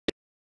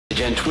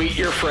And tweet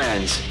your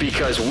friends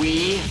because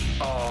we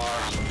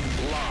are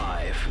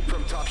live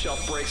from Top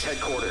Shelf Breaks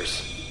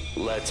headquarters.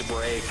 Let's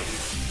break.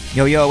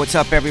 Yo, what's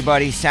up,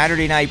 everybody?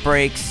 Saturday Night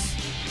Breaks.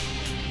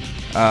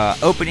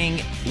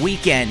 Opening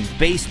weekend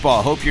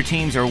baseball. Hope your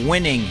teams are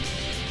winning.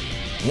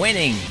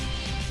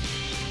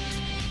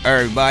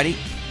 Everybody.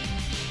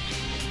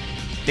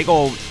 Big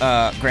old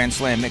Grand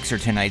Slam mixer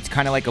tonight. It's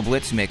kind of like a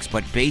Blitz mix,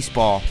 but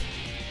baseball.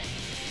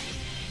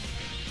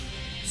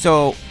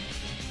 So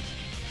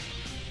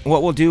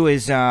what we'll do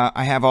is I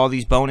have all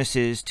these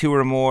bonuses, 2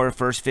 or more,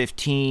 first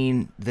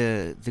 15,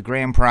 the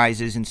grand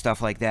prizes and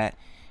stuff like that.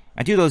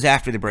 I do those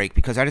after the break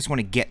because I just want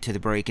to get to the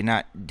break and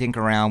not dink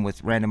around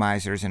with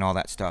randomizers and all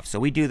that stuff. So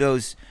we do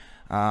those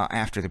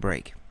after the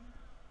break.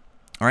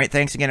 All right,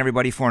 thanks again,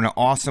 everybody, for an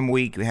awesome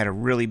week. We had a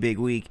really big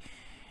week.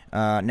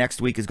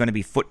 Next week is going to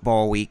be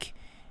football week.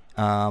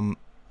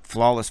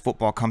 Flawless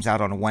Football comes out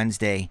on a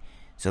Wednesday.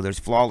 So there's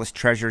Flawless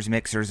Treasures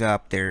mixers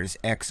up. There's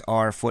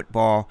XR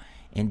Football.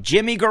 And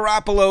Jimmy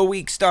Garoppolo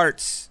week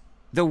starts.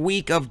 The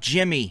week of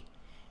Jimmy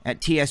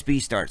at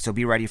TSB starts. So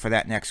be ready for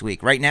that next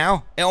week. Right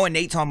now, and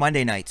Nate's on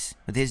Monday nights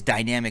with his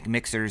dynamic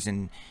mixers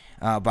and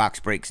box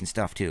breaks and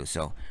stuff too.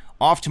 So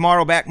off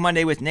tomorrow, back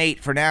Monday with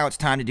Nate. For now, it's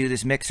time to do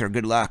this mixer.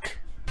 Good luck.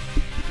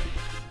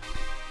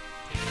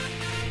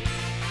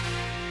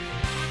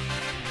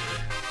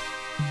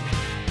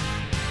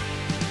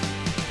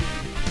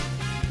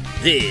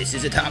 This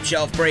is a Top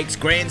Shelf Breaks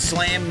Grand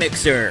Slam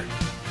mixer.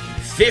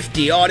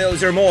 50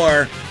 autos or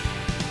more.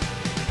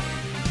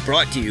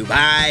 Brought to you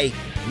by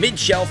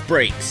Mid-Shelf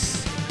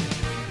Breaks.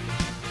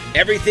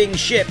 Everything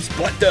ships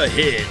but the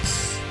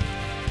hits.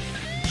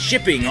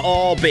 Shipping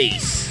all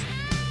base.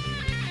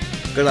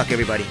 Good luck,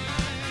 everybody.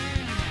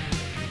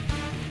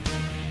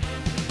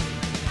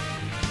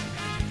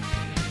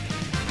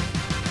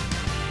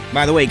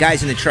 By the way,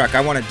 guys in the truck,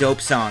 I want a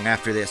dope song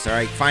after this, all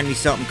right? Find me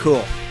something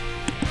cool.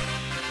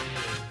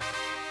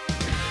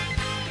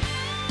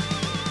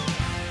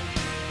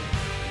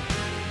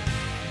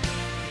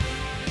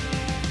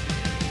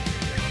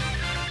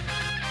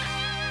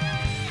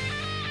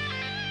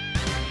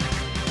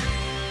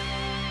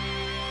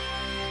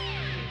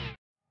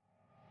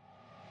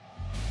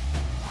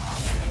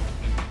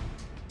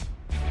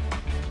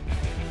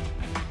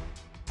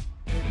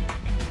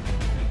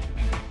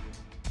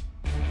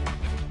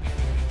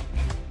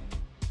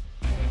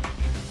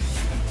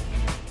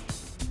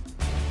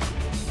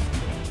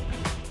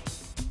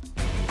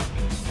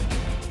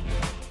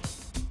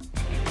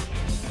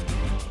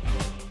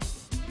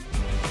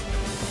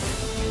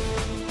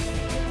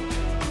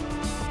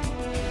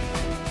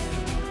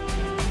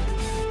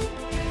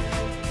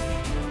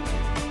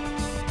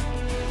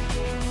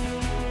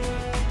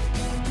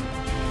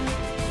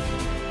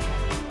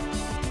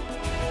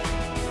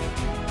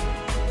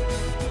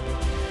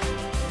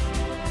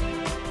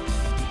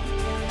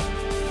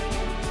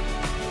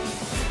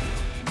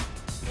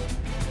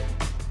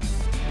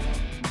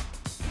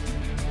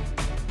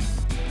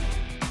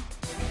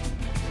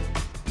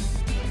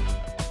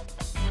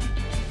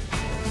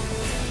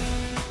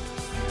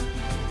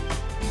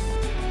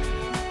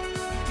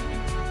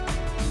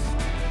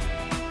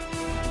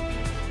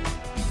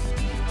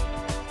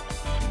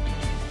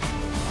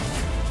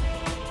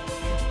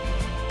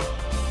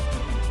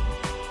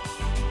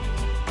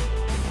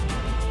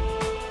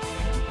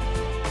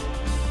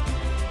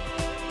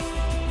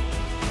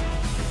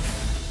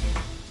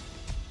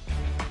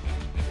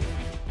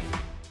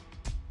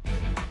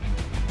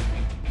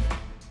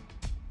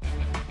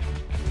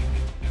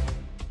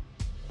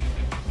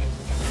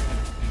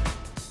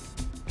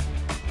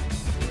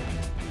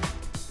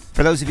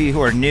 For those of you who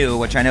are new,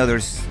 which I know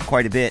there's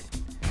quite a bit,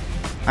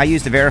 I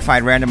use the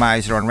verified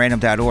randomizer on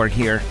random.org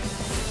here.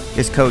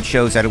 This code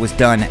shows that it was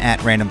done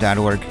at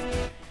random.org.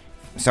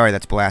 Sorry,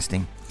 that's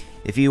blasting.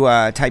 If you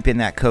type in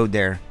that code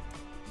there,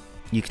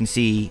 you can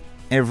see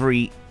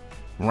every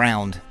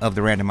round of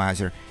the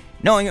randomizer,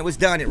 knowing it was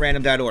done at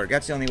random.org.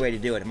 That's the only way to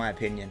do it, in my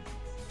opinion.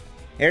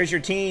 Here's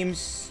your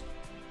teams.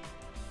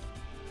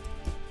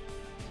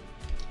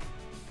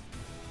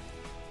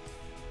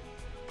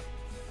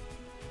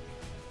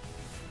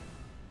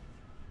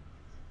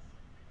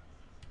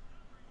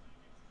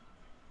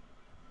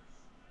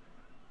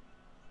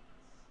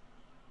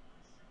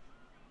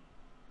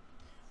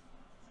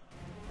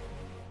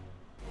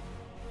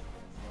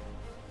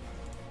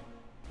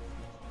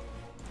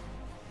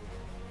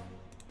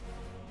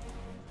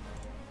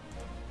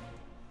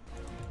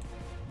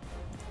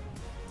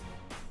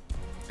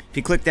 If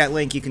you click that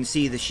link, you can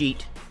see the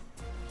sheet.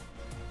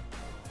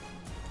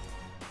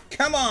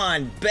 Come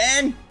on,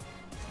 Ben!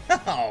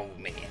 Oh,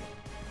 man.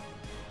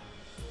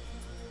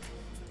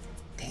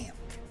 Damn.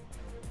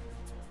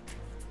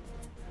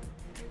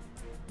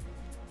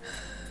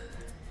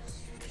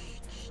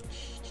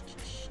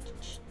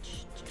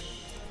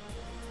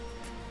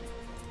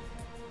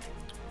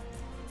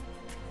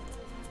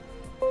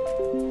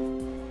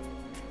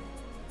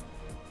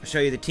 I'll show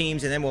you the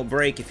teams and then we'll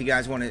break. If you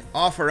guys want to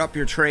offer up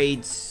your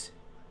trades,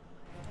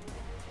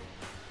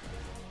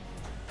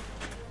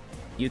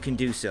 you can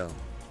do so.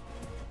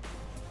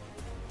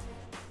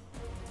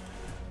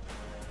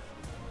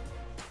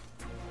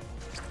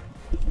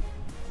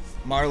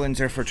 Marlins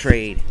are for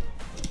trade.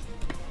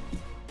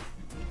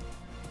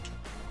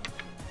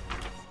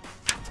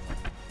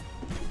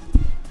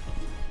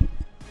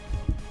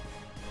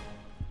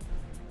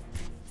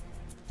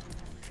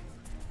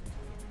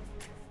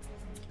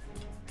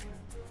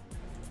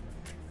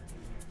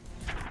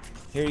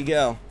 Here you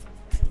go.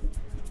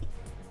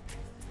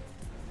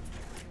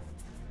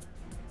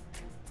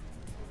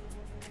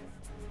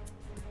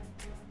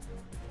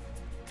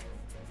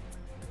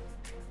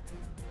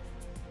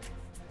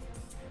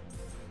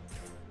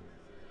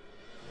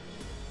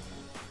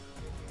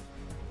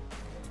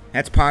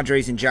 That's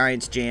Padres and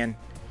Giants, Jan.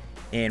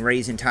 And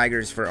Rays and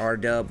Tigers for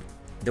R-Dub,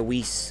 the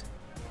Weiss.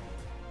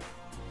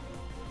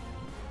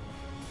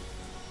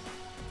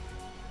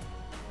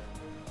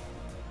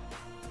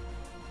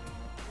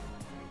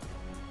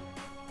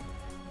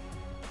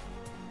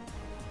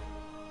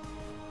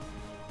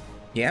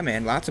 Yeah,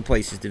 man, lots of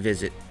places to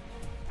visit.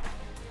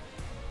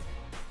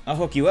 I'll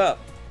hook you up.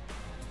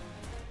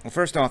 Well,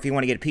 first off, you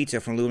want to get a pizza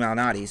from Lou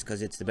Malnati's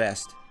because it's the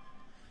best.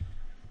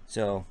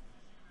 So, all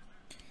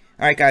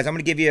right, guys, I'm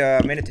going to give you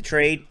a minute to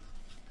trade.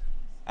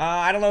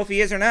 I don't know if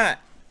he is or not.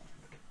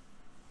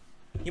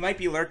 He might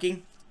be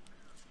lurking.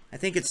 I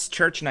think it's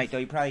church night, though.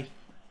 You probably...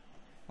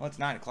 Well, it's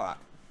 9 o'clock.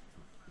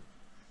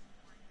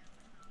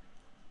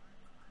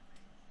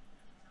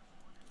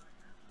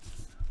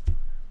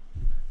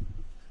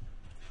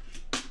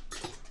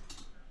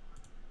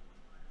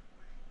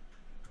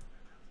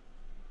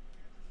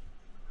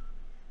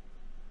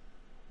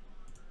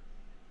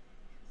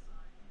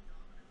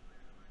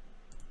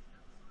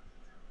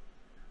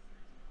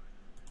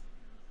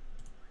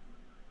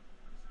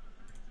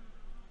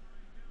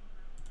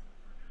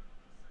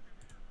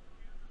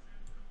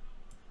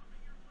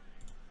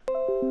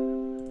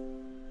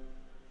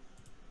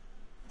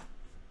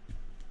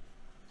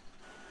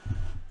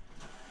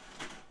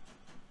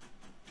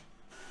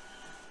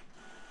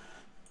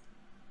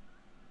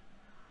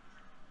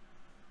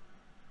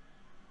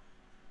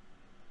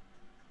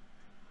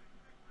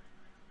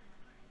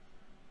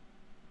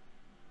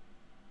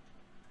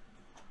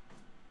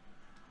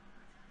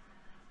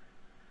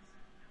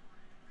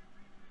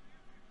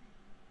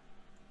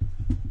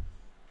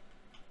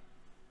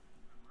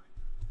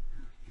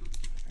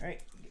 All right,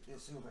 get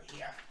this over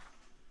here.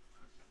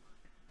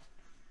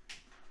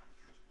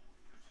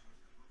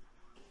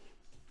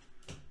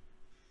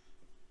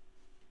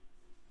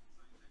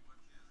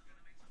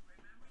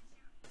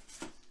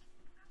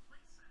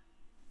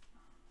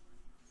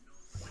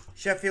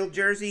 Sheffield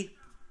jersey.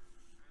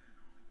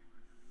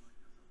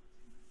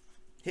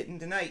 Hitting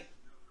tonight.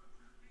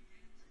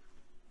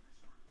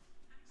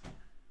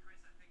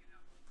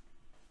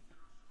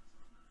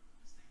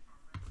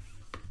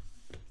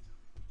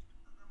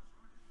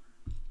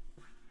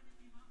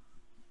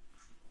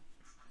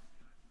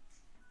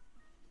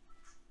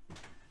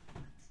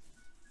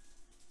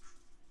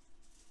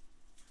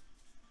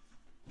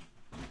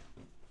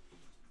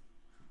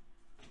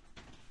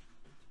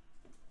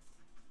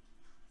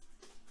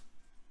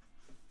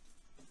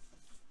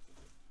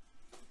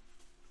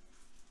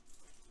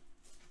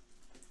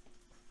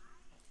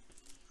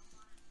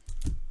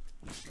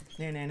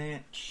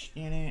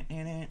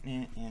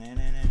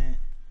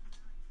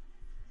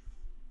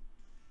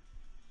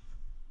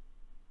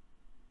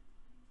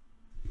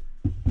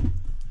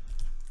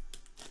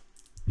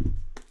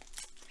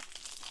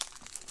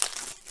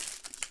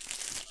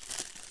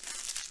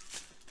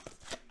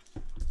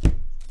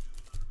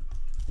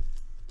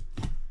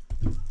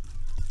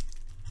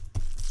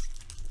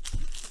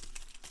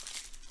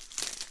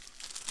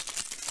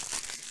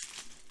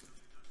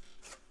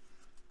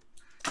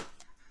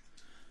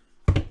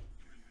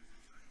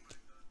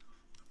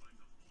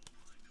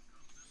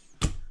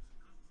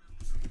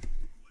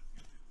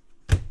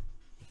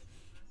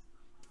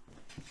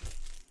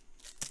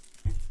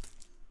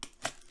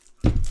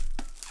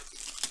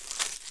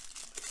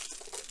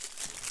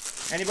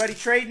 Anybody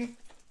trading?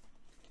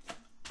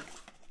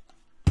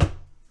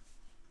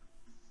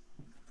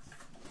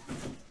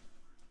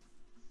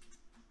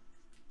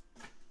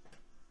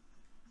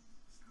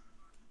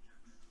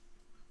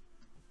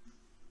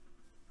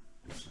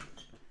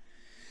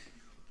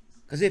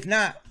 Because if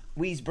not,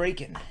 we's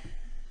breaking.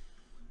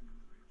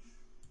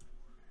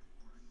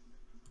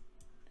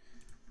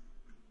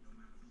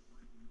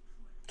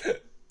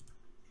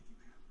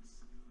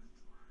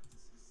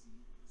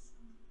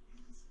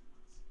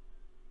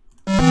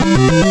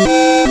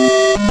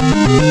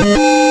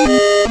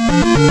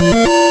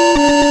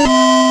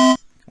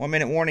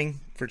 One-minute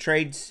warning for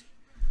trades.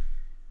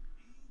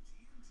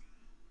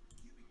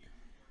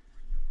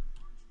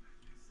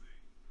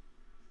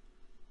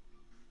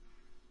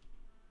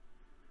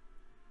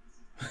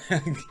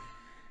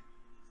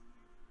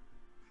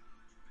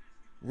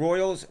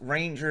 Royals,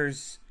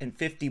 Rangers, and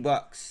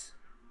 $50.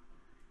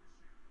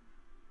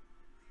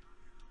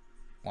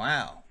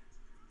 Wow.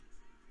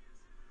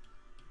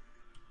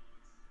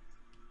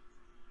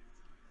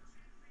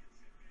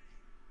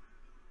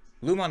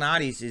 Lou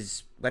Malnati's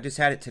is, I just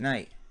had it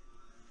tonight.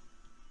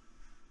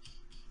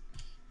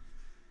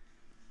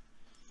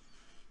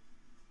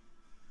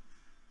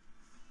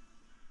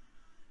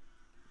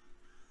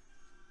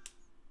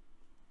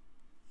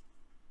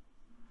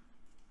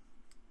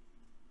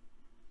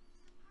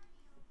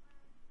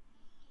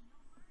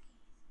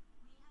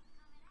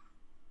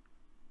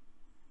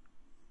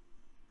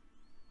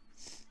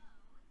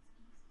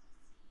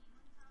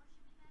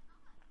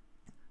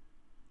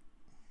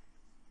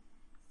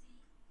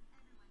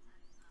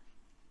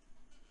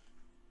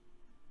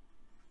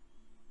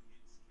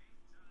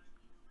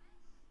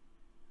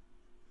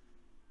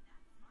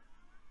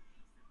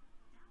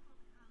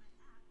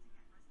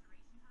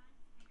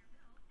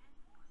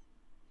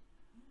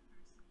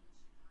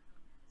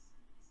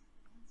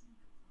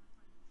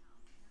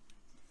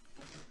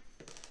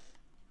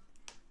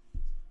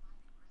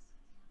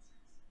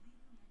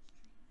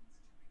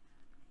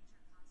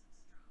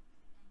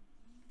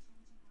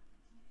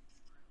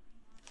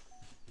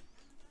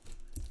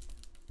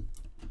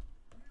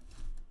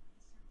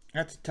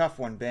 That's a tough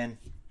one, Ben.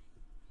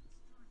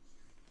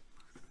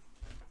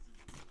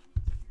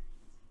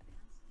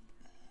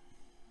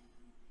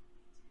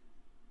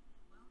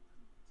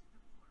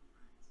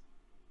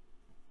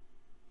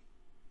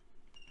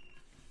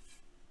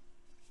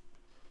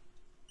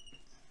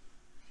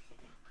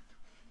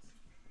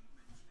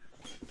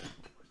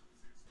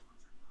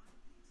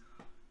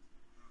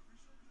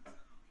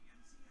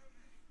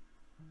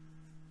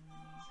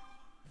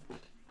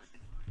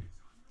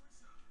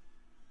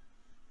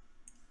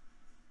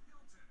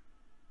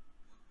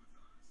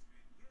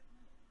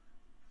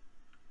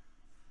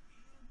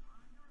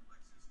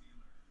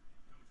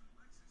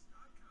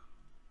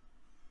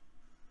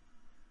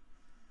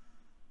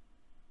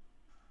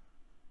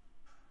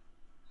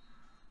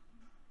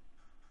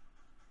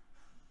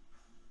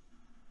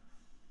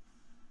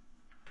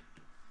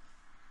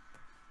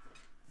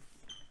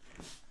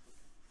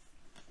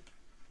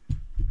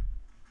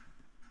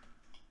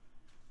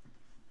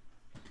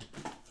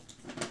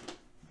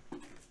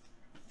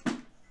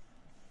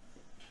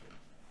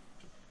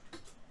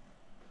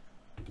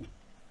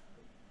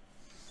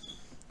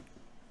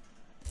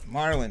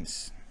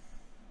 Marlins.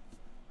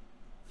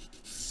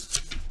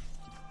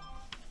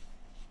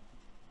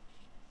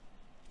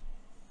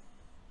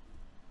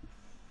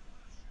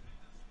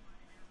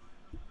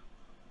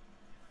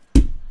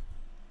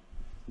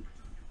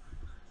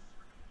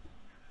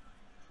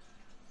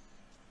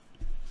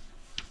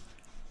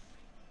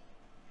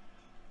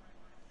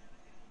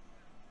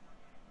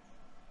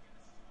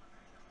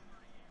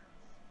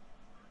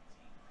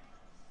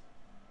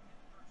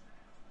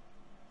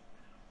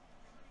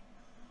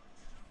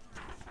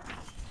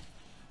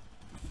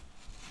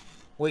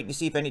 Waiting to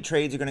see if any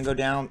trades are going to go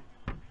down.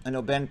 I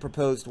know Ben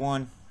proposed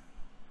one.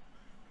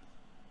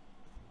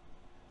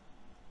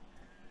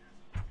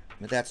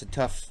 But that's a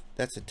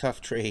tough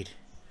trade.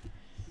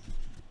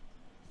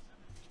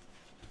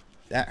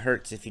 That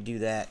hurts if you do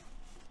that.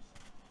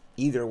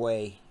 Either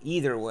way.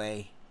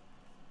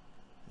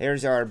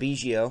 There's our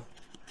Biggio.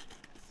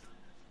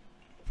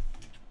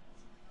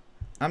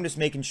 I'm just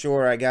making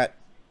sure I got...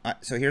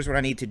 so here's what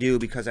I need to do,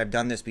 because I've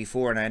done this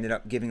before and I ended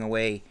up giving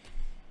away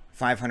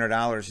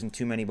 $500 in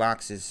too many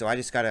boxes. So I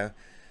just got to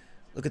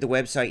look at the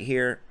website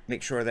here,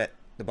 make sure that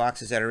the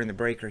boxes that are in the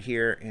break are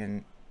here,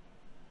 and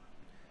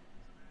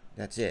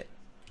that's it.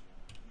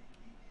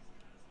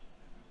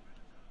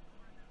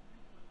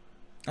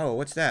 Oh,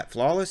 what's that?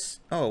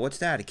 Flawless? Oh, what's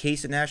that? A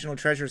case of National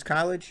Treasures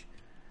College?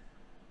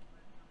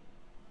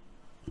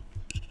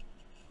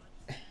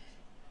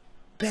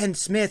 Ben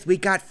Smith, we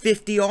got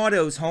 50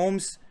 autos,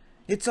 Holmes.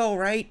 It's all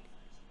right.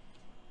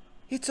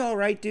 It's all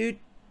right, dude.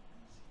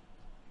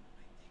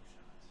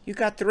 You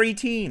got 3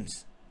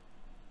 teams.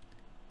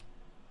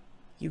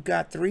 You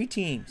got 3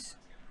 teams.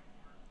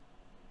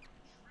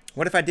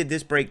 What if I did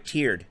this break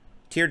tiered?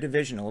 Tiered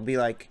divisional. It'll be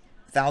like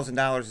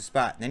 $1,000 a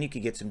spot. And then you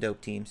could get some dope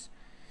teams.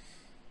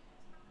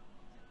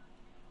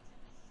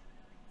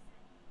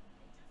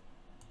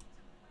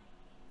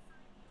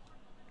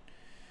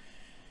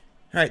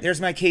 Alright,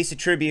 there's my case of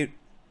tribute.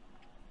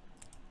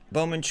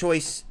 Bowman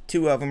Choice,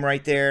 2 of them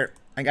right there.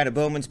 I got a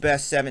Bowman's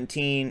Best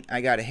 17.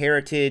 I got a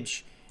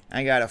Heritage.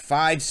 I got a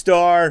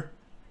 5-star.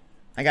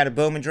 I got a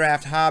Bowman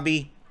Draft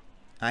Hobby.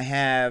 I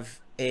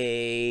have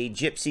a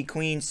Gypsy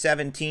Queen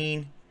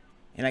 17.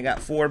 And I got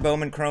 4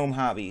 Bowman Chrome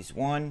Hobbies.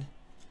 1,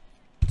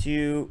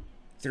 2,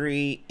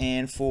 3,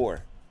 and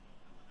 4.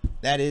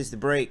 That is the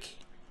break.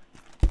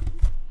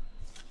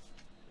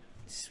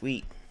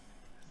 Sweet.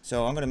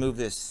 So I'm going to move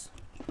this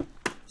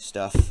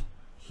stuff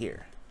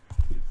here.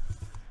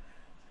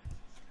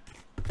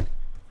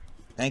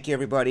 Thank you,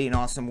 everybody. An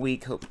awesome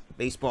week. Hope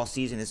baseball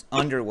season is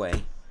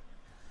underway.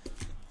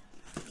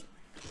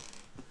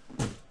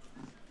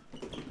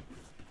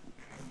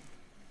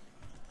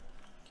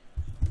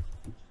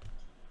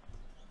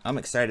 I'm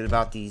excited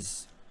about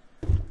these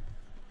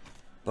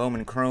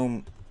Bowman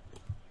Chrome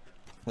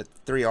with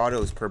 3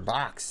 autos per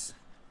box.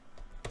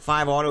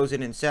 5 autos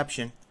in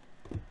Inception.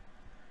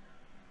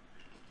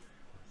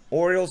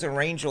 Orioles or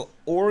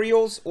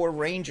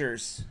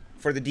Rangers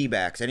for the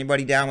D-backs.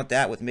 Anybody down with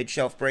that, with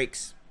mid-shelf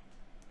breaks?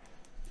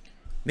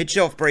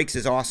 Mid-shelf breaks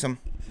is awesome.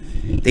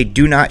 They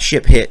do not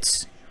ship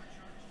hits.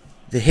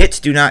 The hits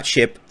do not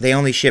ship. They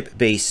only ship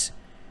base.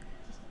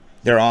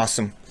 They're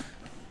awesome.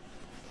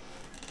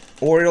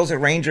 Orioles or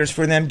Rangers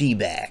for them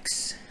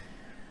D-backs.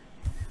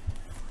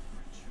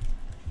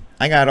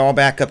 I got all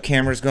backup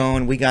cameras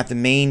going. We got the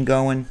main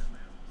going.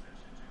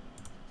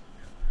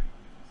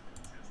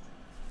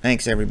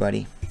 Thanks,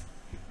 everybody.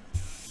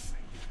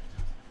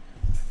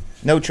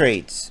 No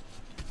trades.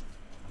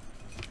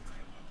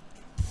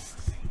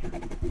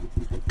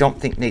 Don't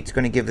think Nate's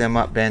going to give them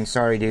up, Ben.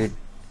 Sorry, dude.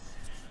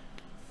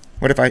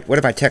 What if I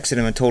texted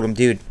him and told him,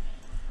 dude,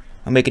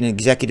 I'm making an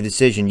executive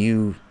decision.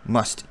 You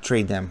must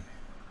trade them.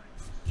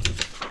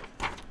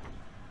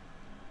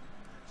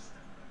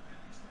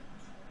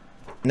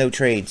 No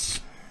trades.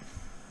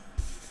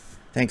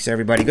 Thanks,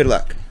 everybody. Good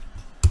luck.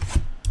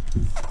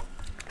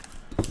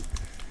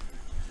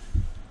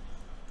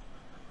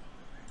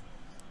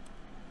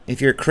 if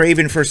you're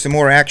craving for some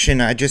more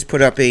action, I just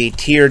put up a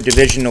tier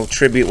divisional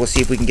tribute. We'll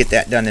see if we can get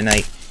that done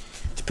tonight.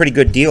 It's a pretty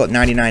good deal at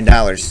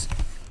 $99.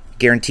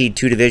 Guaranteed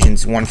 2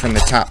 divisions, one from the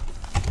top.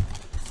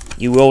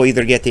 You will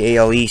either get the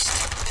AL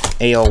East,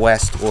 AL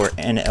West, or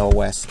NL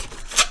West.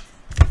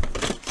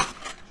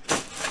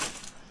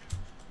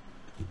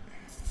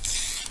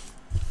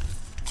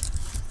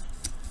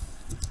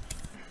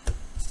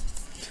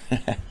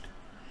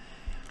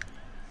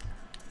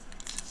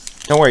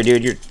 Don't worry,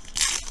 dude.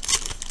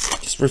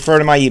 Just refer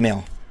to my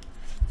email.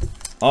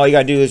 All you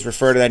gotta do is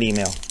refer to that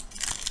email.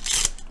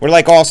 We're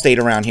like Allstate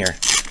around here.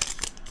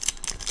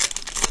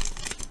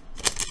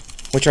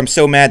 Which I'm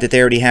so mad that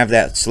they already have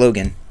that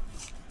slogan.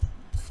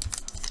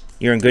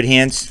 You're in good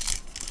hands.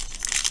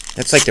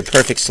 That's like the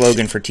perfect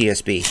slogan for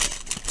TSB.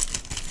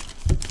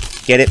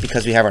 Get it?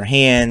 Because we have our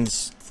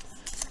hands.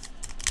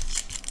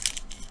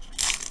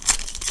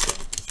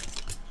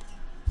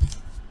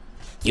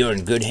 You're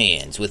in good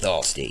hands with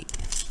Allstate.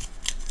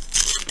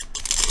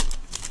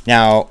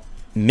 Now,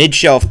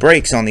 mid-shelf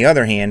brakes, on the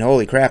other hand,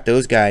 holy crap,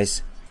 those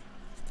guys.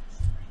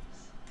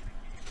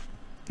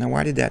 Now,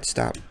 why did that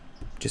stop?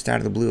 Just out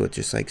of the blue, it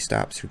just like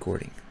stops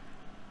recording.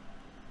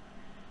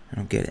 I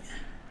don't get it.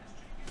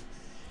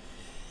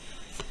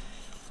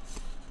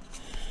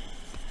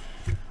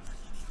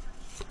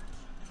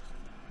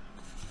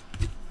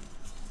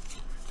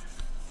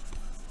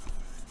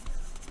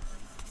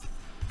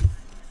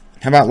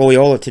 How about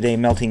Loyola today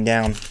melting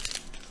down?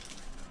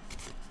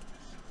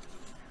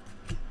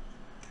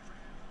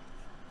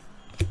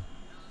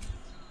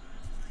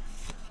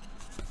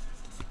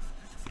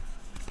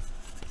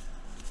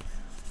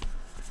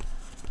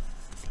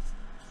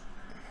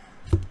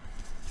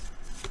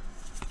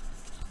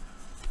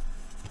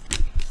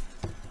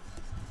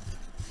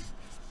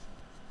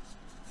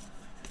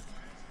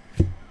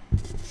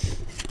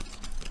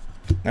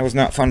 That was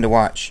not fun to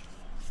watch.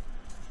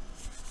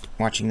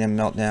 Watching them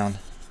melt down.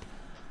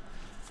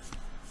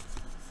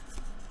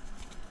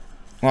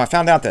 Well, I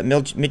found out that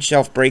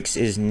mid-shelf brakes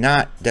is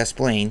not Des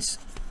Plaines.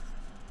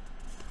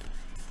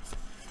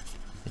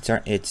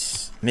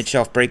 It's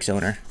mid-shelf brakes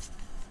owner.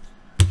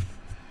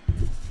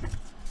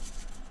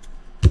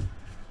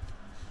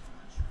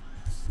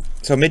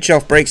 So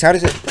mid-shelf brakes, how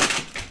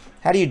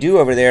do you do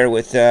over there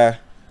with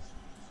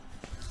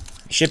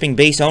shipping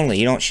base only?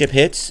 You don't ship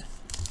hits?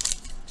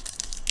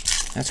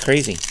 That's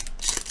crazy.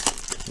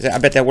 I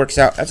bet that works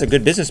out. That's a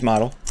good business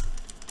model.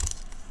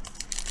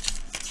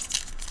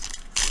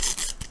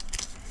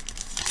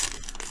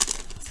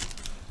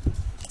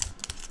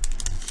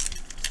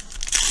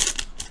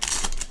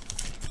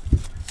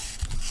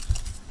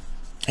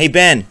 Hey,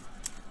 Ben.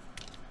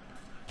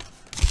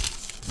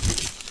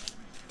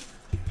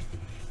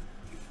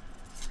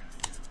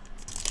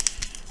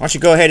 Why don't you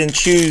go ahead and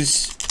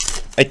choose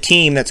a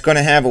team that's going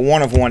to have a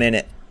 1 of 1 in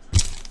it?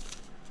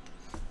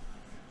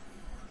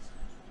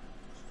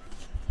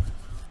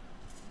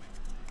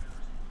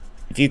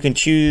 If you can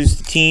choose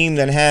the team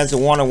that has a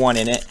 1 of 1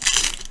 in it,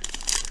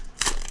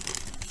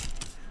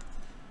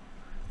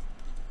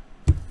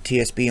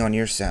 TSB on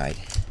your side.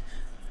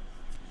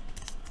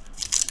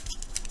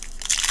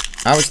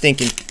 I was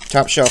thinking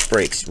top shelf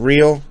brakes,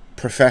 real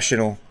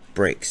professional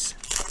brakes,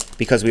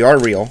 because we are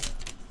real.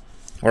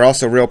 We're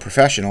also real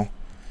professional,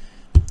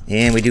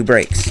 and we do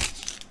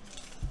brakes.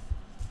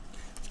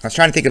 I was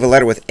trying to think of a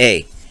letter with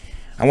A.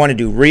 I want to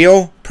do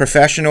real,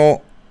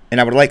 professional, and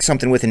I would like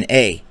something with an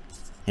A.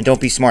 And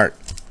don't be smart,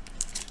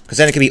 because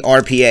then it could be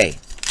RPA.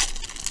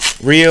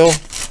 Real,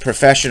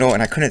 professional,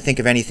 and I couldn't think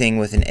of anything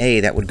with an A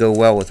that would go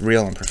well with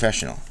real and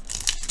professional.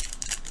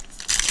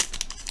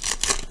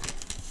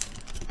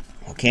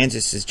 Well,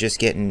 Kansas is just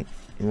getting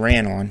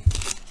ran on.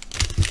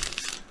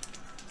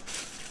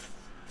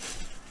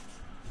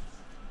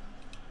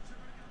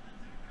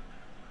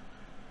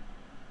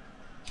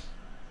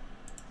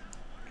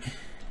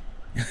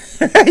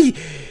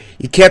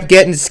 You kept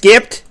getting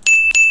skipped?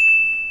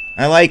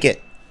 I like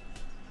it.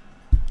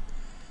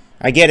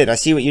 I get it. I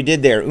see what you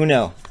did there.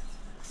 Uno.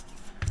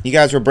 You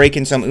guys were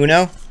breaking some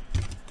Uno?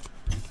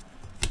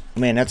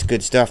 Man, that's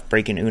good stuff,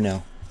 breaking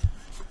Uno.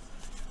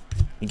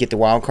 You get the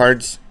wild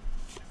cards.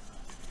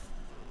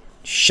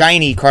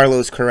 Shiny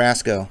Carlos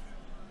Carrasco.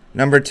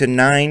 Numbered to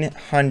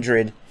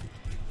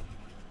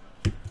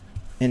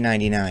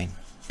 999.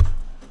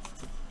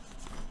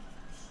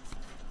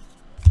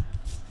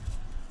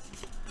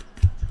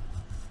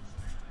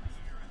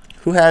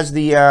 Who has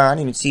the, I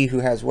don't even see who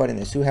has what in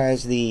this. Who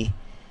has the...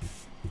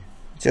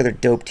 This other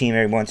dope team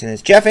everyone's in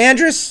this. Jeff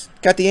Andrus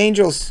got the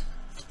Angels.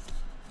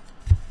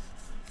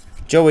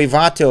 Joey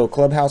Votto,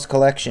 Clubhouse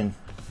Collection.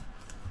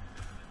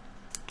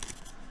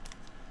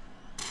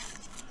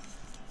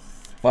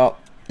 Well,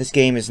 this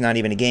game is not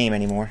even a game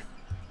anymore.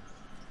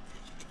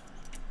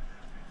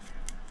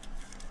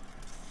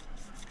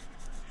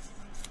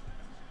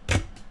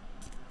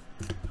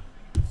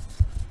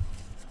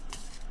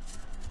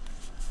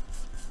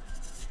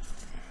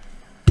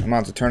 I'm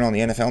about to turn on the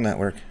NFL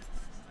Network.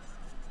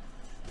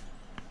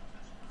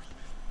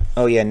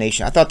 Oh yeah,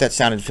 Nation. I thought that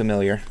sounded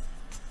familiar.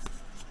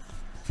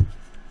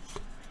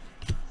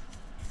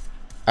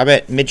 I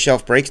bet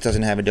Mid-Shelf Breaks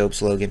doesn't have a dope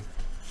slogan.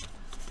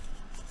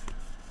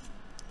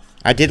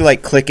 I did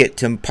like click it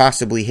to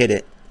possibly hit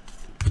it.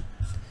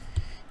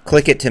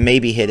 Click it to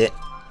maybe hit it.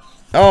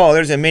 Oh,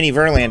 there's a mini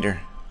Verlander.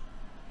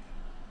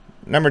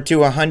 Number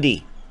 2, a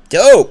Hyundai.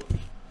 Dope!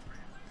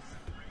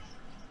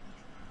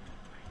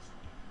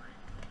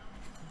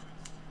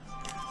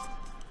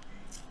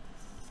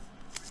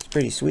 It's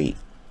pretty sweet.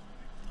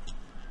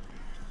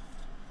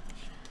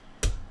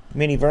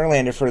 Mini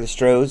Verlander for the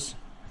Stros.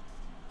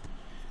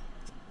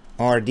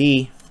 RD.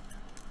 Did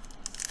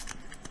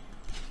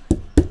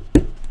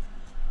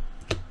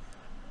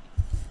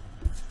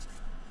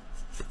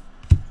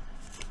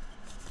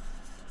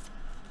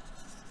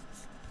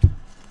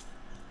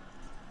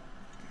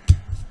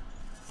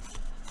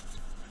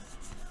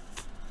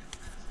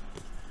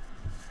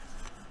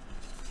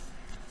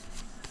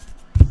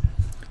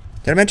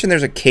I mention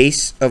there's a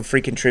case of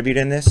freaking Tribute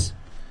in this?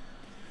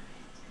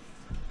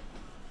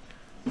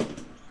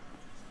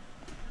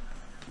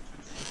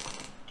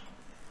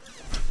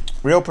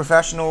 Real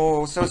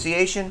Professional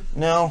Association?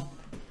 No.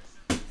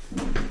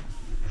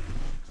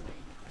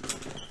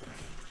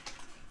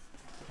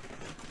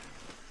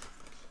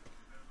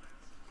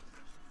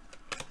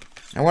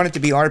 I want it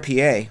to be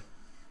RPA.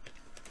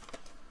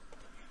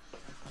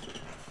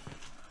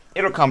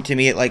 It'll come to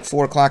me at like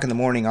 4 o'clock in the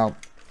morning.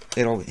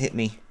 It'll hit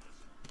me.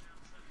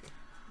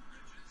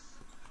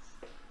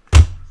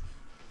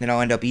 Then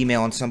I'll end up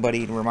emailing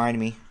somebody to remind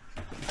me,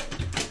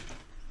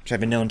 which I've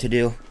been known to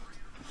do.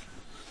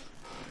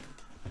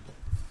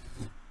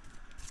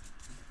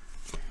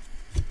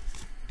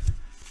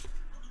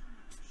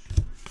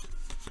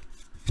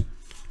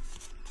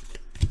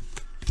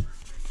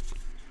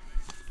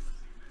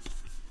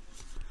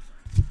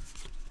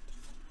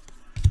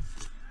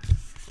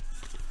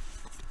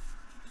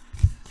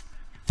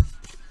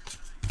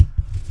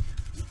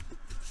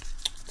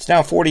 It's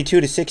now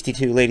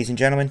 42-62, ladies and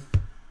gentlemen.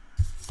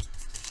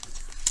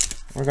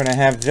 We're going to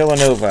have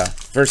Villanova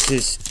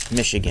versus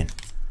Michigan.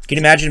 Can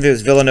you imagine if it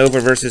was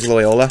Villanova versus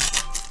Loyola?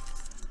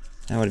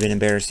 That would have been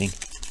embarrassing.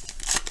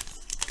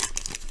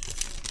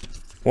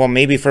 Well,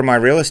 maybe for my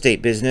real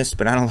estate business,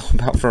 but I don't know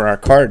about for our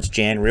cards,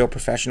 Jan. Real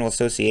Professional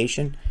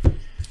Association.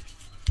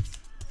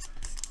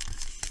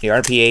 The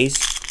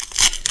RPAs.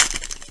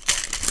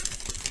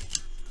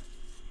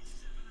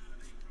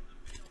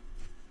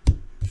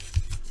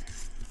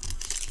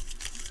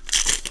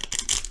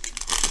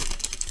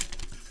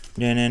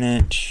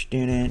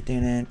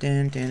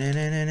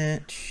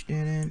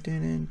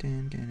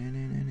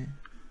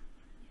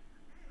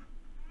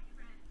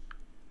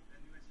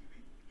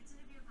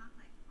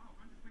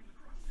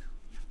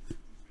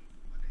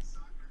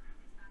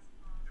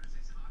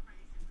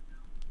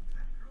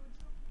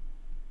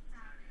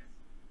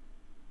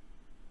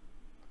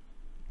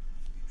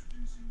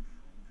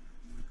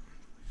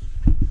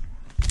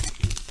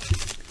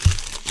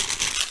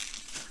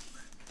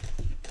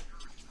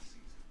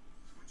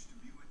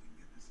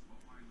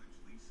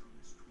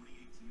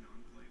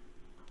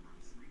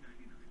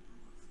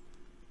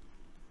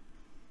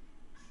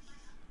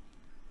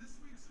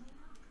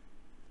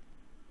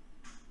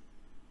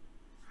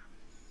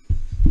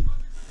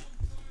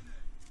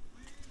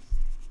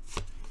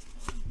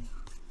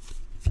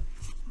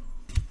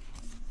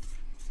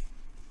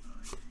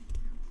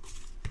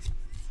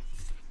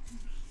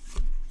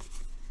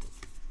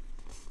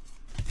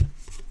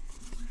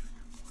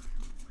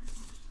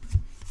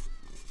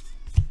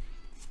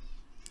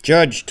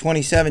 Judge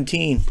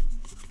 2017.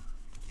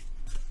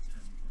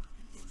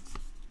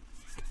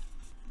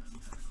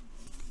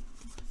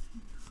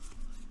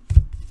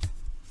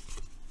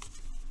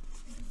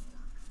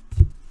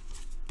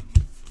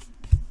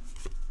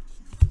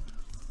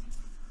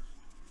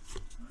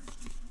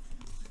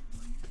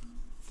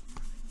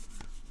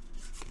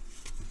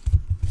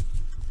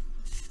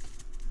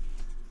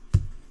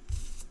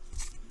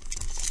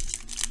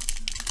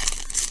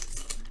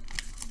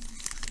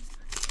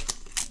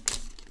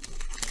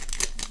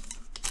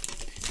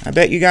 I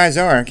bet you guys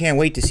are. I can't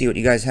wait to see what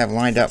you guys have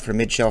lined up for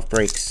Mid-Shelf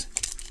Breaks.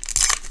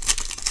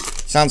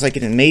 Sounds like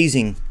an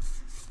amazing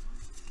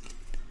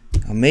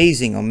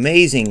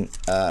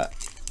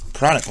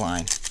product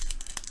line.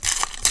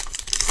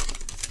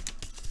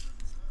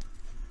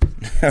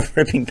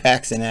 Ripping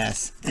packs and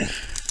ass.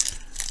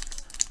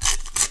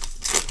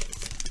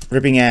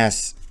 Ripping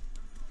ass.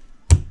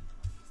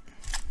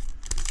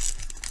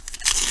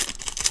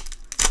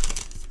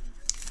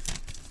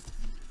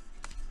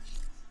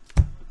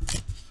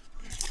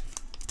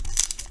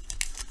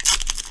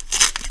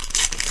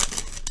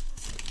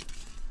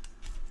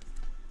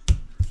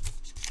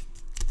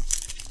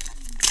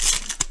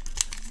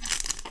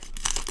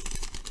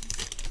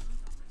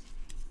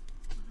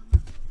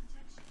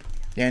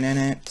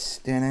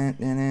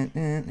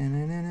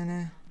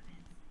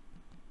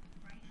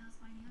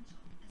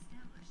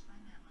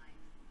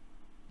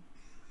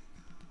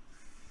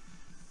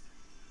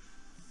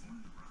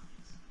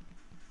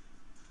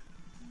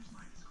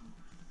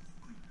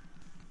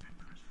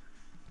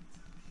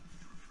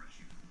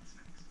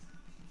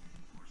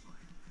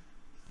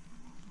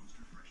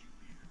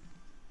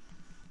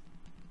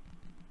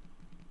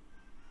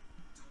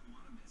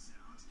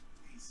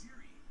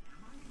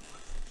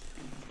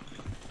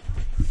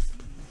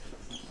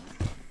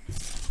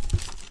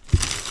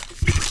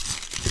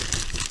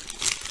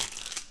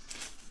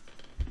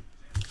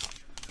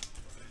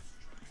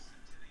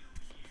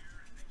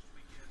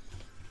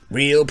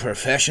 Real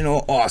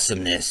professional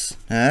awesomeness.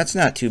 That's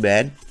not too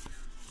bad.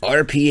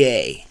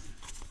 RPA.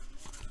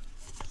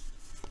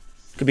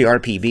 Could be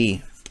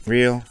RPB.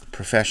 Real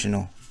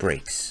professional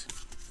brakes.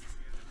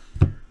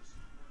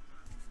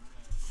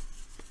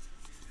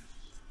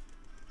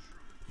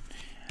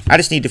 I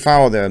just need to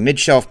follow the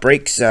mid-shelf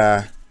brakes.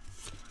 The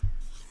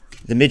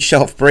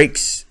mid-shelf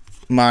brakes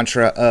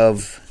mantra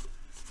of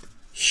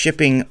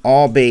shipping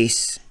all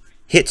base.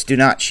 Hits do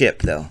not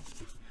ship, though.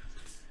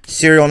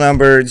 Serial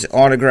numbers,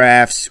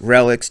 autographs,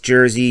 relics,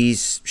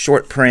 jerseys,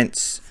 short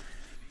prints.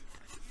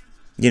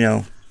 You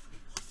know,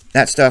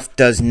 that stuff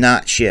does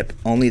not ship.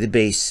 Only the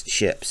base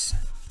ships.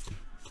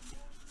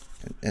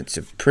 It's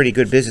a pretty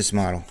good business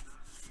model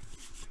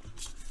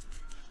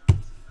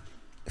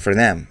for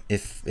them,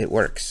 if it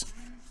works.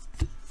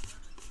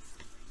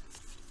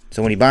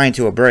 So when you buy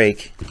into a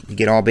break, you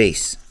get all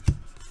base.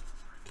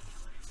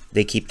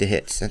 They keep the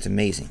hits. That's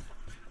amazing.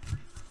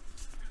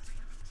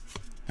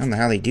 I don't know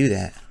how they do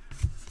that.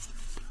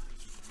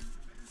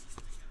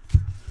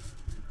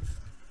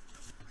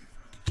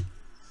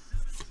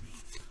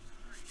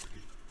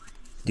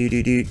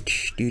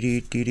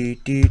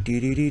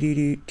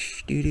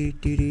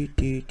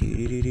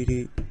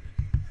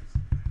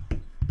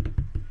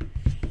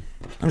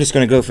 I'm just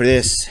gonna go for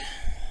this.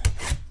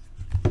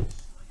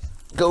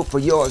 Go for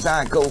yours,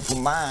 I go for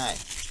mine.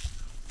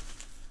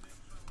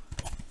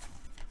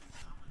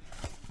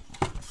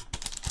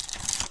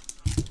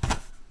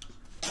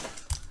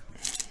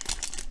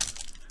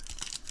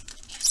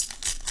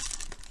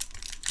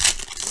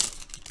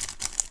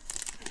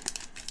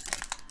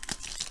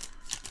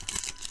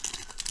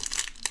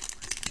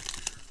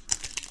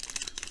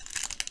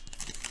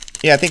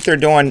 Yeah, I think they're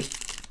doing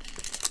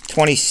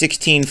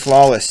 2016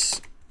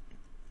 Flawless.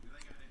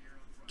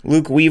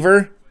 Luke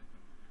Weaver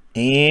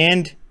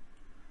and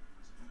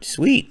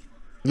sweet.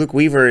 Luke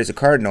Weaver is a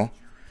Cardinal.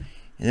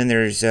 And then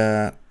there's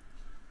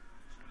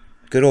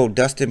good old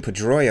Dustin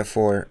Pedroia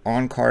for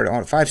on-card.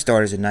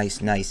 5-star is a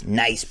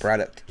nice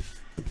product.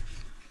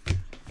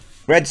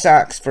 Red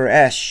Sox for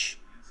Esh.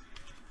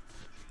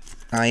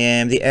 I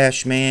am the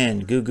Esh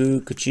man. Goo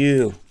goo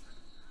kachoo.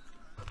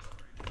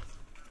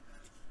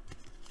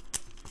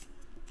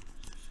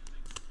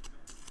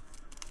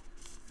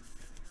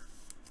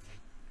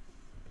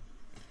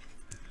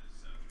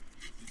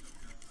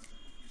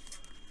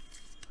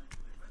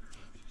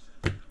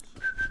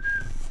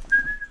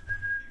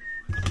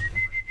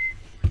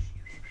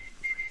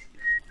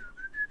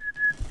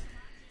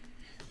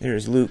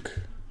 There's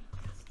Luke.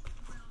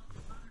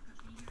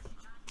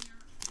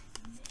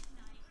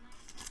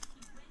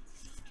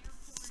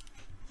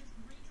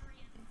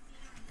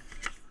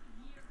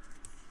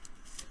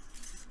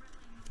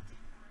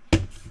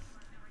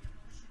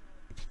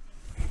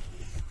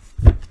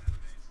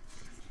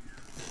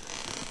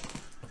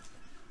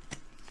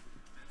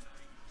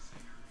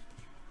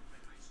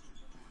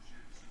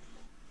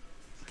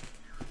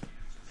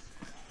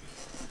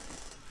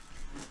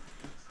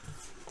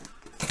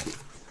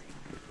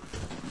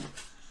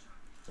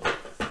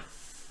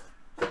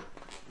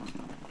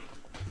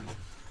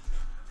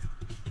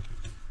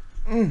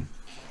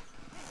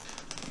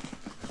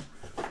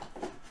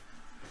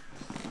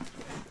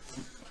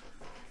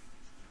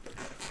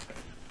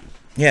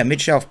 Yeah,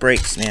 mid-shelf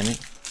brakes, man.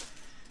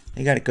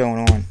 They got it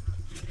going on.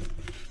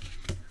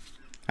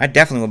 I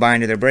definitely will buy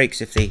into their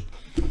brakes if they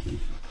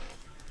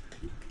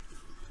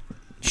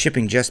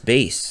shipping just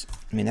base.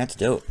 I mean, that's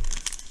dope.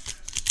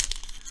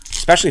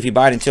 Especially if you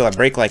buy it until a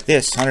break like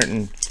this,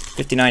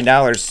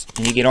 $159,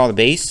 and you get all the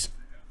base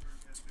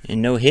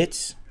and no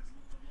hits.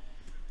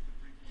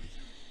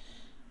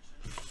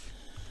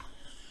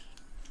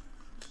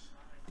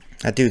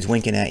 That dude's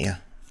winking at you.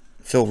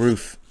 Phil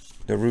Roof.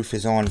 The roof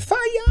is on fire.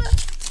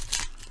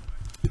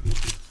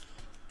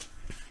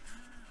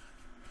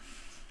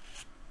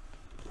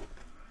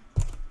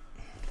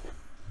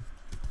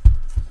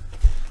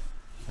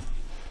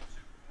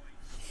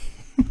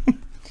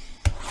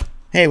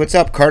 Hey, what's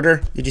up,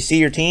 Carter? Did you see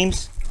your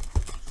teams?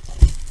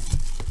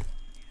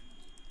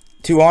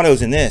 2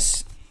 autos in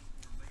this.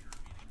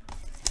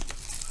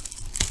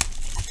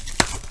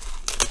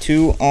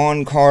 2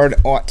 on-card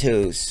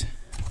autos.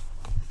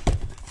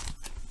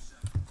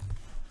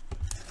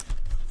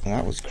 Well,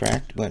 that was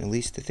cracked, but at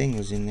least the thing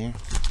was in there.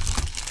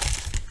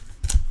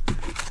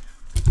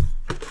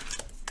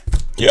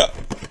 Yeah.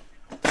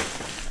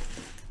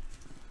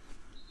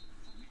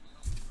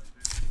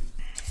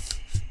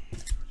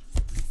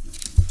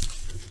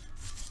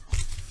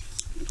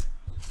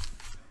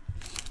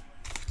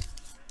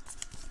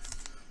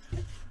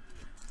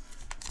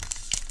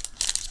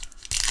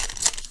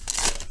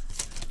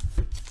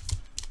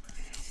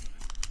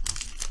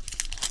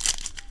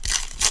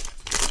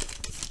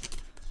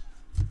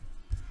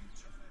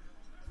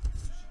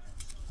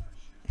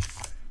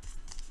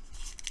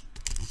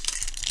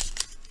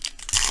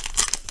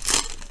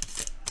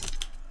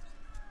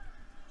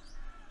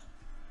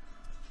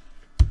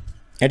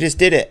 I just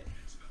did it.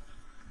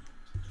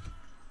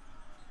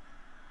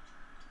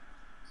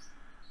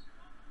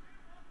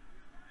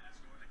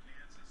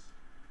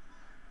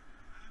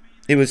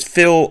 It was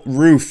Phil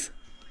Roof.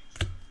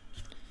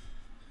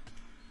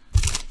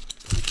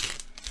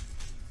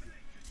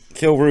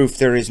 Phil Roof,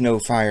 there is no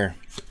fire.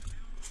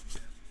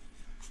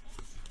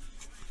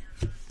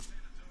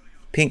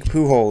 Pink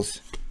Pujols.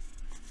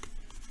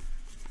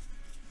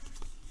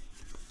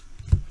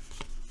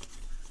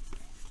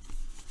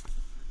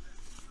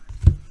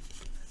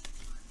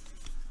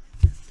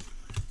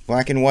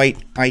 Black and white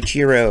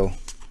Ichiro.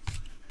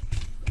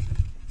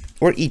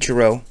 Or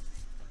Ichiro.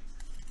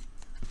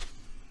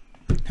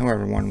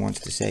 However one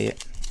wants to say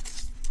it.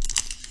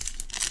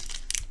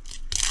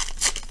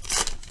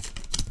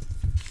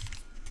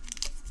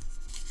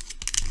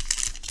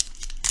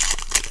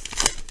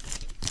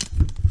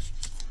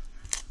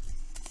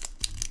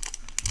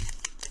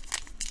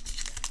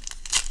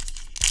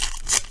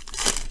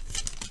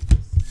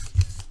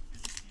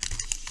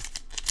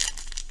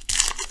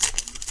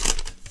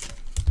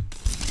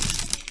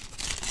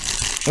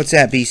 What's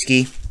that,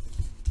 B-Ski?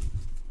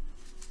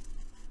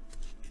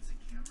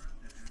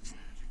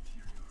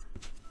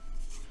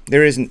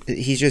 There isn't.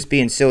 He's just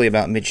being silly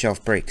about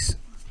mid-shelf breaks.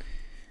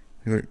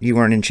 You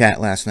weren't in chat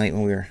last night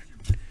when we were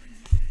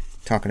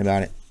talking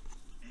about it.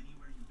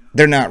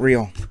 They're not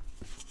real.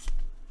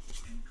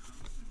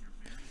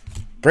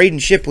 Braden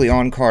Shipley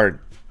on card.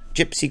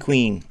 Gypsy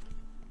Queen.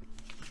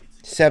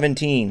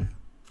 17.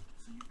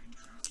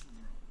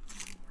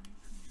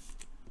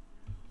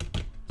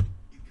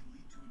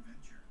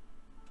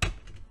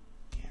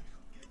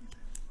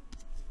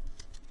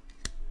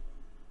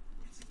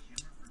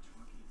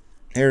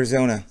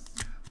 Arizona.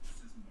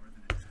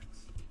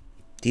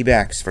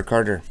 D-backs for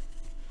Carter.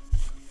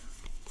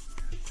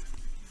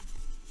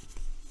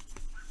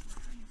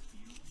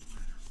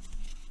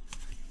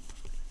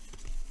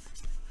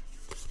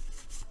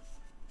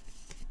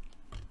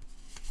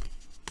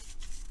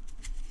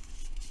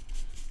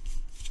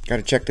 Got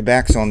to check the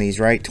backs on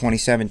these, right?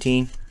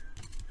 2017.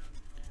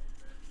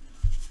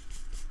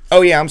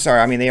 Oh, yeah, I'm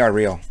sorry. I mean, they are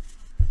real.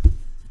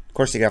 Of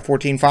course, they got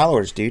 14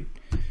 followers, dude.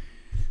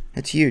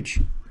 That's huge.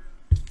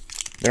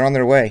 They're on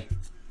their way.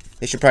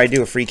 They should probably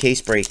do a free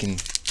case break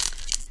and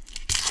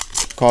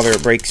call their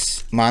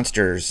breaks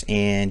monsters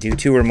and do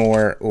 2 or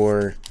more,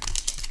 or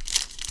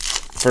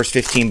first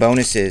 15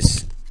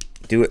 bonuses.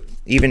 Do it.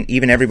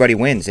 Even everybody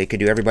wins. They could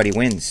do everybody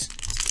wins.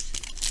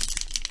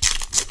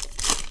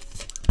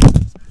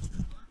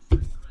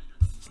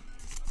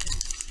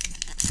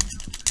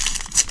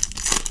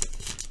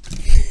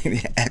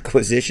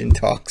 Acquisition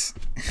talks.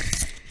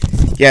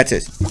 Yeah, it's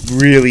a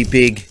really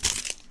big.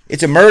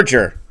 It's a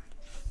merger.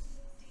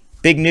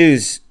 Big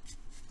news.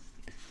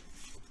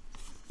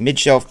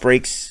 Mid-shelf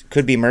breaks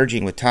could be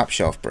merging with top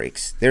shelf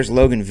breaks. There's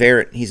Logan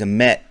Verrett. He's a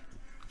Met.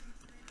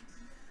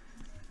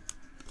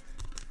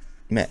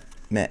 Met.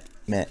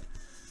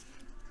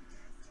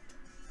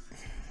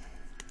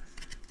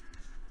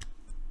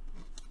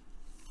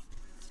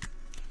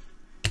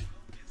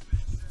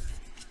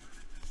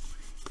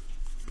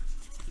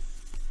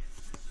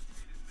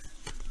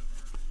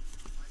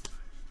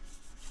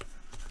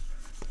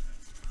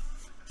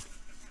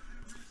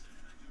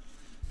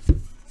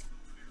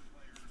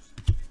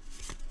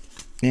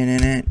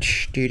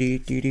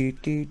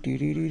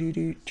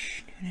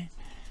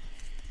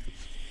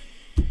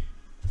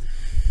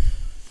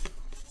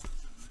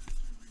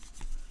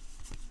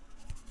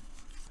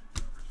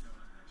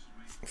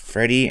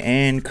 Freddie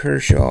and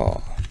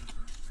Kershaw.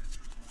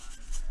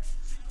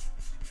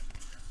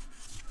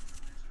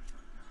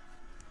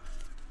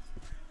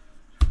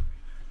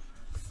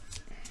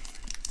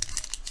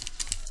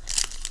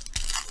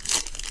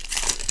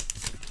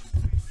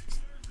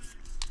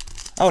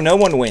 Oh, no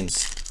one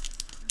wins.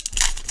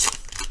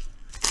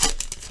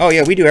 Oh,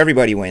 yeah, we do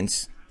everybody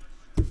wins.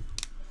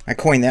 I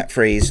coined that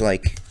phrase,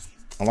 like,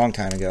 a long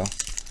time ago.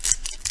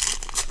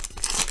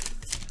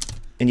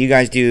 And you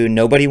guys do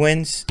nobody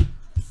wins,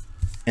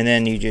 and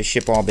then you just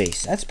ship all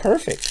base. That's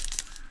perfect.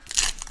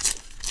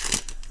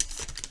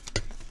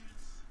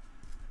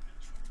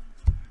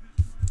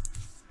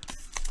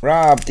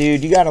 Rob,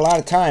 dude, you got a lot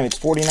of time. It's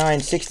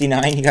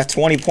 49-69. You got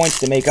 20 points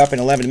to make up in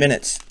 11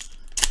 minutes.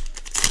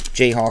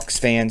 Jayhawks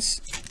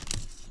fans.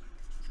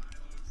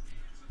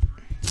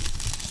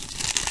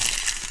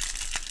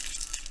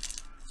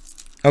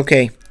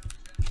 Okay.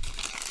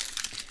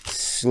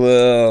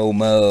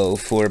 Slow-mo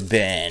for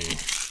Ben.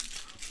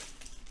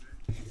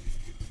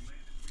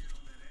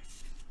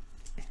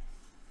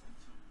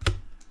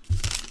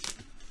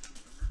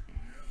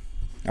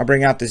 I'll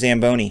bring out the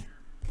Zamboni.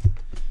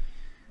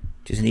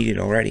 Just need it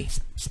already.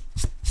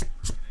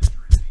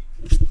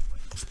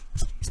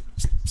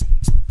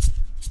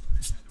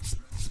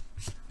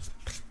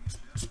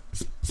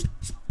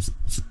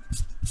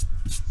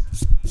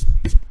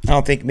 I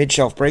don't think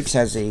Mid-Shelf Breaks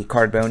has a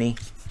card bony.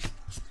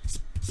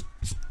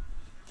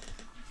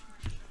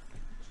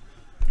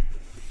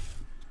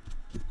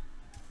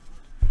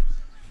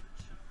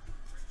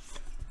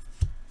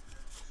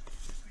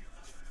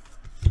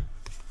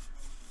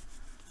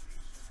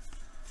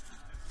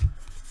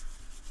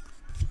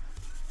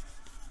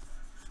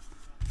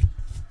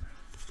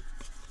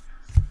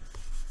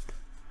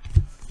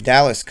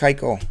 Dallas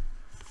Keuchel.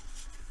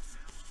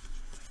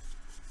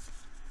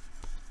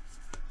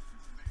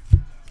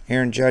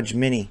 Aaron Judge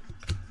Mini.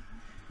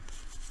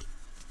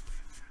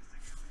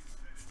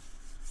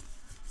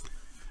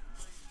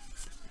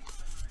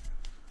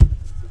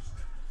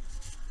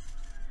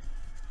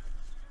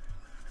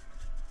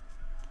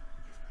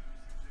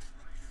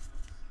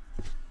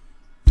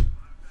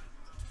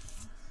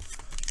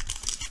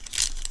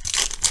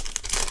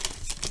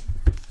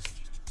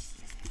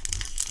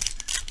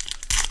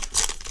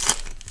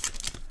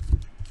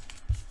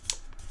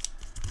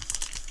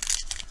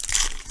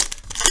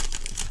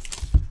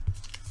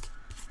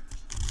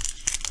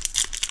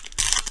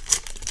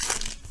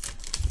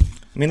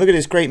 I mean, look at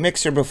this great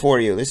mixer before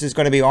you. This is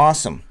going to be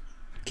awesome.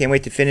 Can't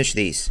wait to finish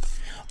these.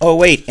 Oh,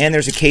 wait, and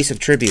there's a case of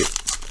Tribute.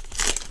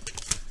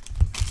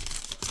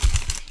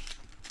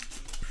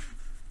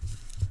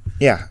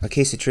 Yeah, a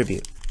case of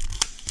Tribute.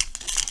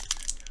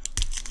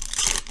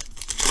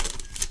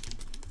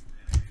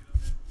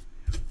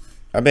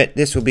 I bet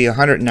this will be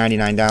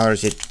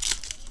 $199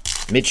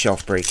 at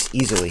mid-shelf breaks,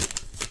 easily.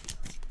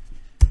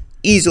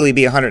 Easily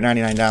be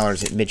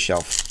 $199 at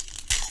mid-shelf.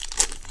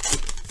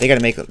 They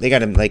gotta make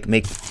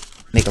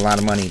a lot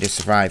of money to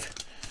survive,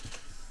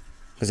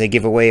 because they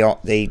give away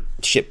they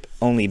ship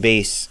only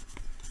base,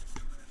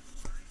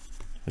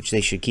 which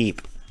they should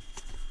keep.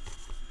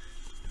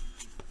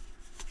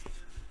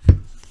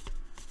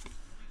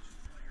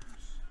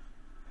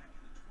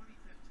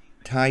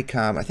 Ty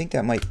Cobb, I think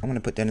that might, I'm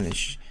gonna put that in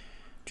this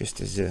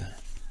just as a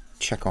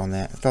check on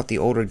that. I thought the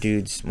older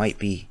dudes might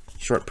be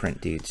short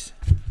print dudes.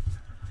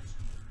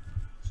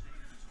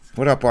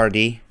 What up,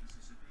 RD?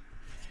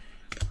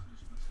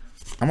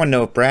 I want to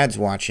know if Brad's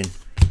watching.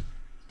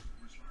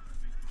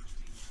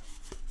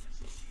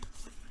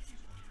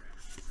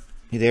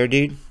 You there,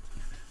 dude?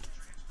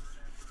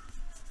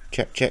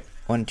 Check, check.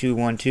 1 2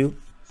 1 2.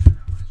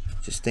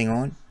 Is this thing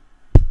on?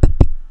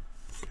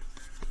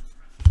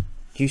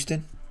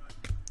 Houston?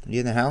 Are you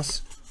in the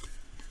house?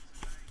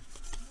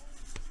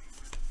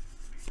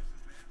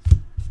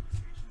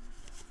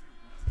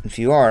 If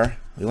you are,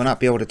 we will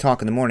not be able to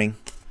talk in the morning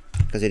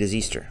because it is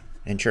Easter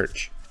and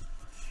church.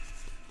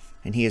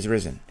 And he is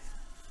risen.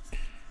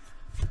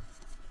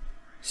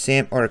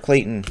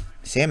 Clayton,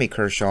 Sammy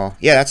Kershaw.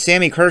 Yeah, that's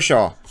Sammy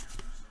Kershaw.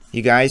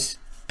 You guys,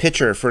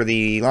 pitcher for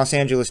the Los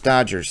Angeles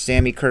Dodgers,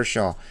 Sammy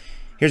Kershaw.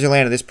 Here's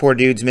Atlanta. This poor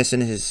dude's missing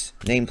his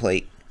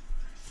nameplate.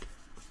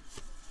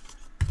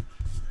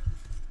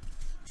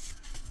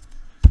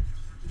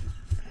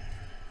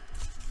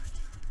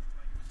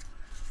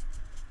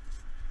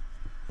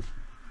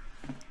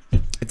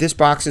 If this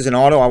box is an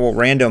auto, I will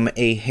random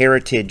a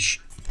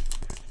Heritage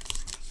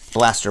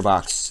blaster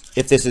box.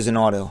 If this is an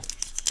auto.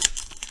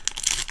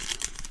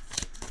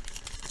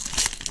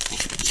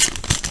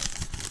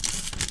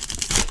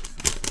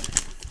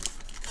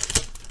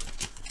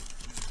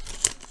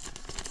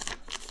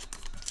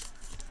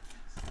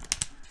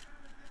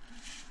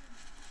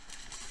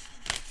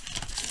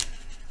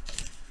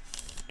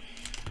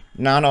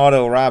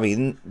 Non-auto Robbie.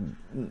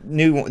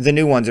 The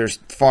new ones are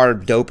far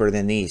doper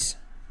than these.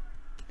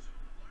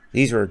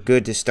 These were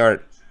good to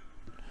start,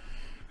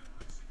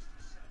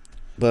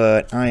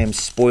 but I am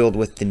spoiled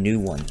with the new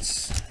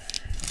ones.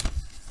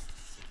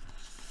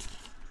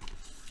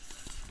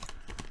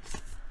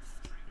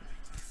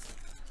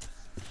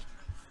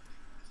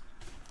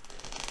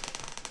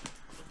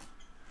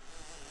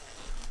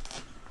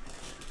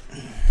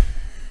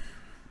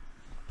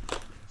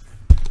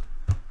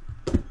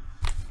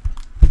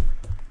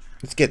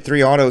 Let's get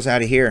 3 autos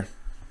out of here.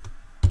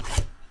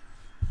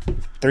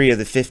 3 of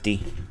the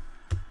 50.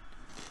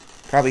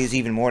 Probably is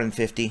even more than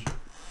 50.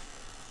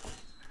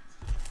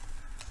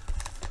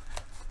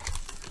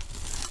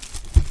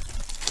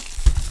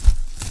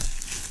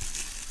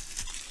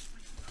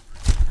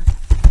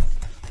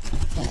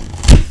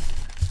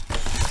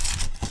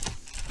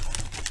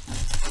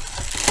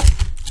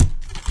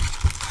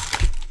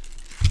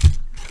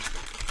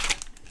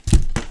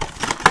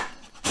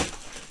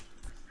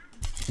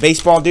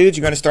 Baseball dudes,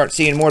 you're going to start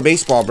seeing more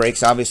baseball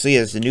breaks, obviously,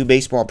 as the new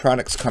baseball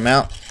products come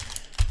out.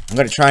 I'm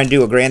going to try and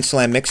do a Grand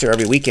Slam mixer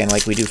every weekend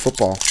like we do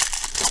football.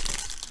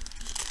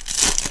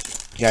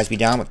 You guys be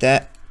down with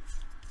that?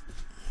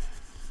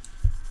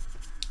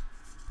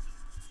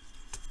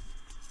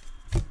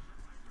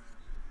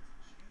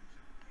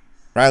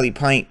 Riley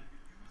Pint,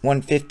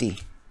 150.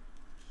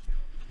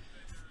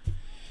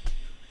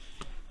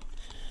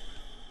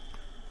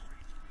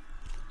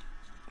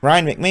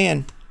 Ryan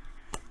McMahon.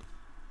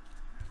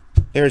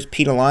 There's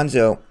Pete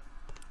Alonso.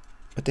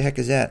 What the heck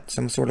is that?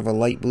 Some sort of a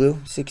light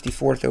blue.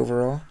 64th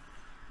overall.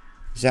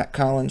 Zach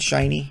Collins,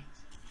 shiny.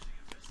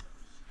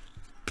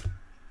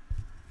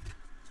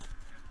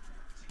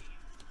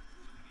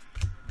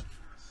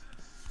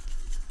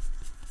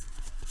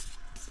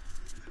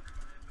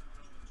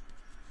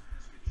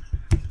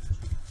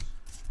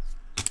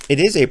 It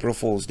is April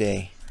Fool's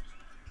Day.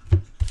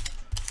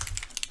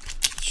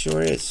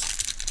 Sure is.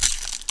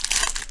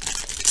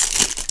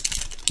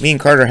 Me and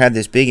Carter had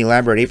this big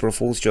elaborate April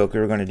Fool's joke we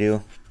were going to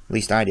do. At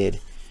least I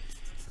did.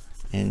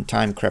 And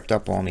time crept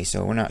up on me,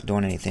 so we're not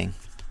doing anything.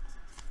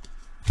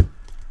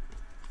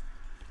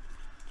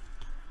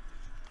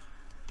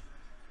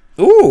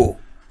 Ooh,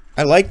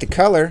 I like the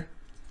color.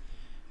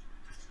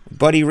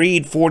 Buddy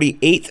Reed,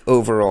 48th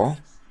overall.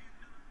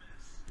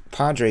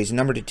 Padres,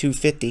 number to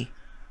 250.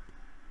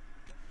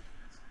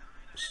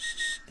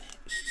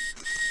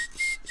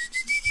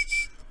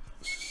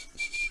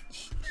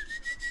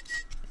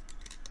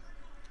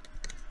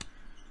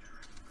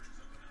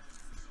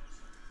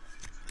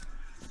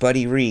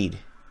 Buddy Reed.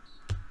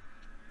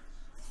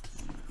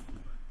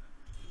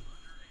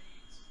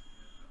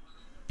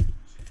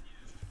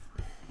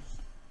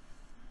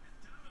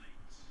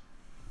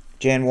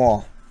 Jan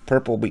Wall,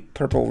 purple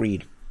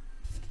Reed.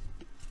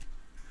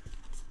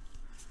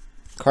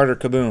 Carter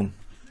Kaboom.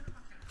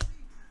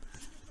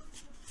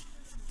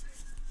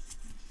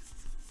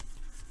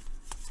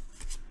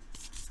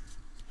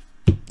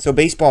 So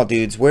baseball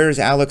dudes, where's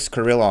Alex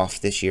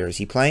Kirilloff this year? Is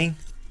he playing?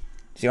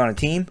 Is he on a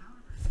team?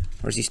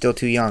 Or is he still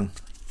too young?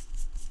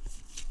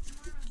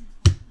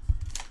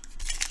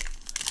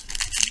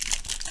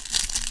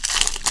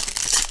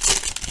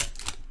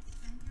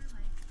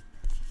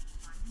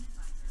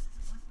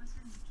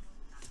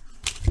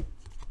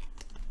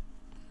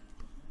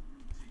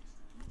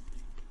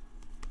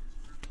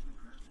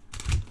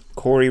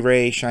 Corey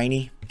Ray,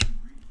 shiny.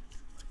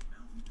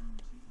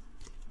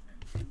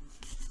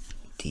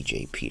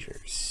 DJ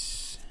Peters.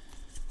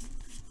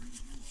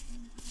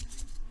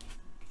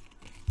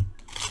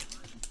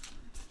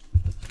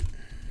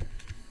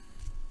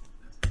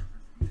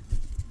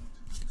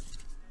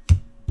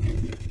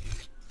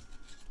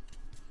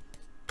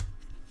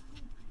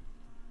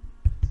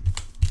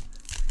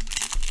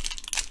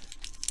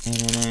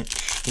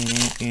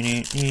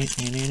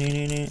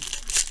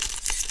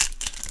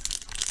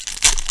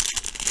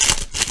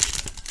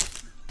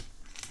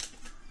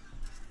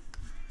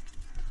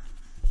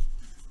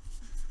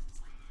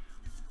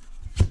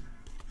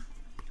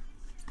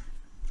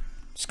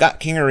 Scott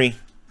Kingery.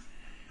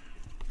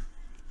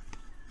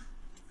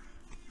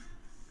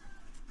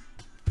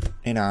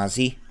 And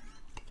Ozzy.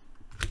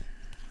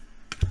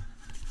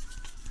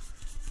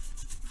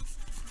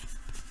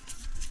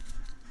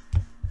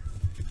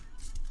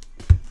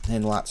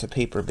 And lots of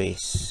paper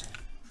base.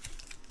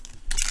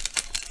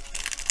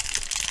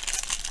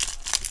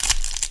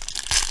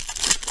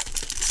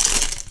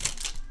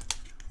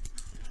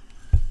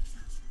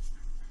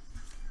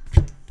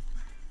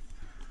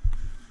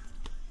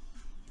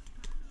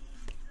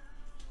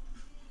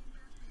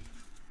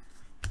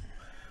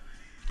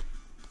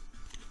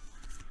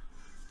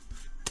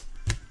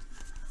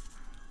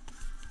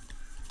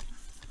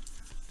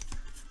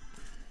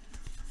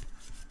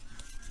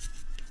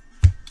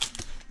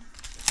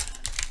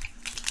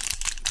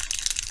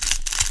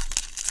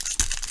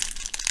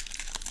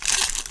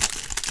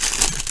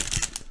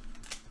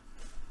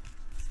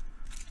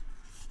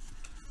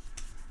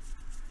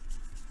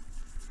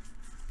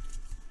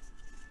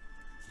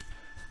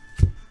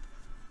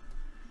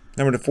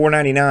 Number to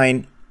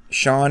 499,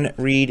 Sean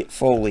Reed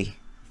Foley.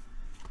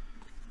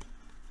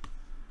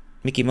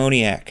 Mickey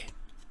Moniak.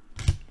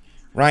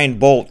 Ryan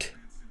Bolt,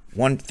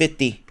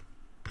 150.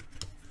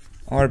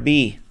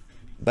 RB,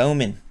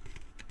 Bowman.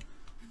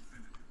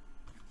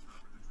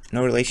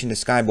 No relation to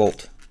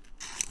Skybolt.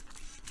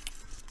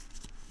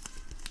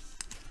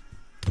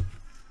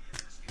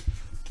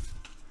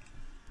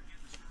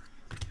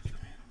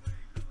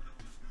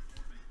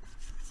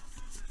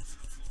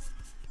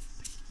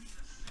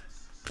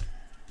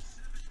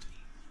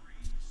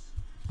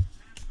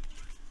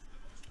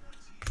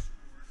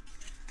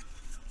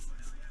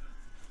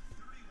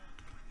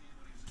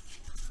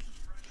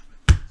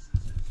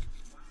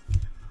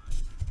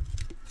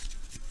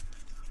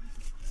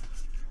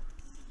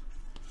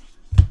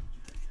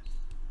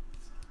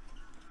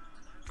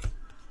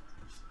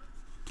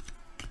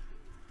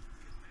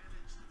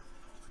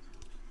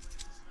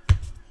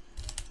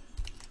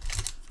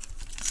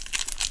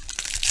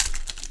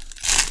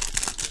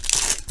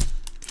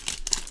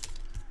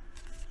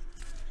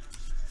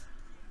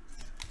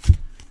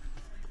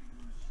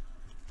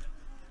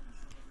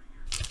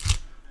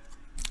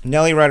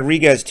 Nelly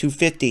Rodriguez,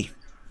 250,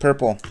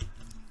 purple.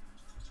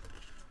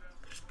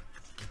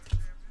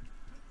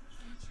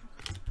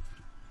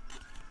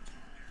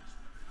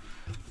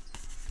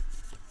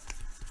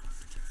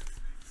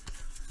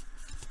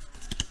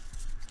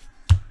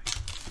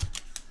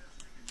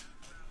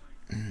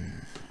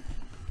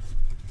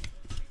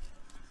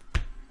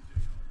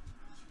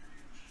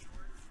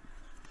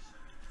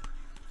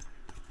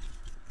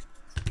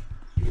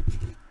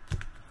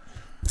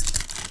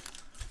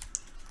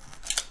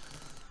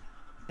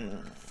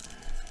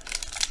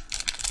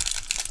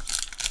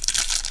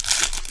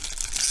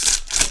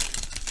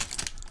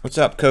 What's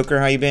up, Coker?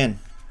 How you been?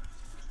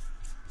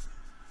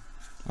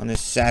 On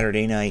this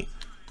Saturday night.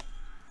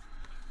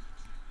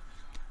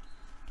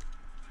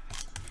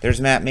 There's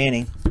Matt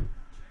Manning.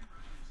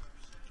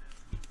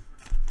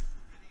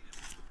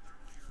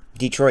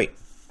 Detroit,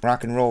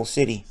 Rock and Roll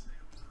City.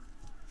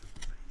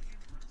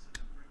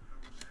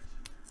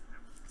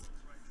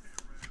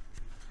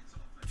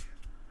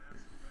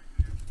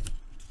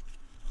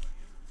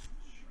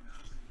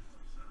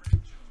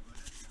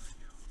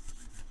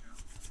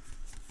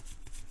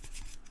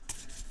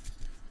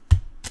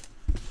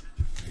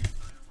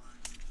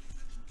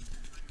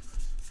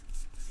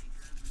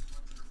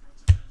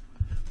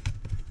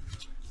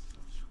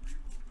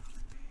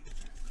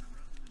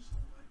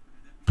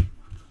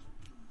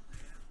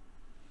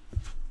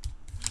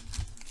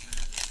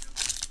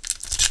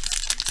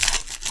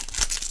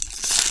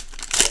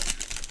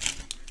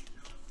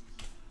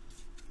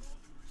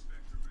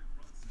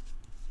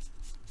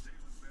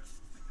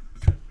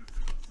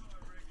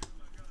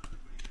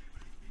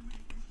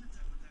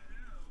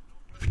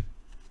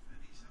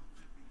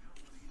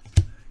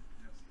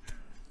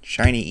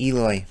 Shiny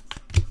Eloy.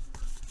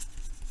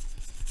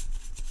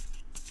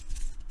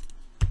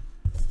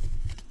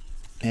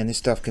 Man, this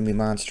stuff can be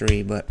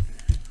monstery, but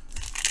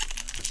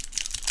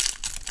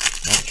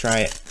I'll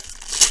try it.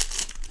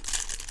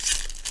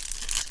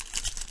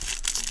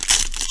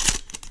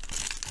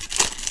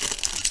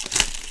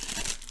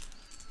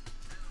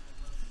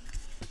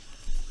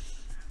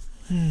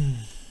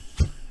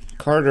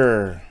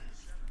 Carter.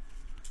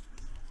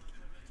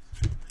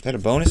 Is that a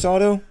bonus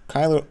auto?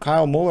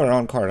 Kyle Muller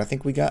on card. I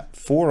think we got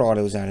 4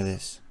 autos out of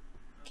this.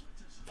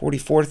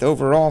 44th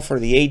overall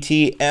for the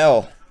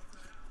ATL.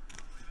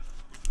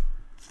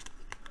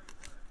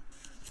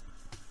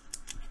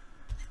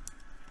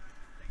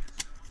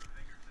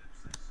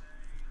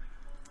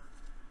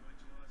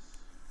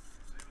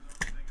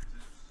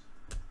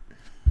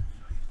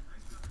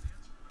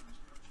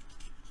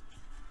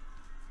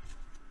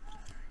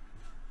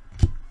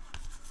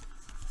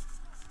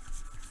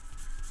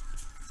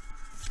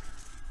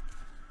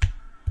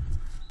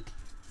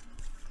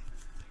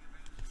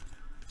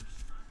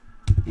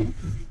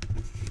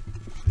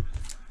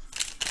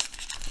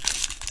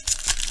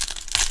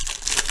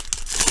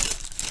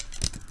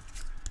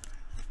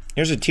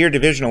 Here's a tier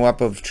divisional up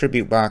of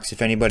Tribute Box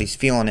if anybody's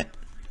feeling it.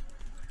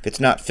 If it's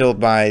not filled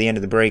by the end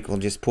of the break, we'll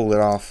just pull it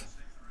off.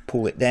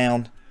 Pull it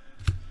down.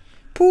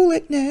 Pull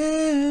it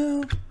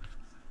now.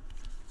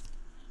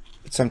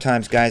 But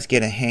sometimes guys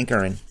get a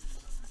hankering.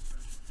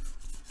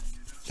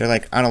 They're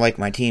like, I don't like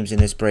my teams in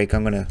this break.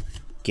 I'm going to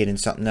get in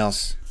something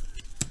else.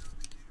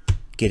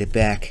 Get it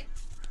back.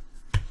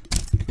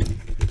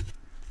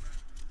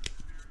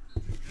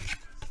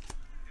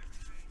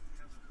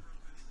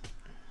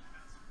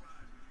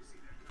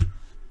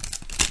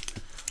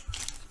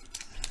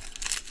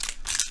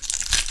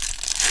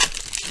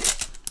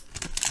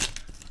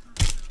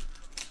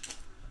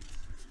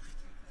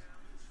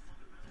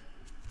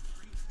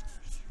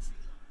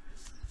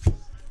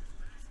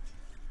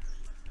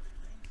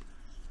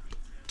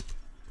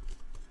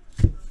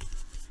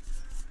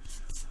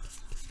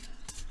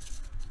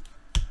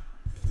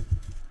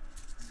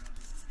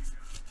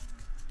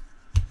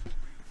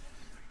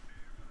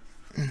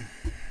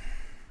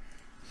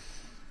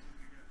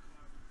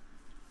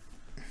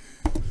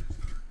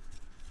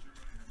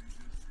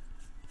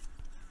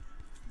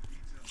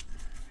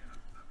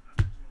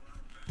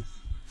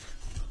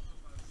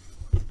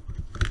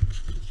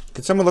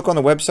 Could someone look on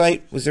the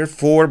website? Was there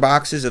 4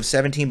 boxes of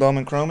 17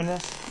 Bowman Chrome in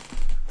this?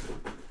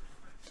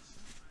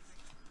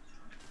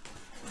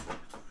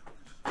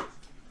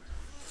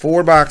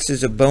 Four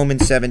boxes of Bowman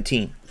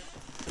 17.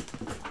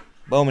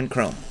 Bowman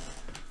Chrome.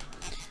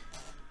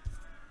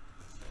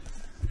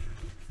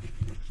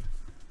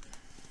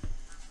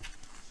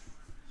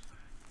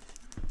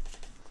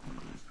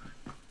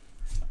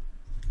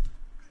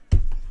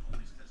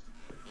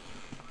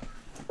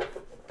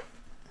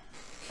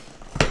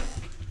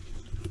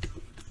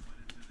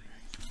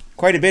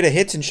 Quite a bit of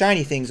hits and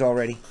shiny things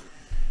already.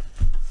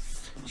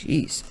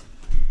 Jeez.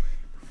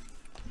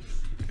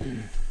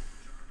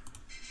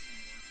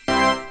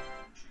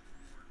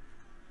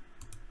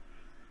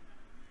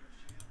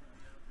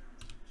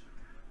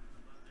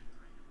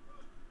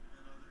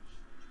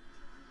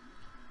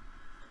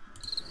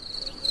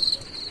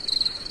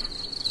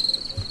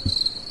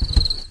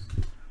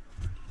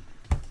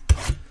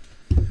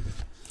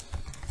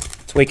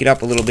 Let's wake it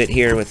up a little bit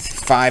here with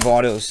 5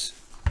 autos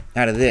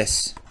out of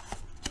this.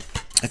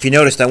 If you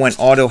noticed, I went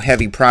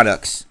auto-heavy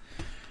products.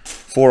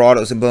 4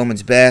 autos in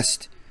Bowman's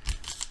Best.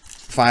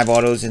 5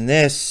 autos in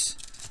this.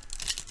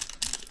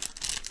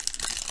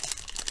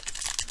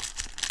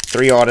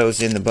 3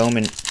 autos in the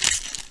Bowman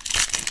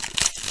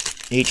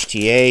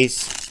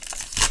HTAs.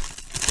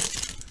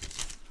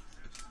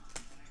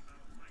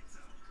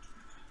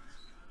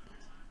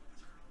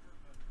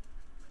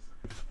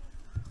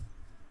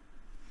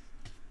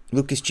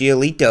 Lucas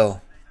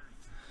Giolito.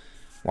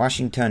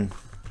 Washington.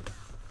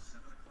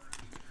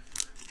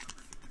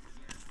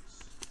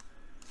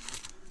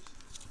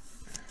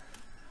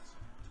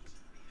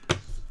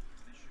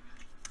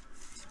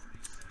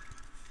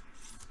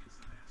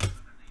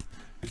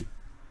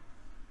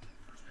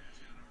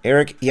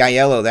 Eric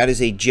Aiello, that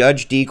is a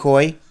Judge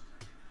decoy.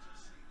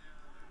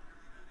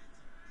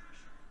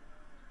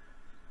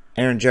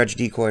 Aaron Judge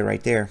decoy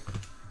right there.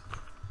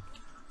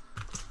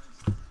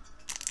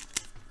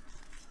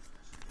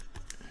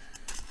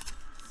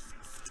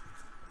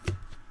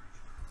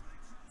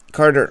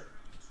 Carter,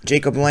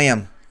 Jacob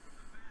Lamb.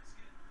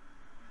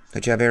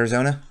 Did you have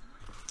Arizona?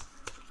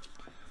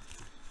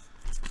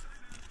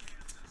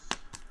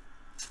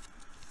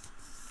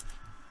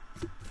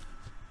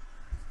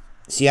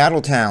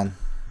 Seattle Town.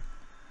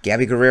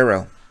 Gabby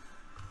Guerrero.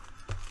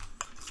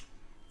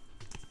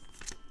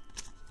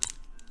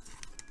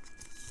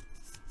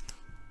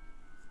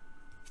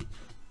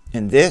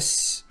 And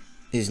this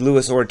is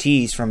Luis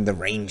Ortiz from the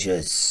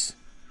Rangers.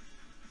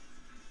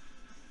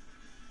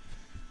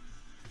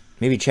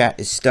 Maybe chat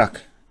is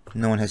stuck.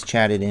 No one has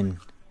chatted in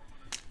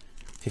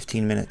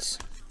 15 minutes.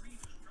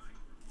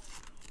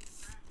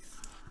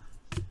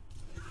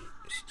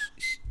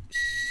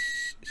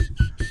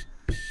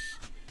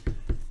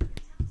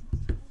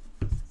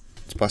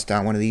 bust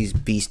out one of these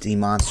beastly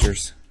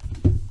monsters.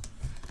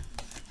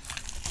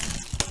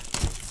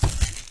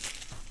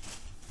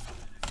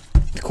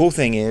 The cool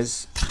thing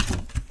is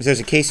there's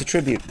a case of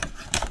tribute.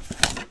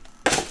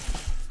 I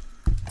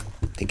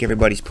think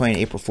everybody's playing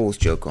April Fool's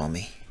joke on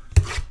me.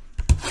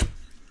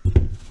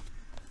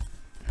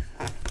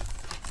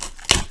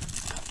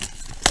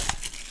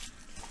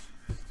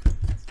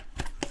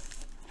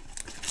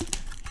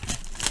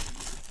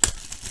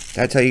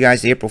 Did I tell you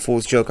guys the April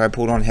Fool's joke I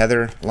pulled on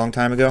Heather a long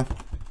time ago?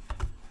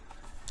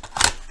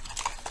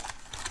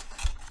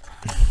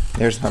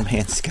 There's my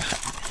man Scott.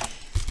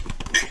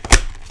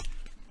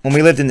 When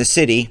we lived in the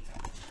city,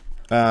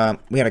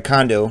 we had a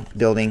condo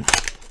building,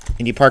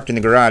 and you parked in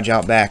the garage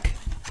out back.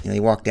 You know,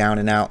 you walk down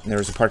and out, and there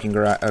was a parking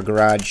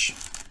garage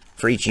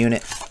for each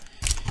unit.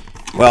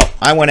 Well,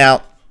 I went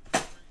out,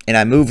 and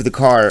I moved the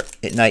car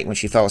at night when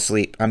she fell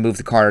asleep. I moved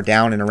the car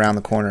down and around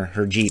the corner,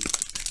 her Jeep.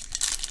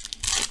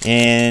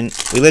 And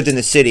we lived in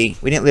the city.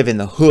 We didn't live in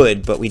the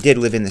hood, but we did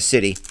live in the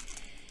city.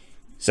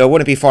 So it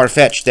wouldn't be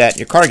far-fetched that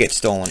your car gets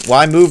stolen. Well,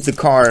 I moved the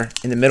car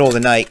in the middle of the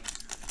night,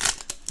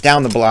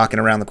 down the block and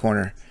around the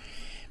corner.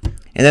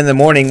 And then in the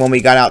morning when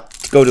we got out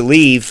to go to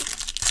leave,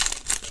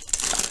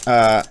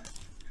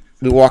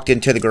 we walked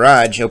into the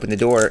garage, opened the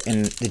door,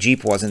 and the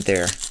Jeep wasn't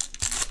there.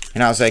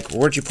 And I was like,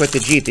 where'd you put the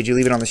Jeep? Did you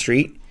leave it on the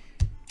street?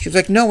 She was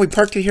like, no, we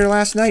parked it here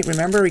last night,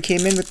 remember? We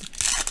came in with...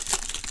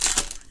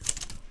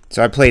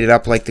 So I played it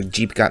up like the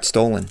Jeep got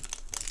stolen.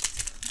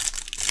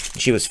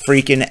 She was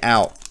freaking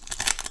out.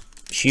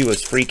 She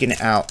was freaking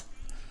out.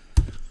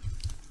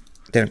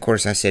 Then, of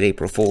course, I said,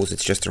 April Fool's,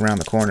 it's just around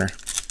the corner.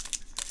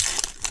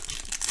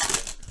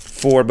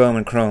 4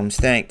 Bowman Chromes,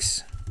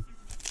 thanks.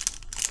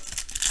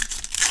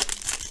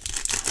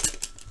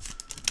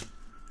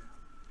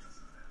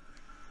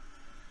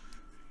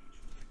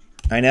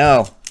 I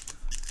know.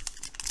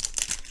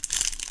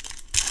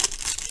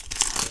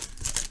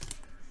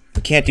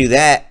 We can't do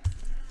that.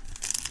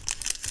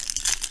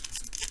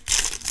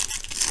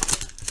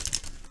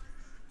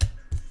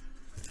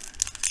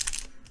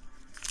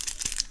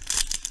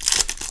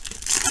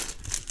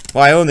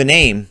 Well, I own the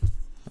name.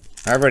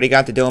 I've already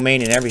got the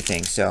domain and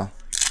everything, so.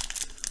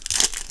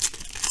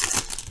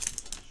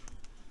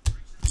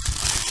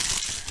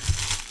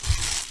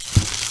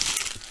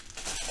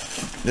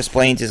 This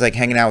Blaines is like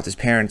hanging out with his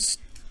parents,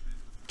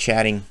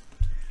 chatting.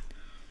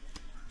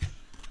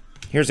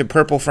 Here's a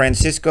purple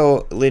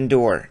Francisco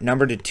Lindor,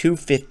 numbered to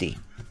 250.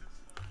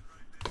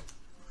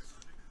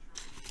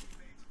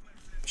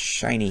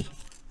 Shiny.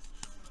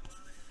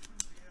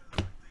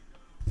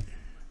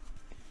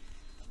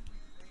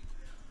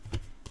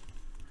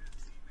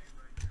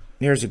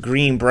 There's a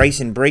green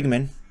Bryson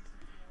Brigman,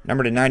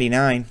 numbered to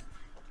 99.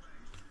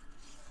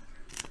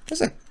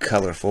 That's a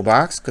colorful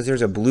box, because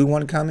there's a blue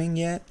one coming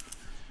yet.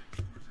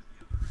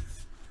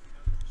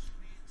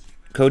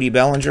 Cody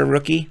Bellinger,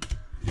 rookie.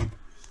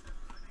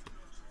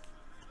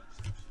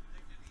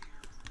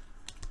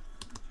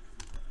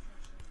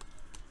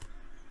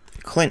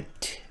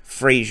 Clint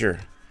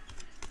Frazier.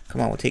 Come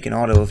on, we'll take an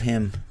auto of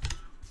him.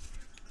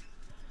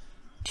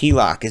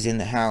 T-Lock is in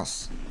the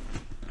house.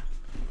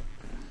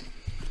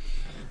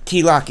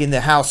 T-Lock in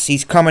the house.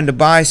 He's coming to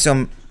buy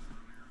some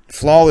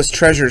flawless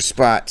treasure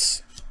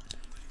spots.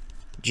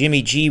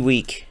 Jimmy G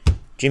week.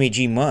 Jimmy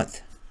G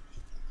month.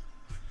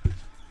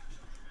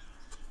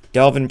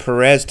 Delvin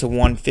Perez to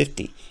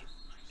 150.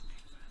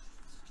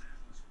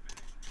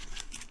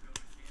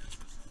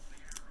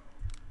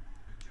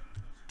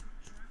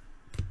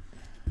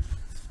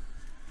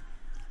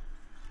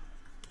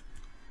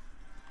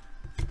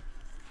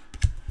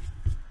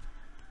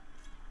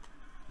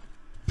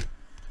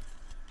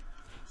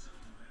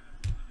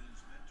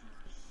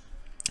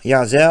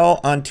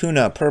 Yazel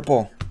Antuna,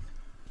 purple.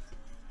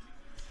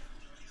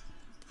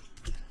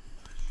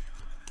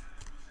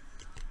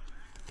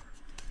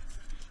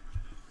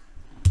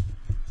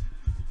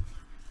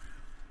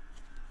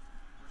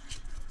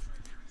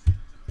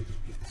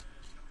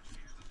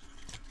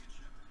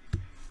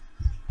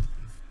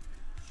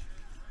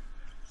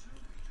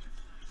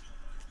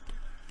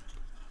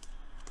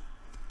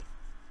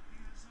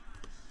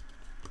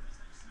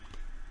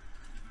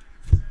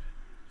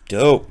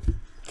 Dope.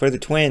 For the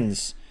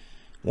Twins.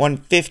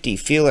 150,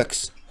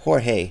 Felix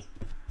Jorge.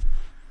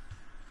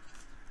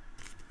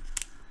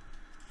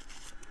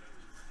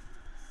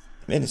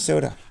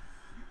 Minnesota.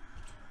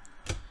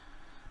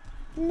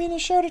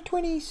 Minnesota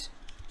Twinnies.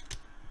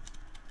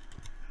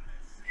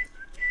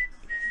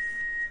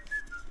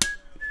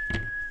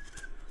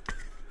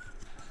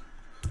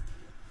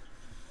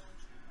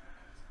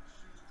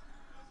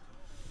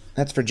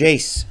 That's for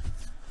Jace.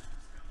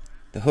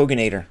 The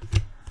Hoganator.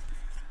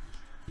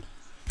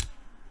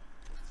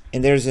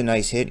 And there's a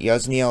nice hit.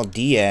 Yasniel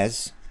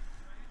Diaz.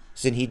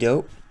 Isn't he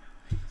dope?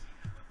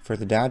 For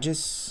the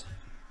Dodgers.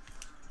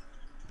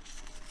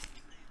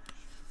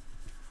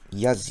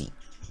 Yazzie.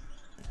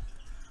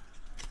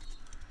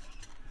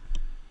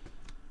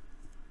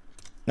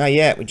 Not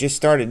yet. We just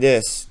started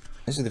this.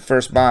 This is the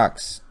first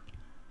box.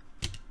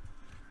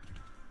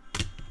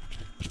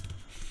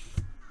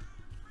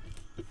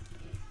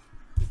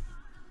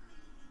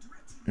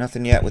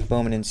 Nothing yet with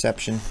Bowman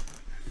Inception.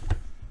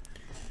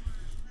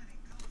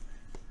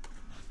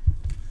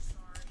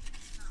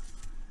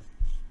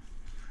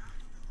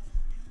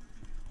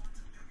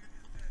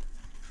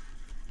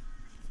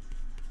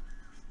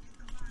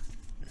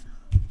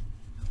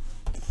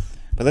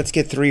 But let's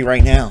get 3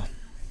 right now.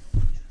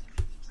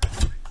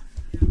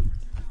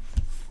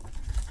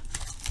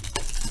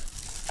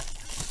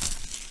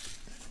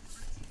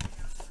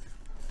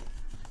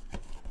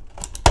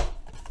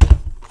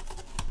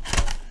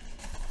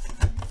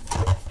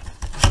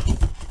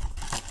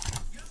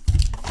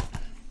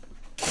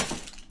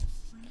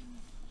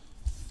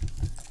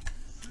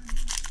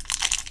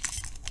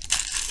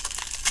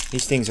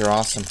 These things are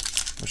awesome.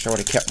 Wish I would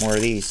have kept more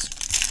of these.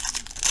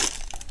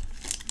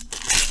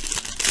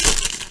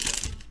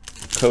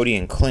 Cody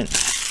and Clint.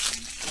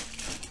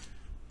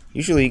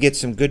 Usually you get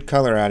some good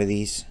color out of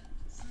these.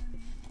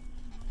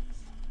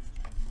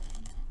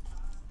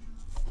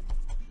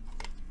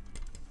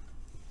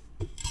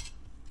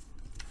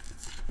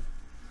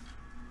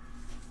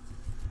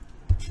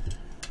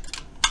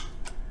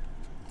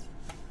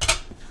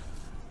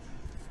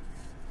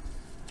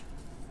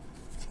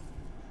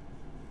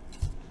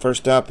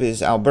 First up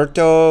is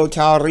Alberto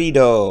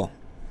Tarrido.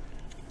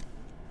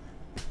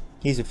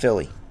 He's a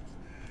Philly.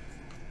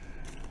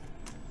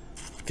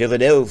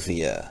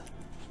 Philadelphia.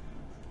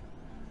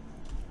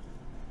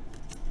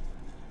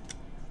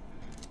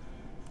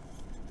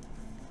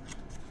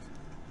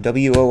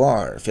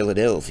 WOR,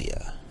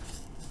 Philadelphia.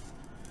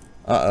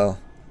 Uh-oh.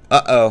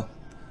 Uh-oh.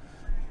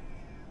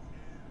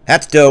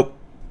 That's dope.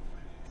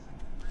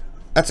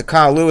 That's a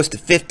Kyle Lewis to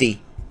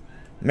 50.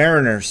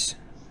 Mariners.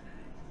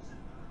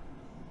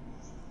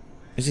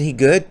 Isn't he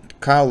good?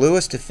 Kyle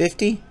Lewis to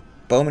 50?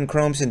 Bowman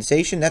Chrome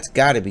Sensation? That's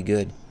got to be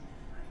good.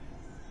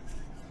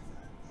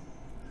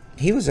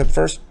 He was a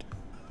first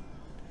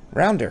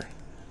rounder,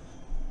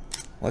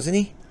 wasn't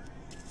he?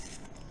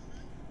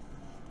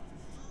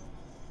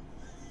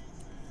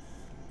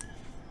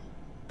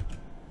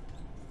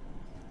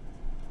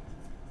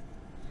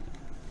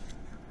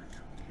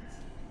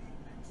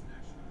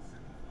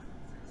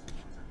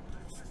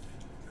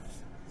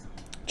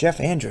 Jeff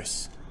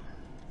Andrus.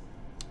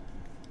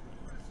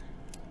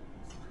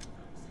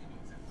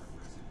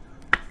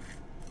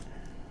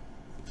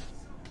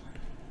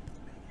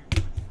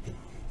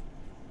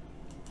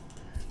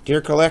 Dear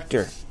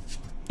Collector,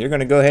 you're going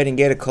to go ahead and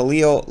get a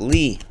Khalil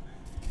Lee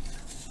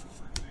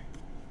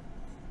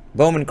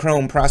Bowman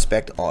Chrome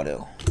Prospect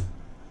Auto.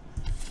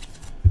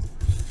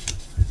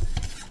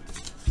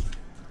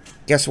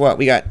 Guess what?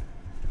 We got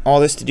all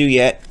this to do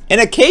yet. And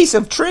a case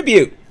of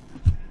tribute.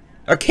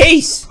 A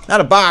case,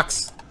 not a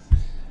box.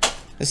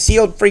 A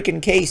sealed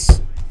freaking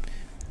case.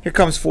 Here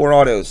comes 4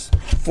 autos.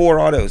 4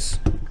 autos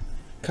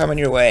coming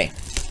your way.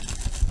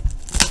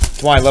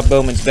 That's why I love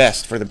Bowman's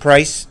Best. For the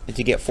price, and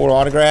to get 4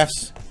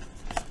 autographs.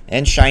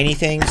 And shiny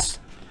things,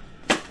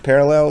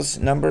 parallels,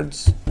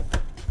 numbereds.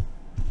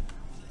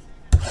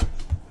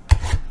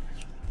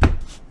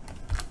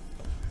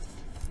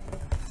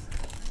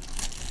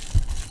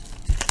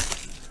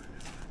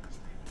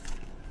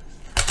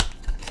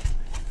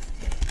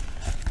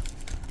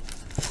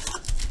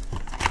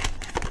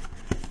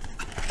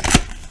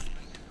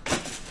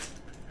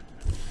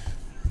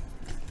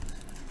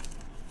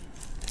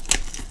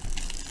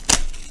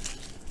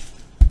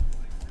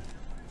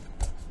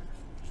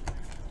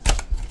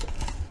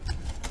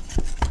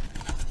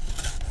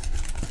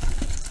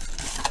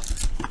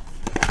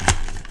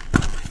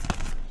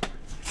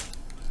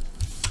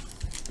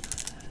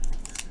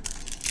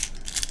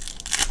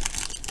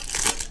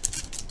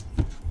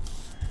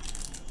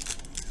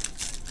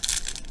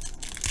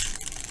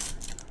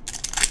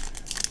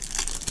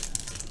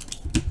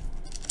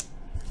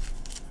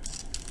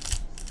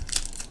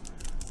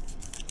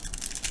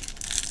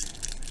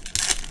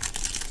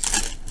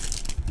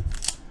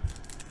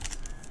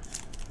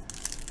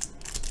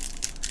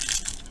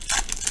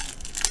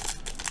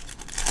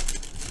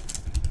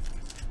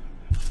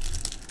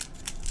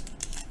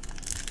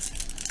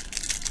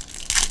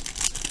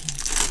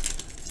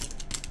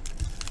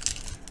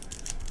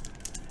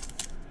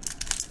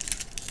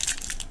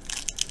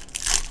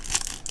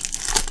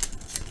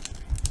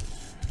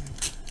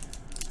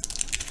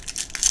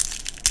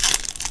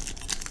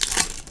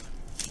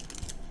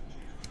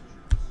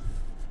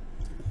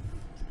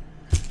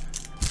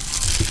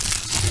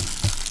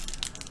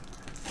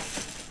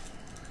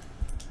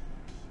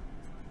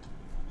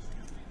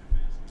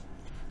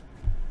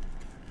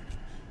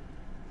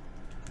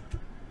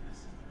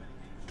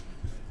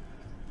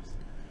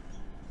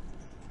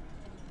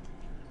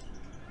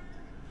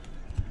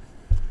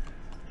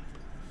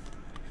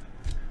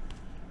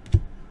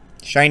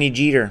 Shiny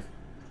Jeter.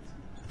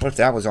 What if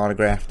that was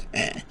autographed?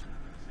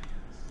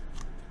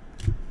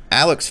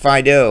 Alex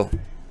Fido.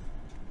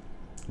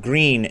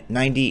 Green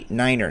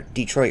 99er.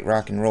 Detroit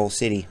Rock and Roll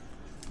City.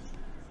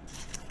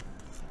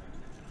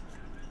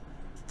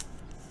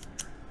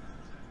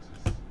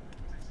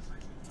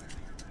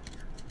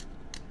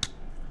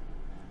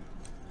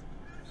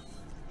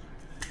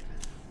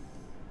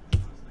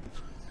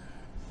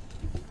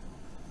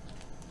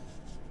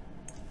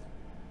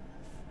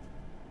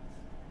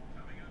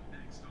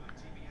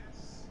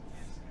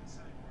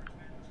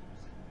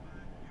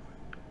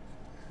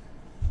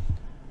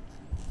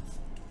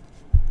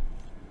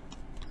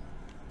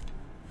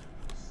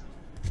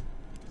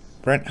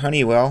 Brent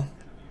Honeywell.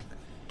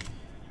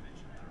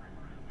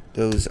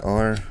 Those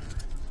are...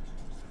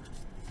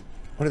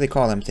 what do they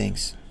call them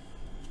things?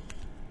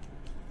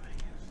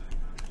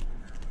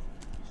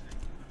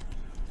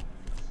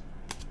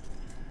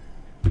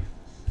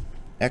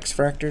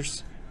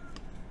 X-fractors?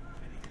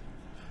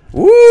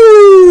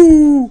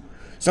 Woo!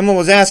 Someone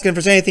was asking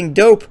for anything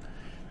dope.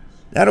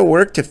 That'll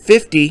work to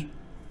 50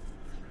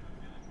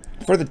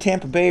 for the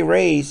Tampa Bay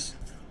Rays.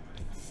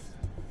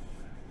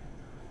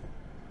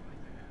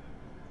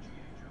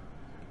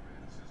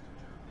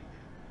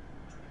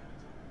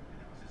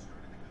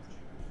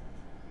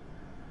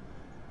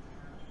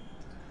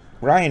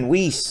 Ryan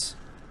Weiss.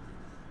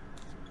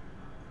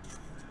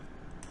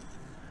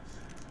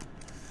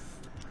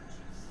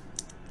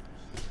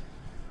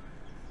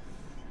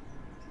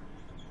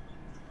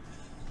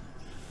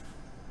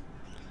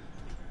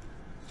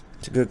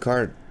 It's a good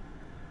card.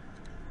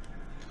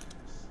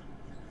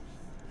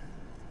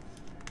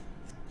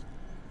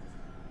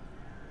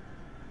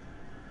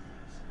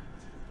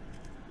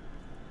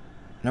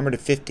 Number to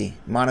 50.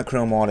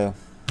 Monochrome auto.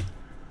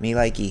 Me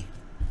likey.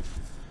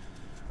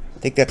 I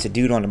think that's a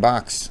dude on the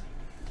box.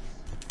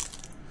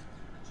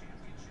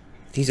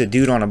 He's a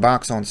dude on a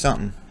box on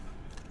something.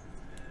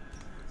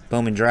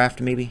 Bowman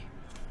draft, maybe?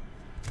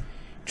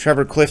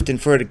 Trevor Clifton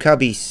for the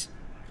Cubbies.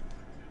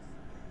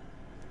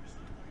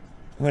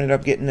 Who ended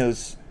up getting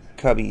those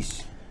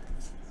Cubbies?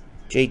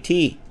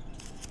 JT.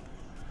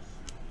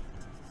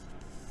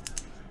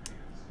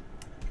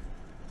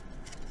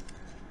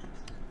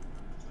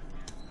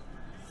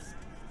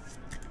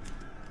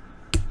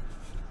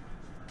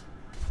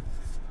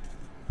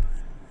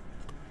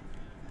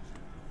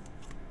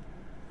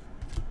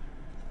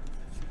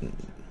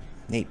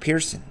 Nate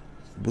Pearson,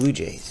 Blue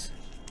Jays.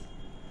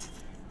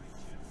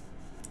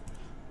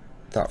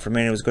 Thought for a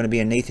minute it was going to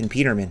be a Nathan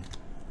Peterman.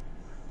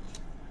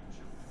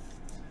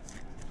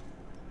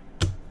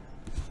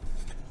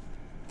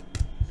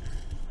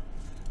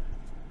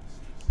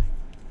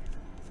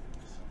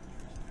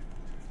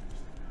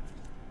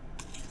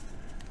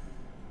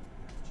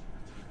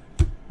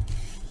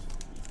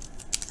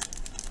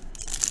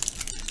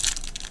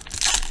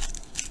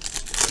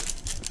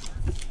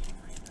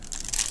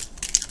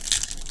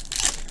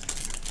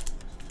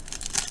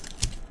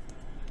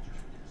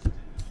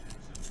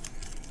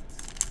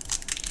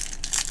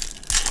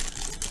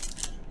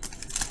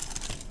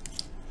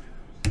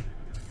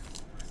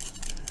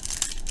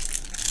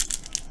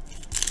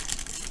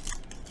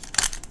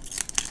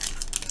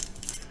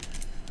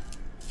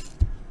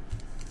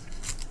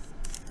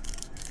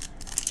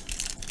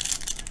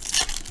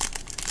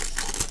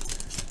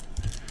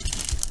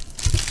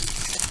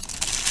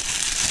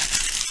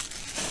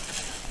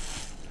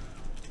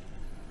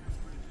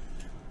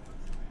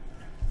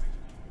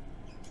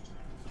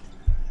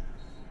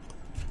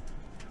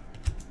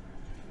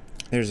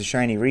 There's a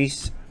shiny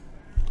Reese.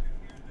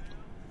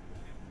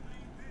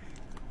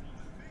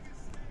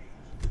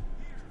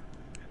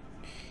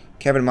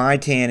 Kevin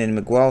Maitan and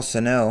Miguel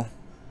Sano.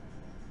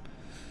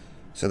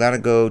 So that'll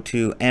go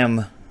to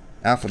M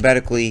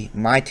alphabetically.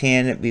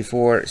 Maitan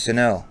before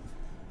Sano.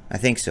 I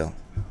think so.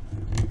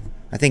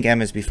 I think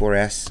M is before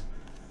S.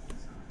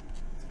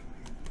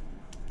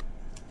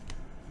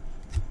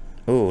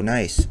 Oh,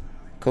 nice.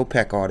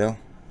 Kopech auto.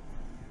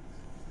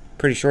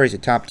 Pretty sure he's a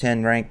top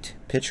 10 ranked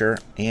pitcher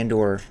and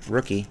or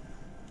rookie.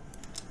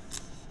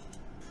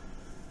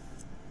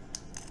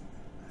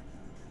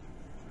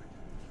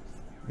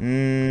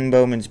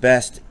 Bowman's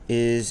Best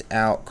is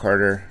out,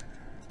 Carter.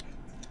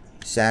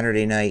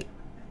 Saturday night.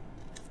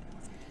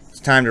 It's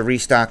time to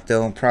restock,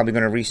 though. I'm probably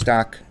going to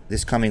restock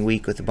this coming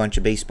week with a bunch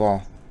of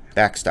baseball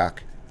backstock.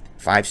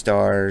 5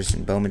 stars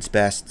and Bowman's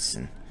Bests.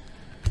 And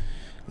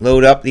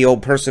load up the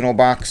old personal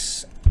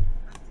box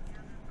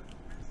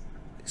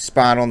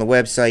spot on the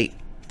website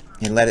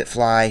and let it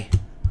fly.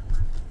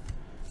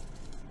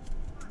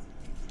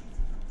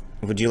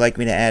 Would you like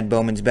me to add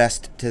Bowman's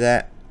Best to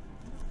that?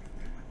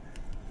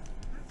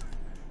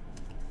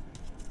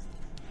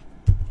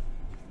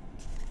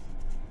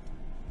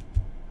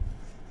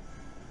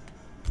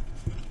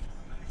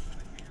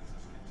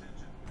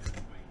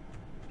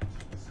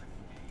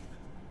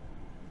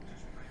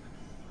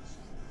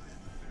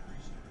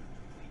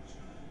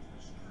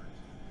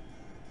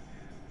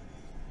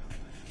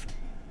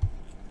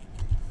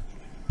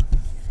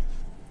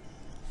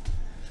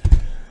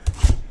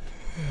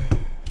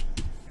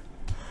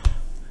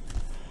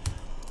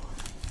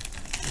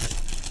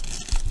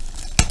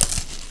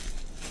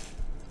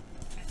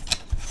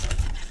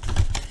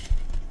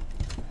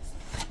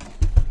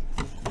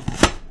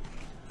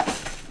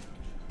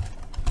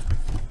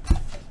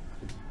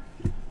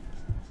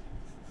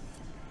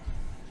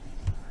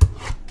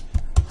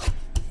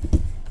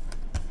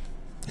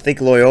 I think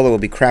Loyola will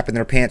be crapping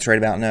their pants right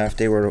about now if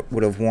they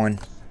would have won.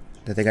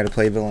 That they got to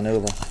play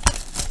Villanova.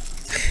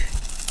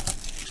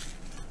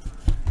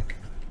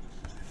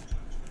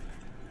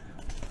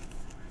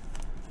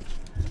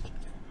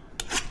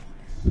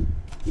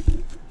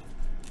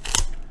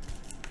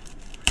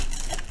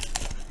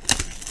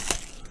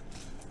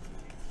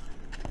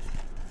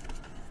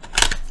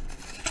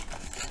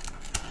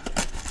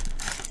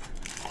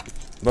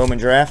 Bowman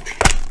draft.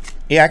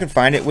 Yeah, I can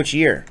find it. Which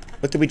year?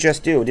 What did we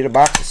just do? We did a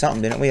box of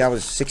something, didn't we? I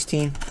was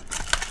 16.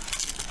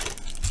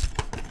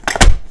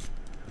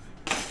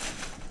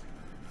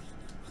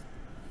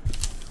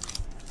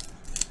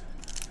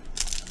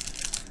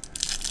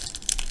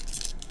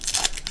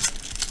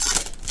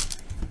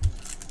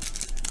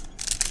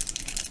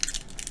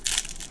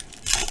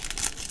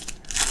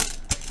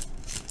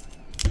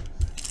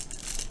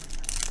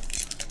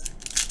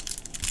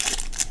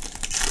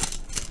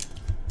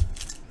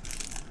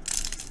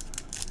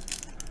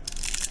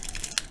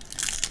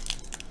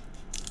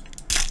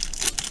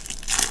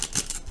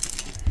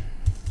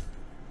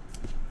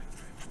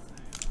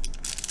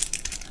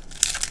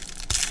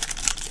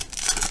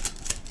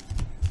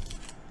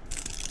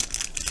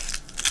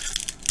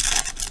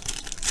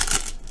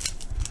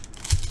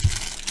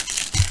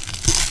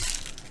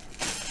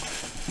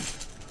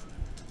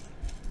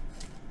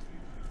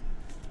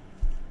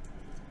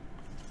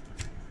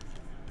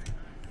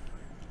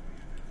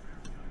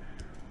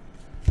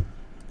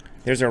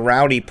 There's a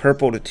Rowdy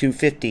purple to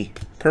 250.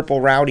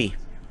 Purple Rowdy.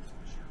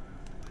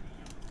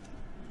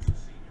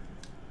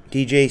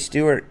 DJ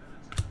Stewart.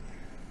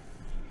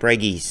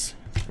 Bregues.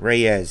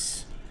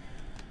 Reyes.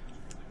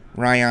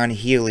 Ryan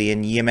Healy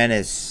and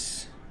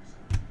Jimenez.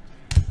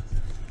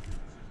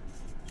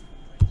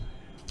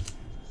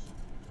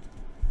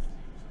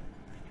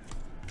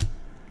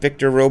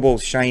 Victor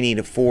Robles shiny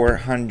to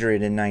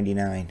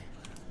 499.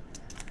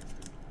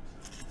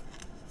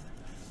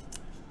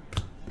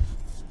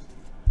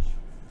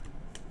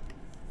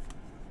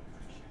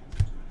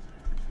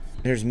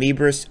 There's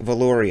Mebris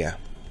Valoria.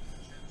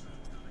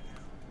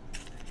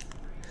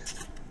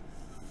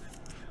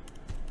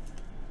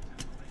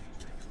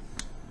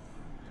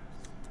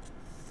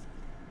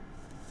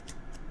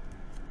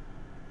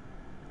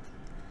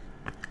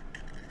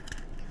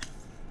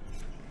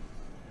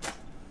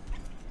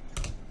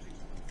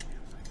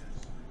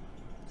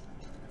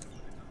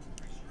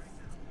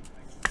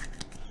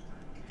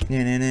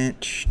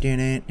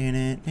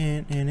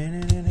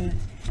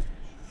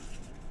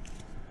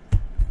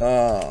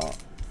 Oh,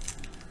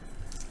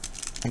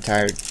 I'm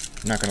tired.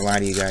 I'm not gonna lie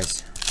to you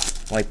guys.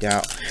 Wiped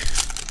out.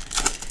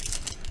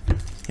 You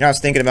know, I was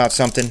thinking about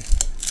something.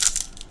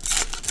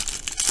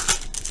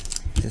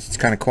 It's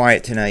kind of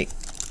quiet tonight.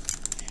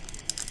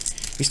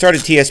 We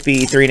started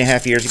TSB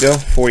 3.5 years ago,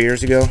 4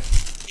 years ago.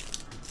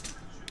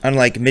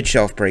 Unlike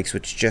mid-shelf breaks,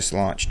 which just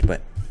launched,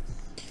 but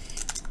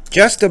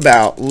just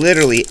about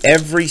literally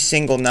every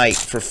single night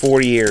for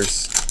 4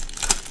 years,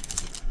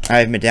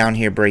 I've been down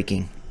here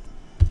breaking.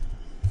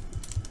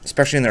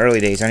 Especially in the early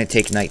days, I didn't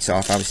take nights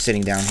off. I was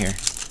sitting down here.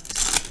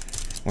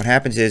 What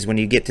happens is when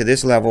you get to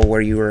this level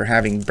where you are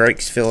having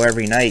breaks fill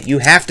every night, you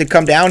have to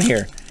come down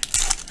here.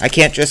 I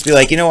can't just be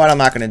like, you know what, I'm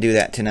not going to do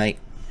that tonight.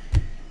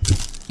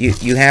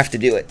 You have to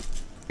do it.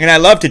 And I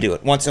love to do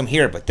it once I'm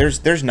here, but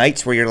there's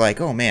nights where you're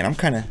like, oh man, I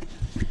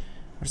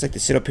just like to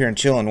sit up here and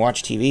chill and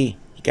watch TV.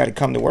 You got to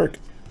come to work.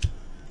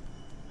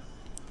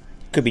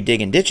 Could be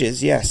digging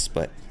ditches, yes,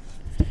 but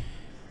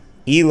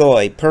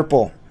Eloy,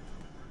 purple.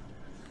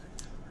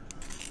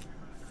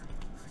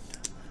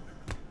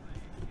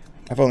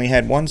 I've only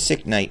had one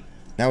sick night.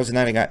 That was the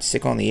night I got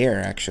sick on the air,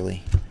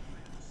 actually.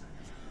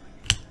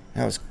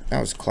 That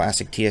was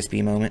classic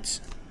TSB moments.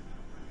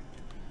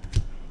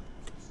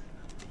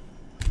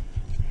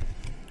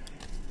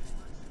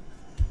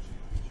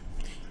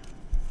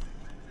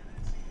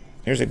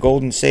 There's a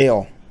Golden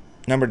Sail,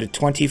 numbered to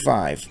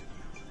 25.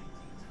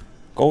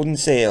 Golden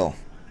Sail.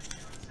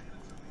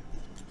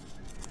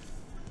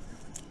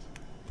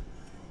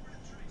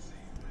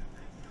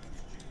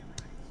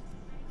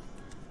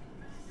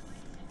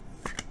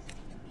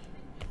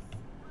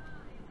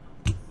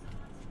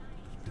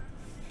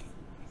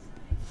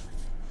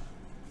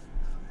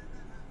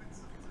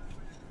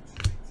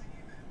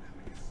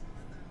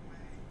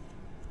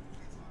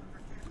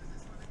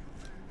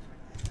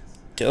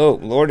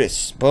 Dope.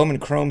 Lourdes. Bowman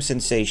Chrome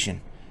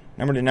Sensation.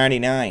 Number to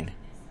 99.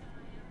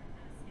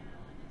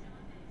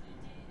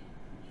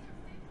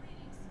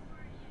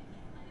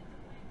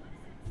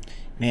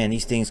 Man,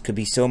 these things could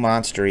be so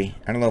monstery.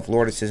 I don't know if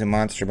Lourdes is a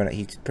monster, but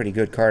he's a pretty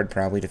good card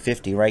probably to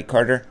 50. Right,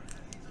 Carter?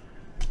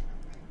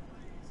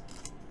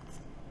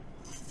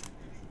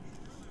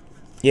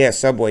 Yeah,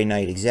 Subway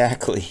Night.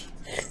 Exactly.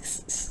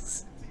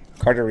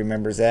 Carter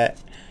remembers that.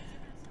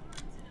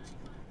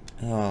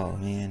 Oh,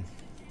 man.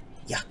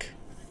 Yuck.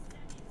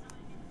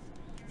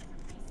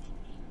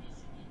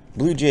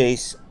 Blue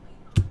Jays.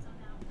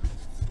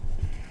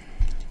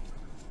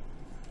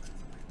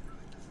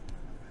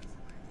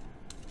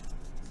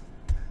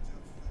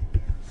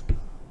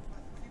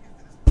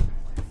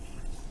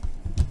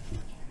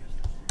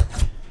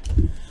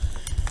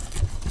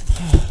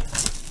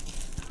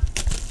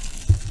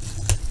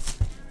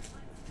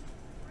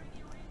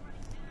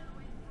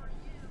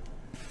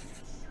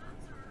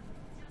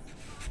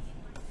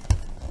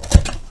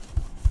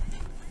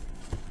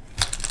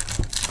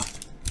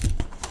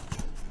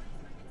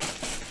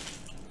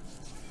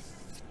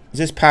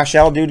 Is this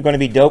Paschal dude going to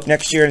be dope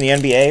next year in the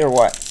NBA or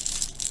what?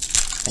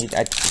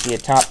 Is he a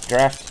top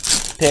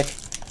draft pick?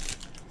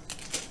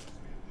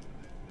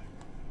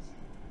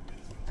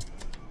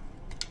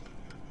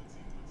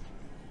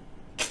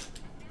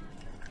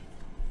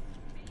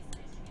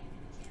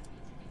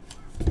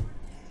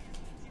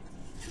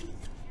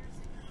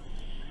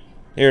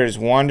 Here's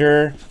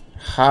Wander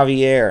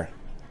Javier.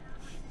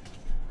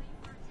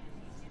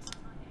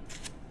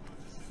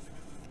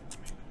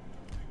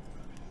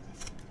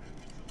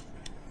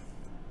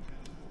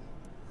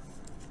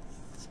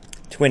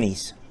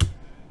 Twinnies.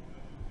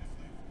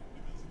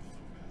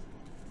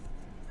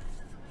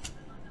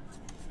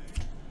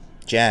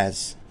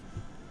 Jazz.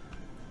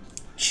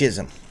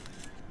 Chisholm.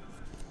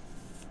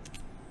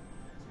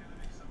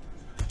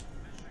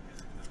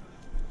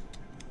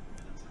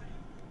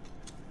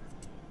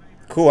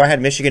 Cool, I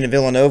had Michigan and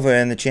Villanova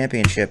in the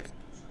championship.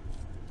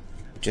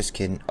 Just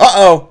kidding.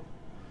 Uh-oh!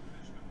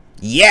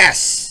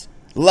 Yes!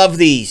 Love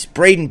these.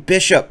 Braden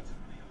Bishop.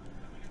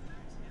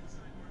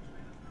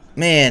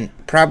 Man,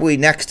 probably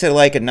next to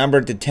like a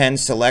number to 10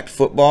 select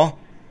football.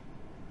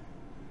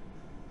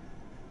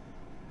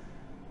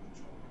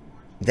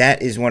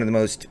 That is one of the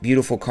most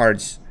beautiful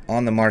cards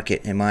on the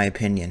market, in my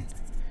opinion.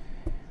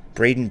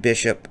 Braden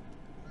Bishop.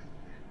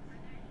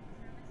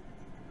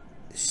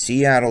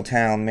 Seattle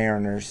Town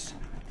Mariners.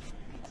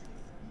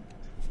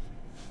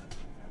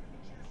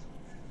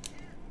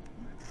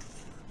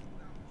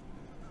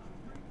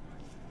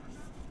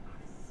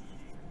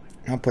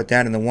 I'll put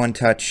that in the one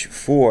touch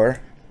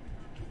for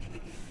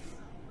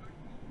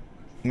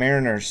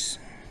Mariners.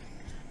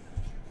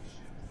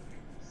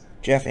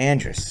 Jeff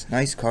Andrus.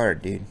 Nice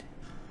card, dude.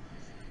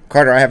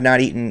 Carter, I have not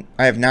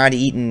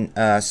eaten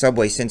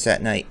Subway since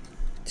that night.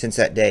 Since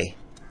that day.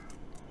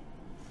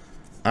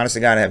 Honest to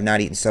God, I have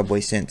not eaten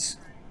Subway since.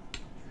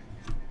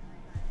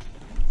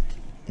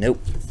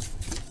 Nope.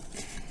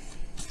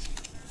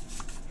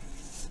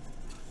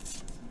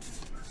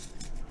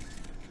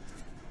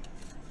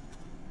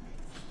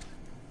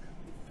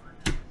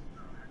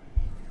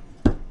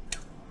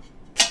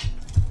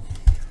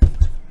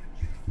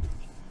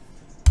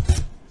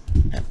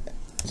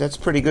 That's a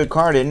pretty good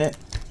card, isn't it?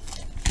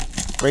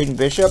 Braden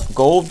Bishop,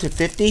 gold to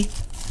 50.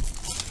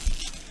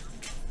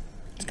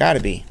 It's got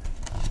to be.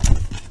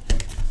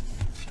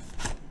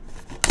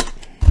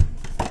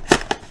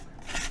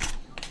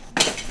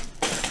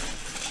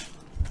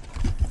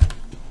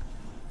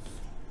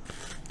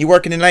 You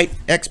working tonight,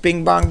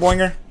 ex-Bing Bong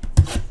Boinger?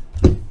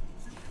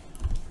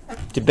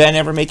 Did Ben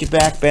ever make it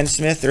back, Ben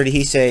Smith? Or did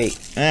he say,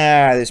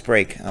 this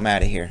break, I'm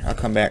out of here. I'll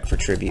come back for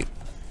tribute.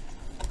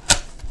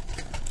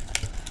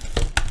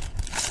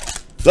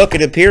 Look,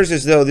 it appears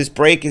as though this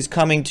break is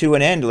coming to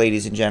an end,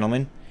 ladies and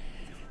gentlemen.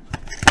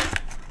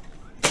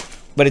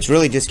 But it's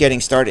really just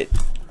getting started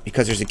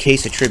because there's a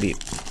case of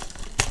tribute.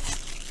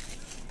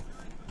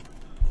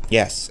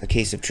 Yes, a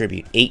case of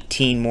tribute.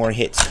 18 more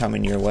hits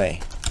coming your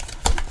way.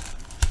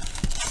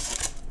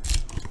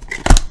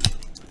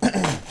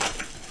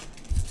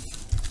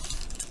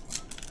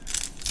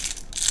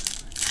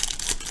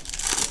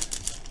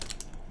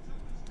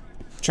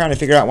 Trying to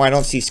figure out why I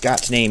don't see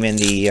Scott's name in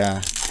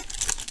the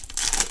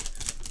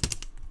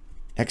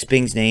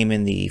X-Bing's name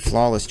in the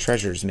Flawless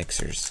Treasures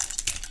mixers.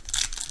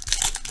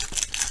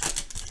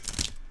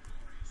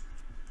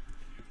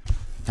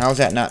 How's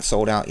that not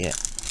sold out yet?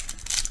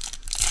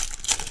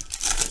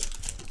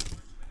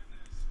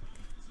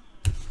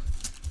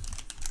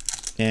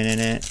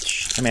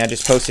 I mean, I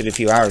just posted a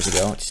few hours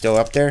ago. It's still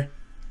up there?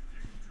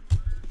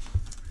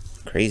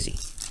 Crazy.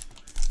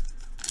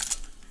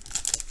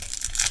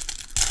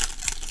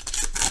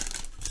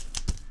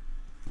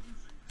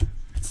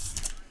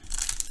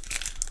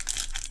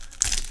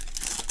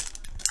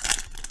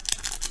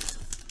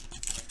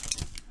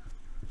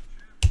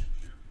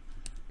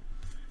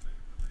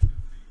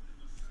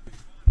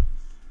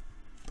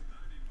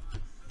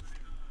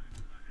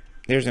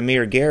 There's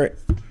Amir Garrett.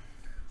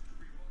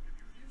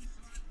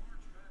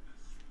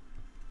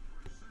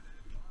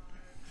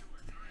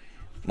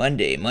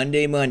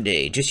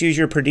 Monday. Just use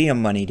your per diem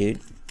money,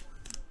 dude.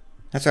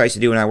 That's what I used to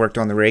do when I worked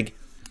on the rig.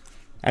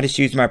 I just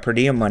used my per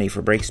diem money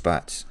for break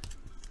spots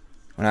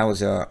when I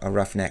was a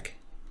roughneck.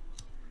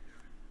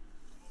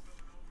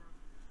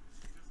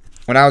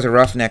 When I was a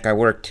roughneck, I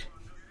worked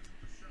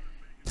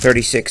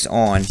 36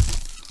 on,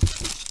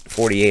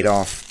 48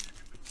 off.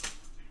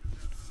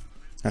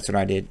 That's what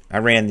I did. I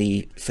ran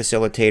the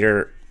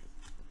facilitator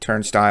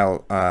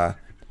turnstile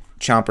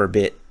chomper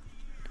bit.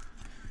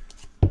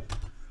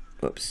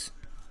 Whoops.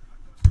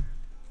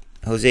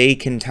 Jose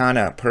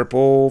Quintana,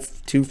 purple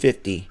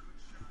 250.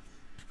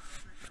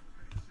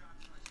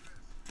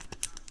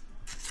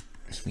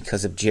 It's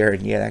because of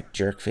Jared. Yeah, that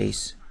jerk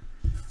face.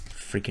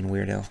 Freaking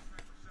weirdo.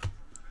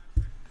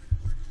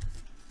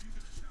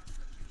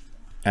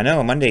 I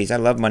know, Mondays. I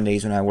love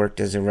Mondays when I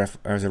worked as a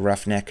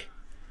roughneck.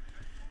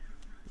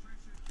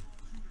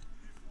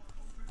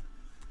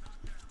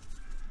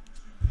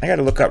 I got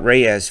to look up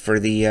Reyes for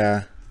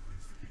the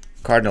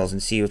Cardinals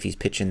and see if he's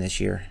pitching this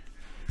year.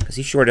 Because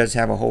he sure does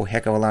have a whole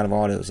heck of a lot of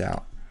autos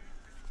out.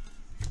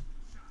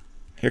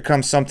 Here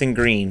comes something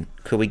green.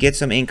 Could we get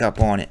some ink up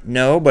on it?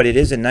 No, but it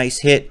is a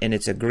nice hit, and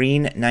it's a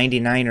green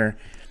 99er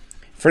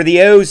for the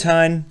O's,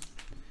 hun.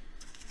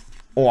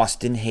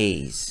 Austin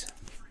Hayes.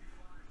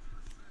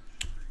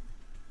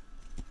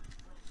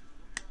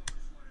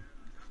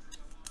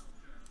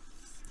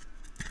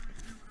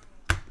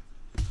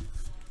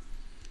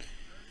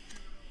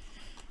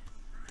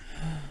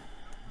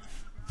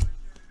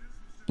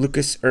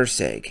 Lucas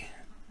Urseg.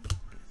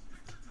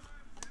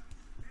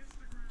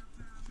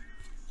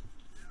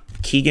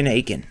 Keegan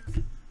Aiken.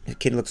 The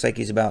kid looks like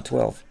he's about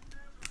 12.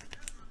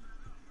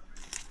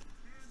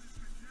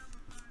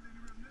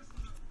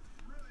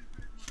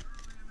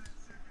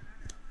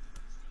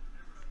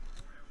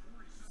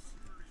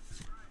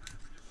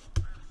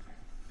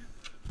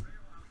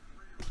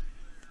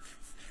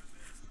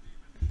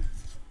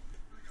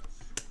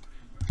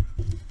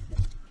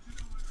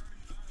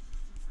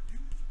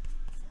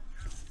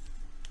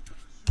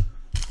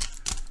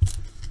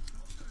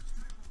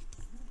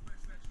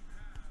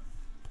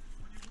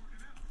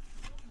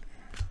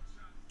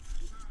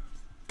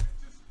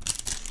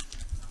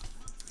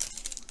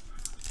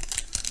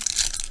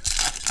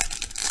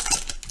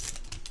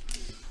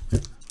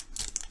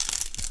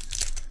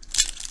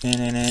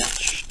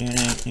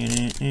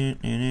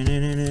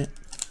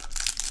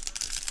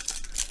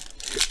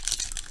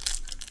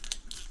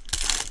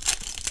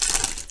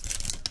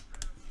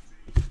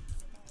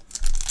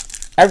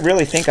 I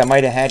really think I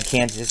might have had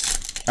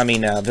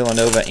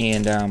Villanova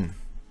and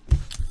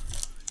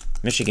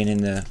Michigan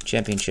in the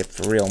championship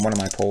for real in one of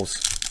my polls.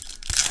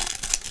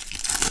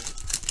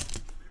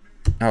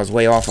 I was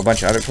way off a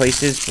bunch of other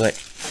places, but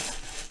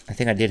I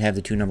think I did have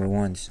the two number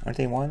ones. Aren't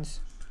they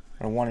ones?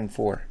 Or 1 and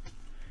 4?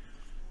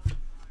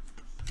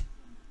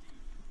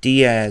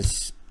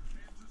 Diaz.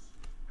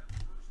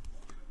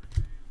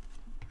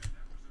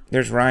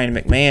 There's Ryan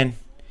McMahon,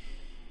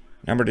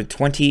 number to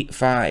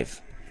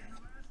 25.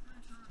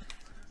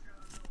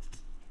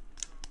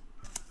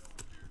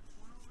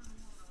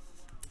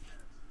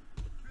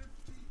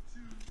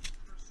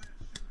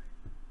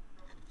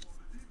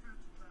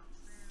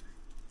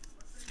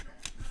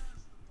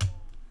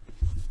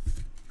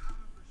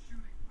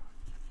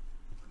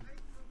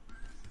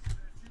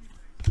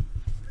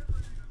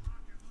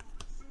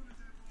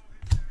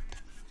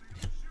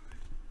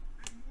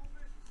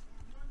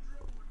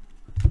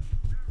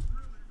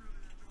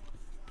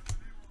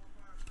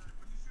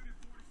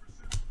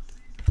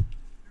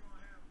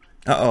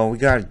 Uh-oh, we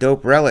got a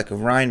dope relic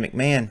of Ryan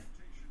McMahon.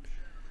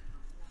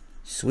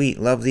 Sweet,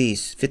 love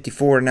these.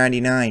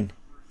 54.99.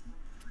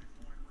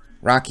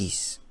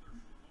 Rockies.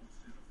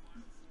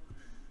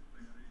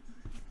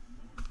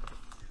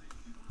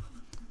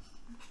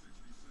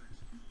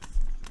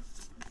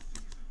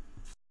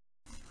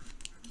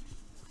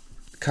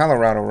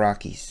 Colorado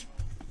Rockies.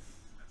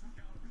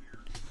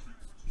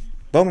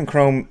 Bowman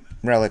Chrome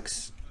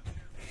relics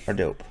are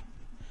dope.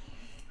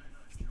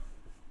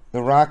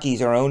 The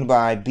Rockies are owned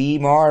by B.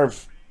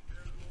 Marv.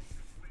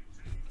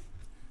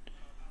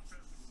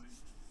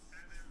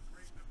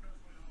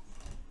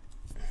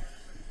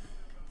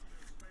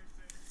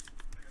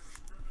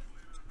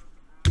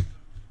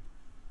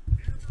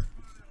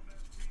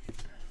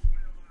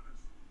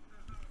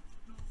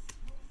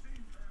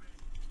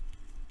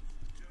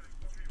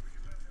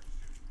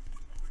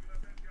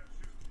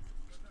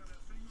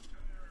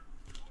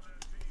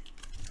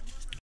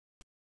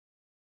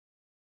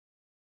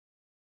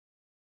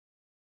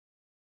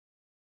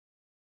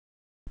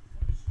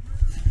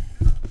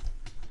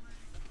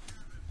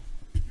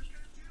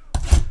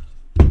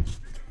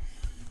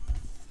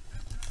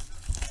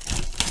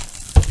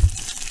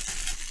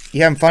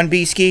 You having fun,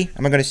 B-Ski?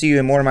 Am I going to see you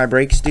in more of my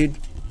breaks, dude?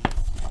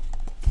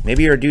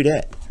 Maybe you're a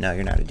dudette. No,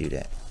 you're not a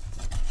dudette.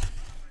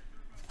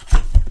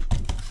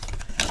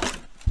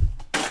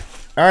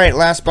 Alright,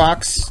 last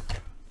box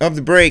of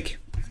the break.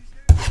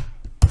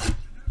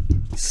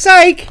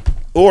 Psych!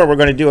 Or we're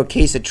going to do a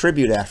case of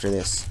tribute after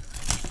this.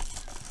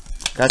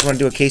 Guys want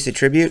to do a case of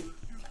tribute?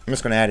 I'm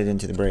just going to add it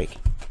into the break.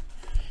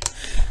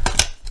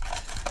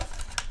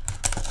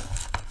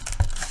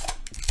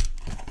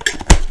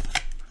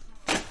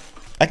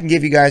 I can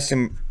give you guys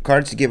some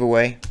cards to give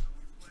away.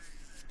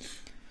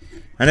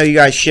 I know you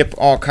guys ship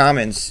all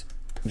commons.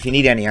 If you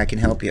need any, I can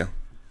help you.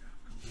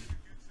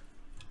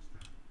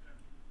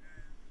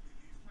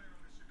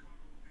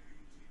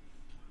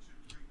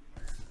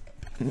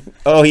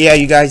 Oh yeah,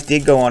 you guys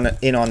did go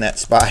in on that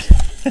spot.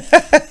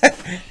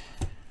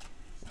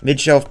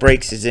 Mid-Shelf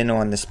Breaks is in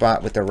on the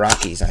spot with the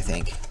Rockies, I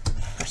think.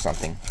 Or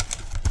something.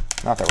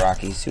 Not the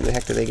Rockies. Who the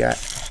heck do they got?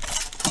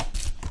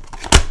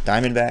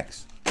 Diamondbacks?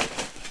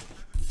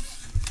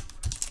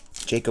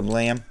 Jacob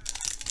Lamb.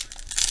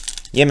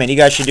 Yeah, man, you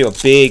guys should do a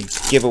big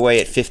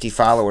giveaway at 50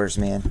 followers,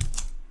 man.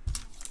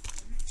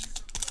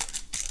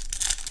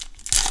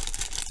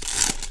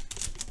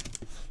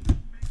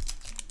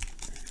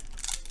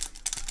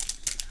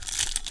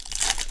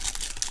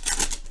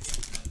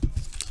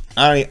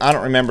 I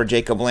don't remember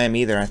Jacob Lamb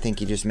either. I think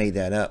he just made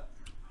that up.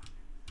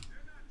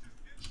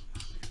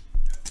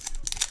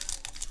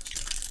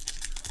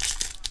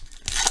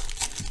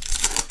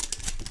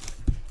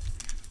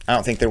 I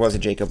don't think there was a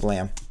Jacob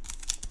Lamb.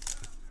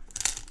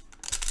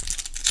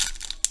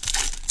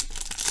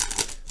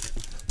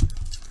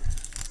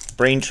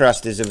 Brain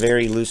trust is a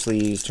very loosely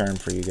used term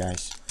for you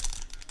guys.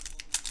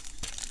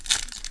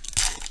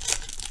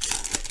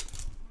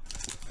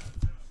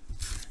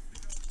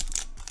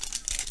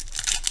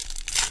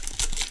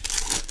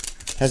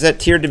 Has that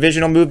tier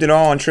divisional moved at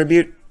all on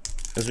tribute?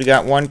 because we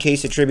got one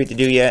case of tribute to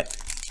do yet.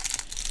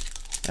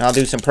 And I'll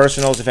do some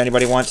personals if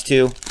anybody wants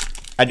to.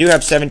 I do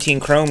have 17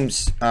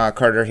 Chromes,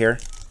 Carter, here.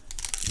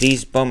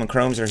 These Bowman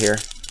Chromes are here.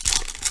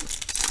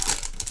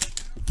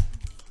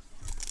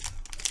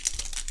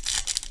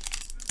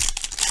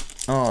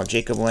 Oh,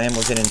 Jacob Lamb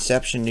was in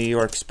Inception New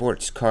York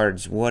Sports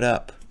Cards. What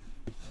up?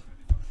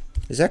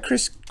 Is that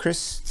Chris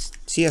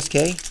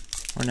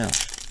CSK? Or no?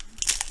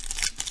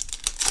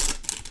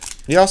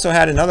 We also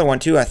had another one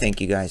too, I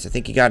think, you guys. I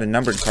think you got a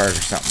numbered card or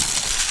something.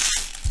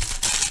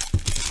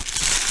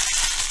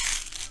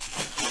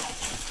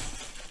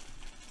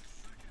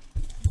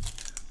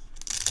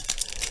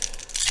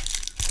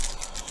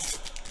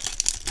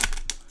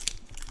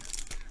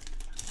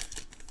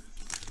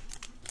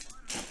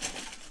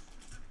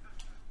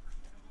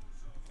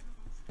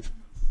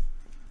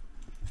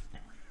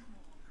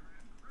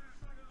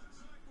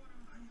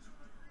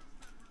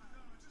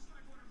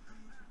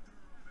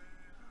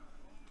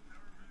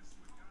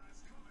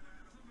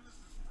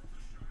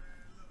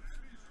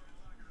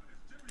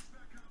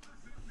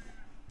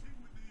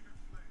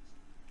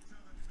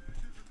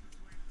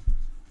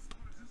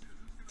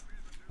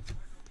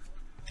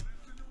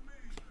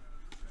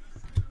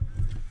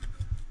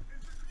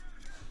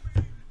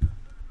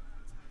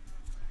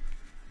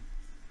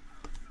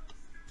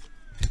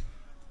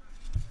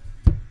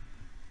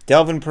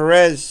 Delvin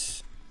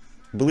Perez,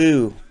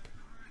 blue.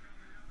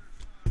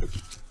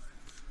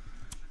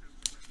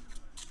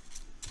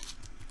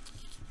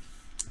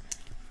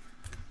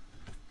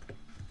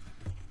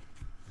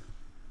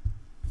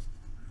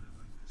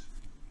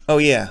 Oh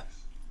yeah,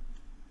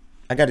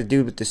 I got a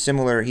dude with the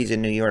similar. He's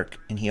in New York,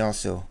 and he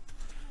also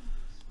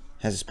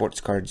has a sports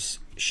cards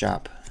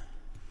shop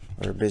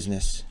or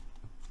business.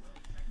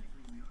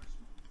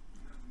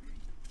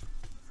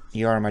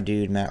 You are my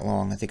dude, Matt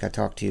Long. I think I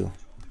talked to you.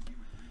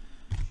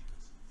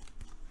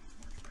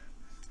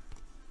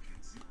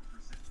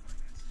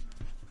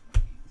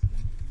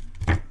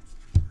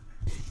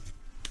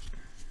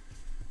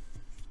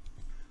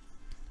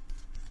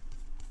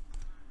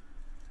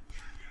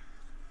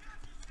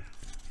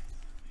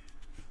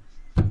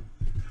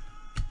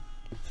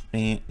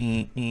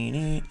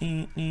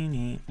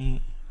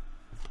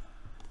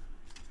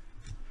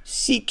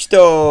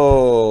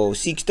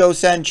 Sixto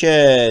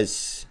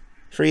Sanchez,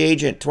 free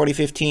agent,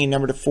 2015,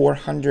 number to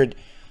 499er.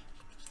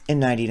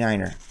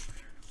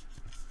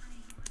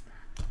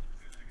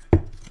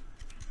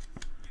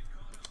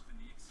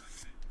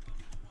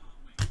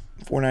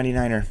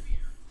 499er.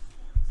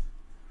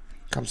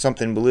 Come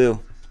something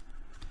blue.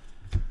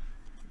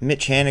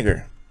 Mitch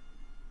Haniger,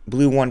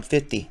 blue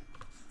 150.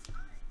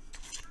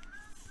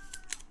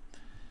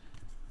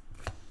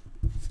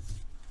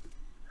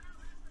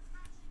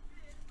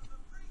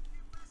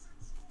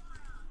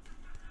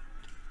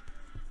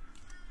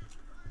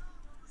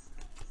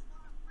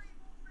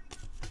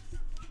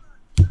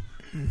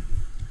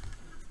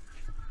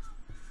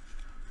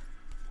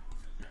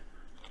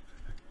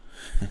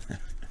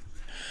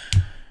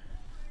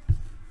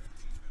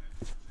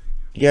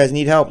 You guys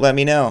need help, let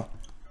me know.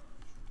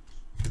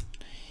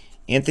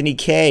 Anthony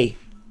K.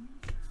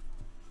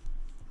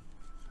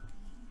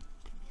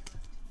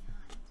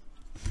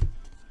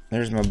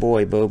 There's my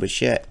boy, Bo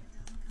Bichette.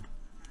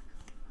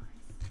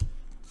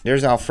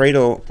 There's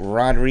Alfredo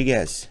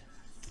Rodriguez.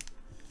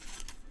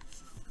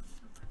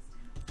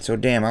 So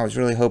damn, I was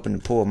really hoping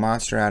to pull a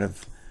monster out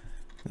of...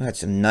 We had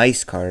some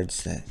nice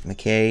cards,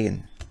 McKay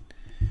and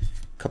a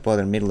couple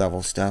other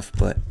mid-level stuff,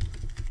 but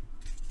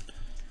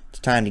it's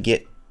time to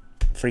get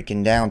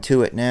freaking down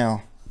to it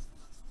now.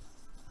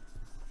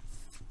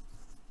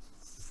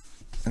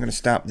 I'm gonna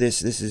stop this.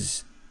 This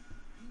is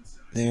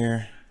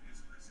there.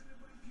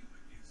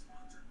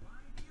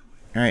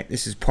 Alright,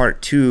 this is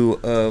part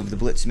 2 of the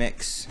Blitz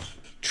Mix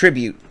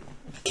Tribute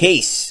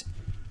case.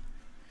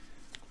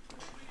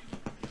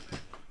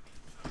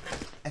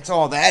 That's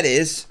all that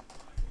is.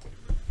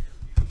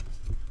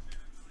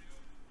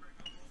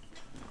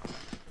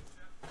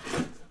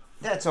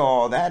 That's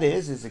all that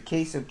is a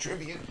case of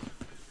tribute.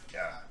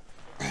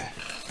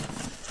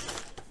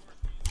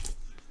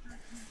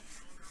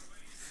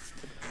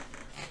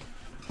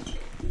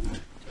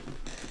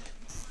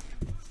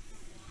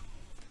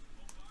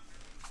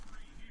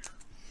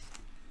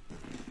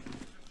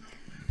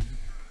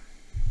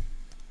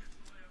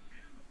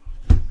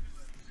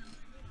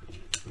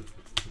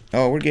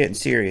 Oh, we're getting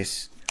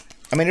serious.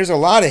 I mean, there's a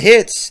lot of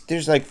hits.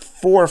 There's like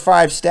 4 or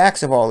 5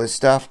 stacks of all this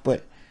stuff,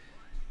 but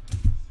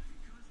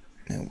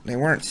they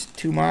weren't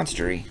too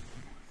monstery.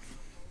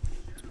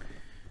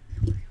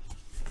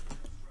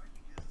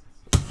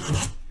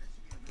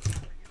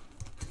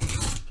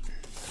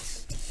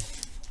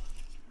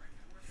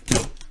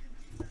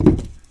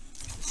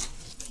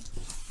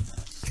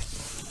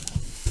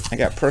 I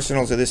got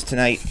personals of this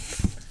tonight.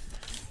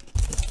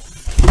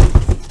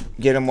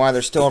 Get them while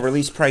they're still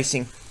release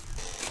pricing.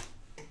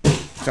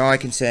 That's all I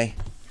can say.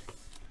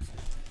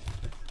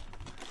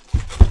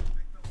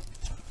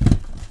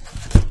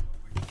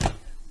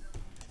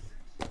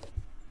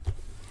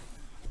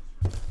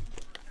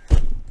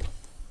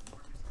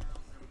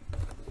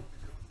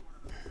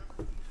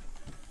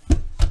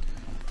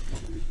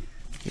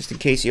 Just in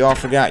case you all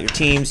forgot your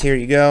teams, here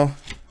you go.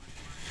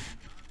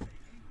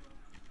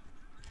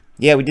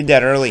 Yeah, we did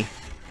that early.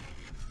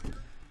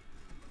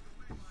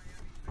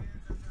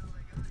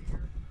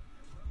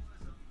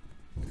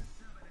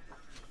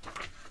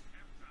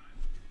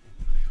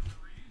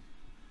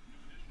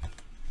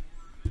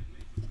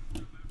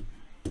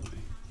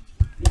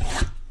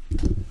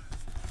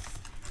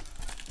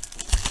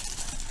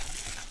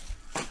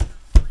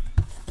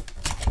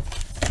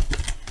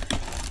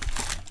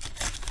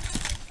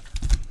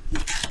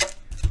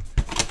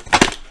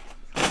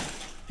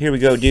 Here we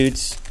go,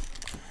 dudes.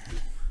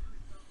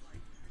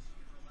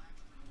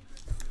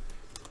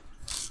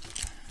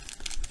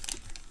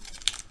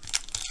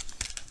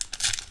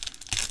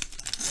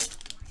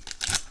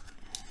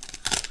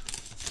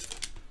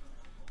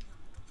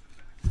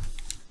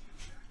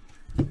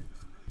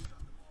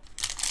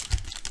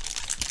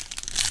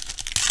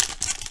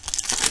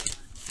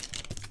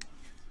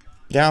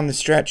 Down the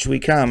stretch we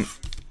come.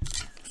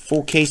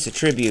 Full case of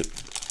Tribute.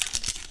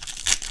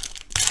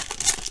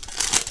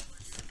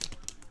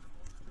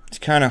 It's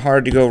kind of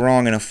hard to go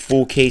wrong in a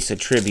full case of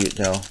Tribute,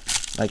 though.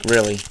 Like,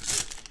 really.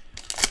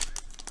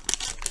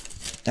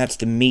 That's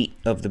the meat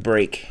of the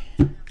break.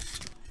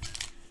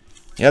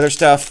 The other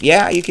stuff,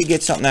 yeah, you could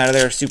get something out of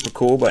there super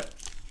cool, but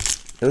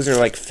those are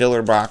like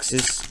filler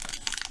boxes.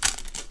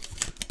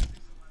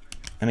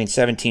 I mean,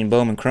 17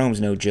 Bowman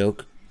Chrome's no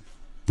joke.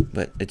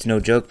 But it's no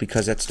joke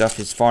because that stuff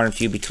is far and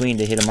few between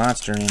to hit a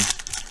monster in.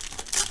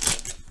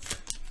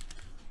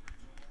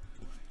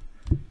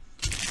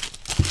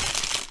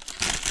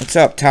 What's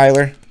up,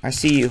 Tyler? I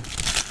see you.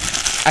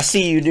 I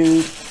see you,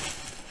 dude.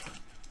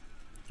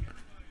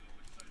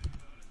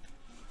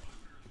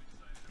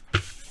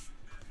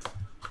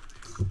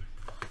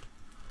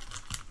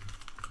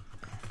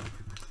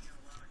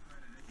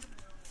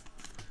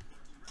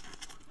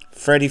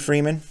 Freddie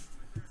Freeman.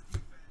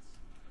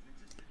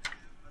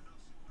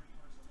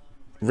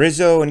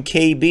 Rizzo and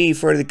KB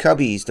for the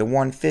Cubbies, the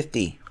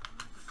 150.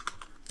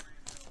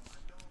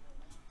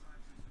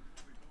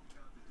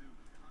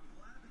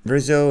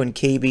 Rizzo and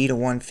KB to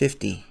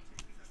 150.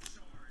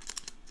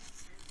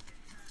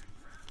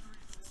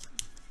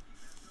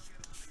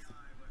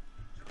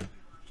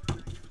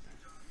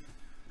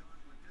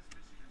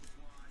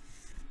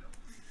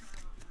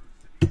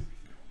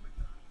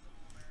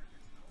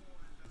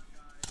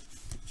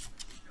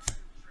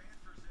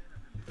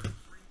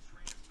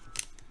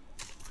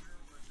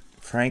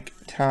 Frank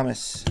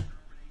Thomas.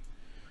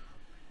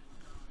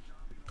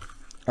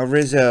 A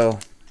Rizzo.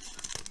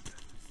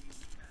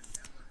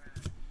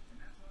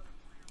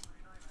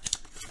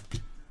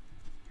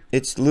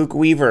 It's Luke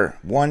Weaver,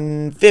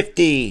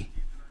 150.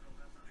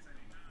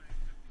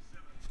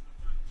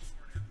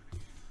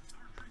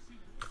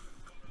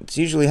 It's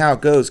usually how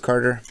it goes,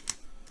 Carter.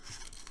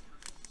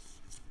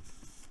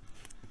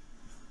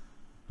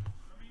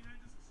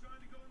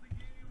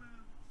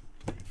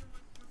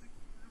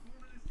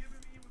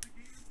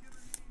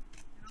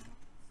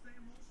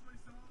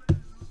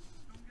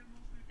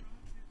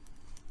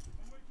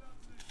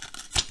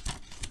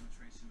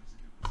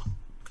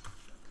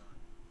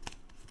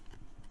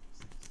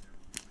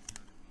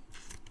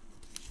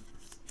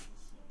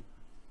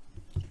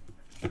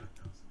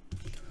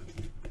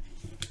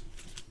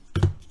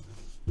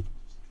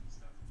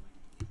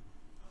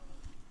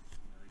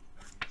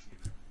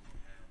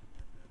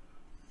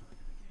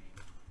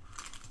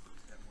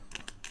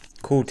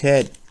 Cool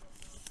Ted.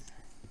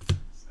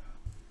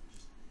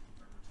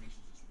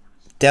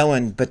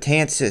 Dellin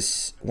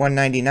Betances,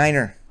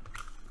 199er.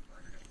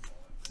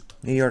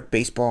 New York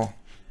baseball.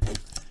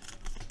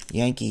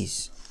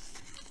 Yankees.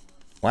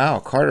 Wow,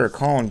 Carter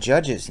calling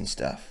judges and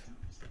stuff.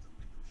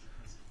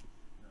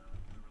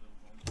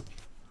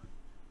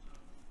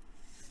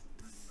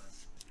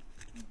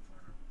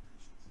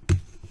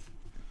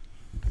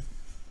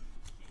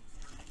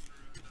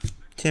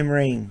 Tim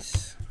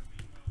Raines.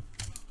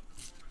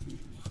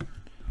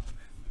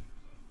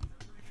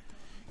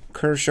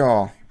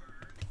 Kershaw.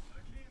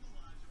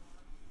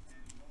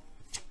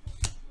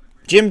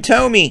 Jim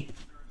Thome.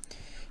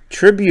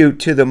 Tribute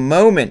to the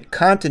Moment.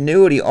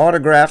 Continuity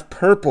autograph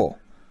purple.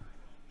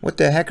 What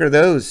the heck are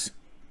those?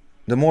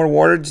 The more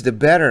words, the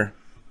better.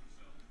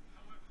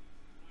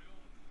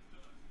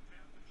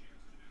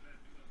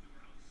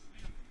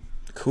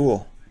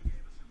 Cool.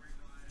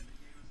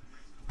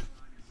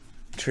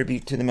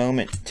 Tribute to the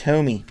Moment.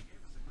 Thome.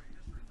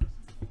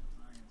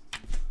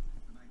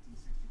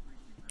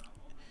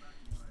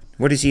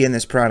 What is he in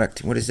this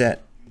product? What is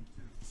that?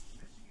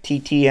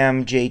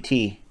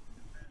 TTMJT.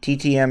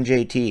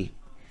 TTMJT.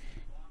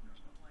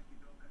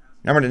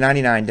 Number to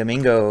 99,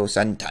 Domingo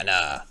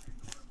Santana.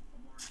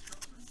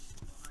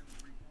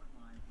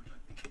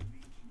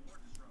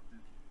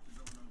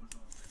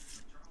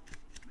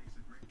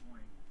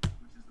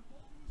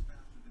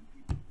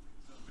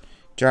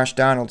 Josh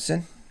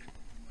Donaldson.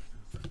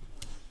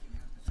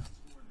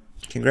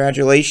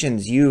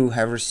 Congratulations, you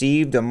have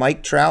received a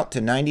Mike Trout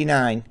to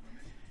 99.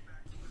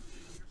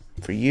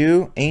 For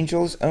you,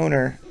 Angels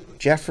owner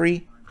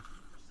Jeffrey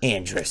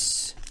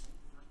Andrus.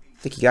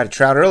 think he got a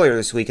Trout earlier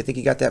this week. I think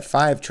he got that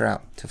 5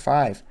 Trout to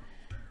 5.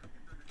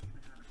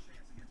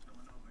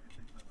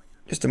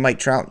 Just a Mike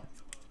Trout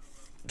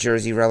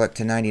jersey relic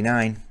to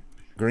 99.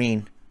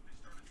 Green.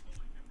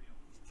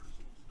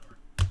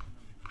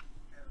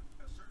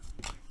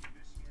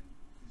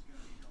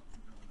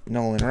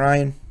 Nolan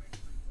Ryan.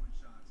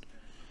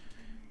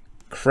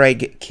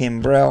 Craig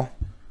Kimbrell.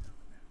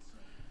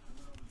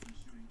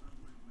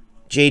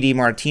 JD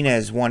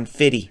Martinez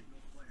 150.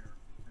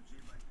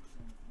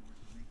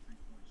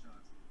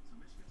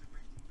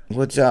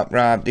 What's up,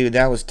 Rob? Dude,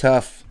 that was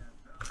tough.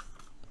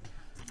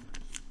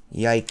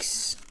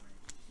 Yikes.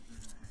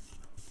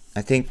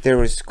 I think there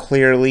was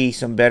clearly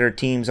some better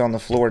teams on the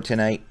floor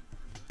tonight,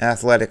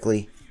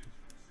 athletically.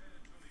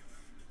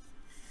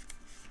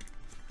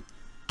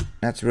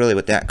 That's really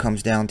what that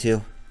comes down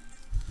to.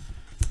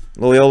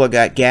 Loyola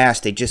got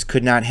gassed. They just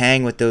could not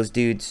hang with those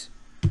dudes.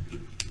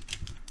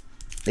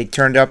 They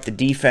turned up the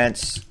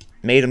defense,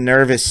 made them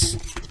nervous.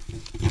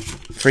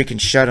 Freaking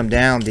shut them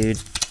down,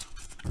 dude.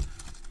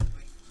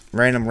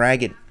 Ran them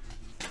ragged.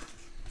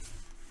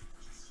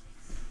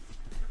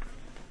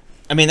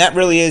 I mean, that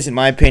really is, in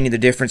my opinion, the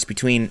difference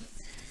between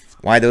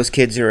why those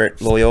kids are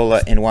at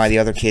Loyola and why the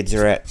other kids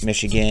are at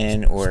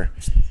Michigan or,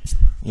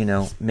 you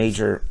know,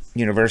 major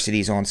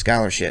universities on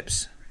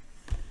scholarships.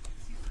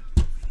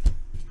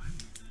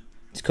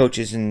 These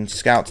coaches and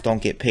scouts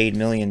don't get paid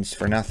millions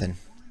for nothing.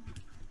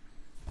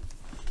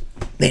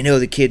 They know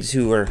the kids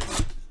who are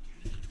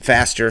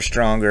faster,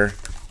 stronger,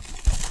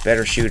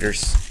 better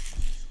shooters.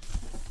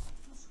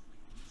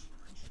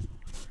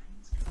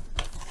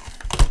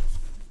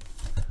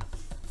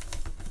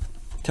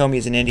 Tommy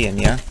is an Indian,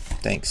 yeah?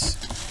 Thanks.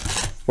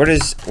 Where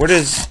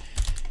does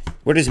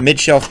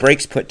mid-shelf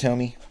breaks put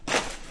Tommy?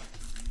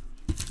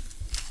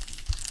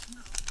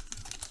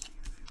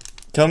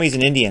 Tommy's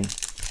an Indian.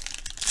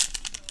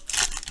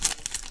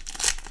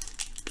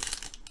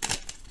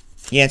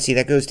 Yancey,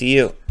 that goes to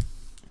you.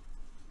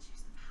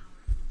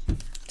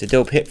 It's a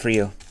dope hit for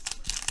you.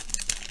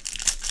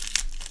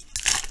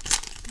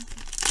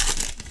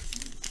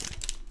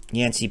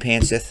 Yancey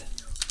Panseth.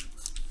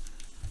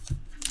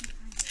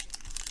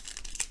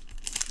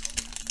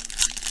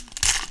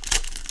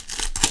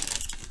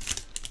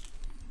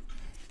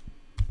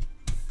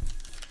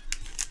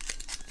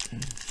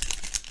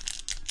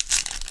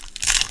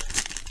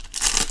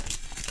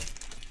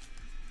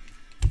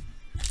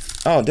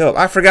 Oh, dope.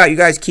 I forgot you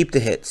guys keep the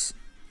hits.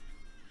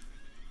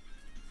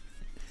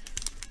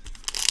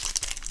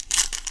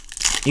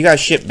 You guys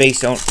ship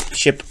base,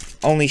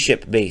 only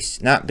ship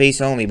base. Not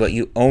base only, but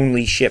you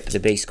only ship the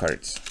base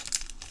cards.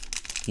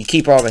 You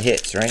keep all the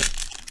hits, right?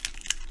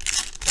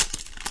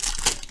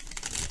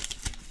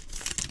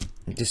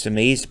 I'm just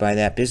amazed by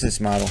that business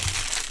model.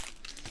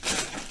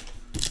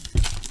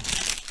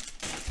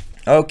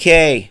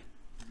 Okay.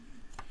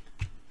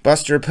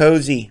 Buster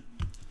Posey.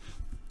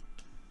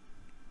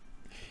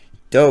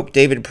 Dope.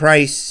 David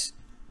Price.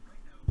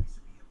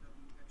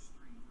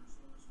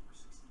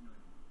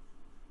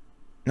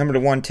 Number to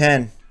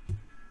 110.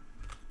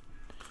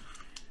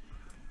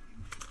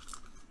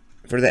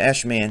 For the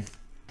Esh-Man.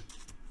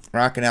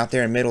 Rocking out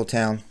there in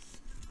Middletown.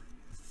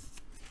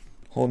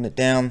 Holding it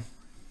down.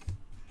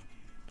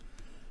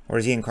 Or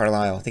is he in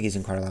Carlisle? I think he's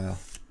in Carlisle.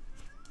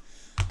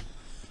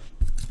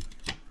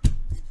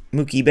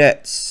 Mookie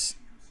Betts.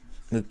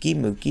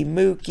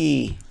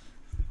 Mookie.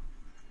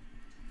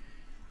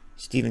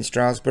 Steven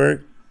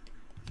Strasburg.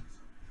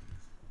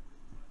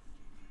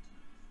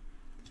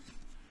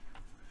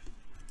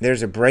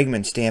 There's a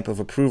Bregman stamp of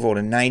approval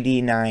to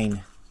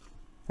 99.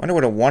 Wonder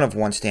what a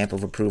 1/1 stamp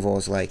of approval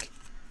is like.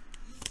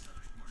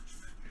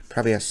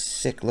 Probably a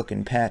sick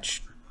looking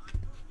patch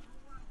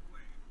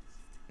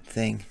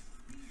thing.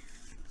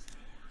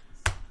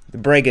 The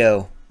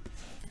Brago.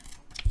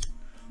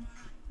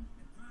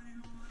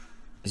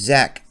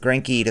 Zach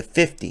Greinke to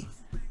 50.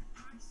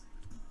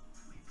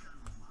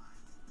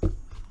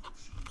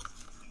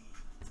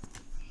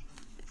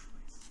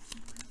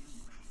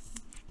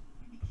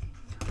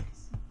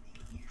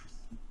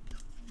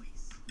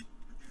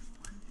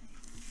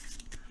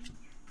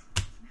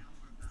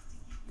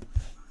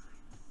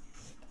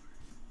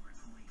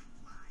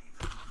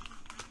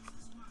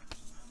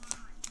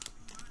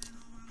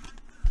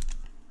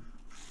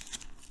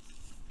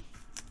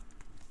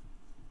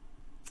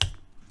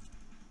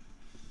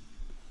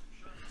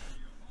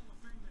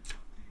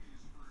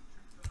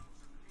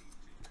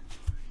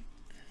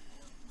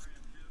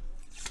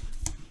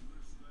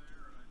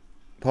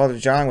 Paul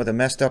DeJong with a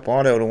messed up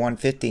auto to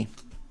 150.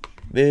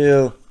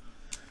 Boo.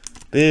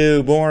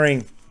 Boo,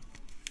 boring.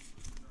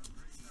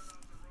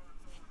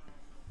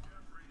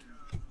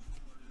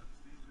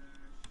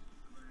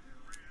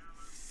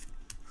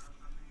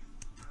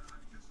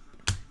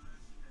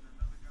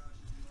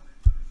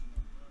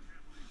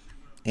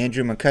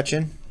 Andrew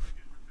McCutcheon.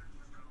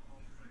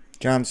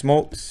 John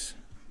Smoltz.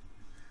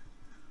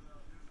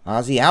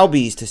 Ozzy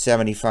Albies to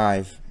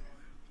 75.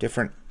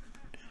 Different.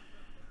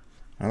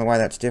 I don't know why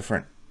that's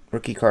different.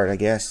 Rookie card, I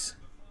guess.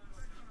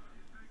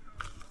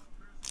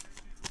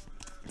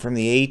 From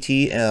the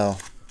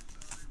ATL.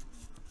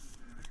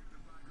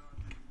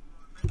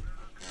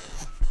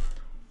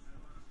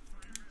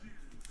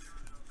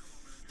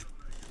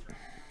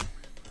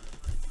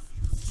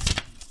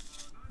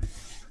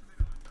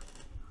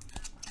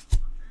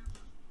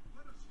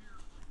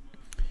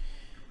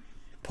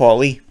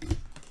 Paulie.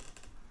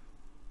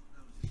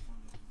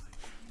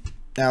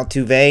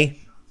 Altuve.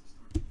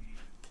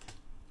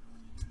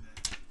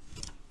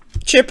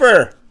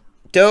 Chipper.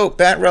 Dope.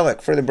 Bat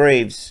relic for the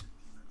Braves.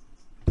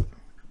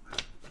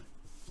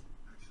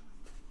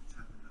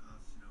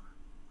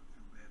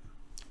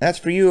 That's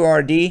for you,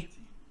 RD.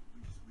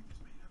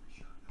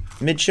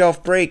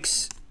 Mid-shelf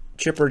breaks.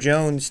 Chipper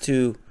Jones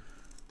to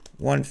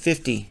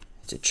 150.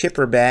 It's a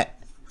Chipper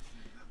bat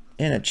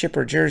and a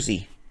Chipper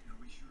jersey.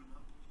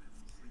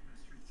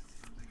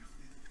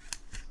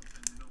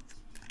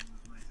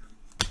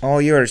 All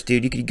yours,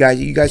 dude. You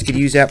guys could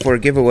use that for a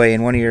giveaway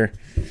in one of your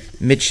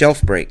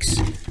mid-shelf breaks.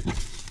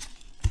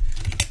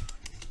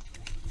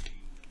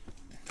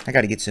 I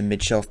got to get some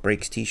mid-shelf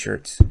breaks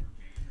t-shirts.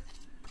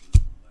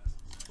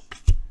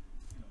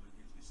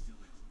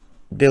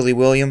 Billy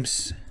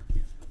Williams.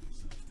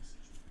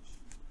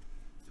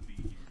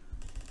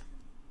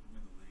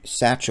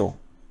 Satchel.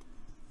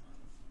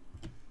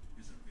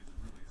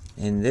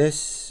 And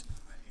this.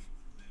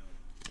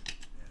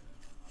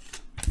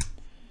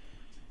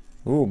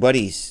 Ooh,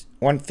 buddies.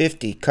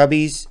 150.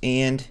 Cubbies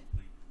and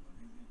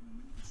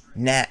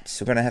Nats.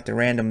 We're going to have to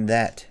random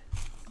that.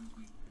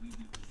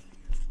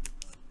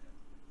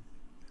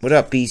 What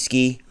up,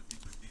 B-Ski?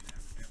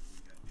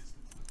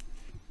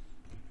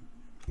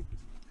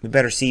 We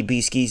better see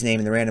B-Ski's name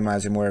in the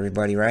randomizer more,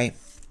 everybody, right?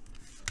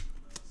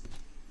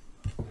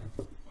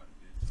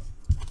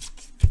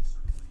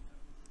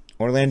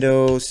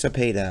 Orlando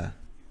Cepeda.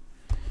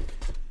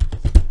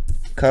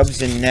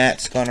 Cubs and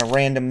Nats. Gonna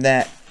random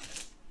that.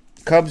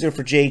 Cubs are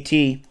for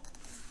JT.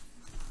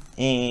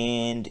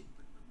 And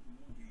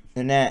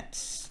the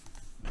Nats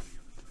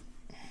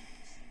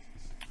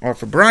are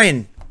for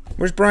Brian.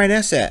 Where's Brian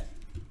S. at?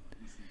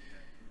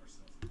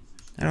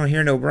 I don't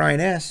hear no Brian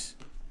S.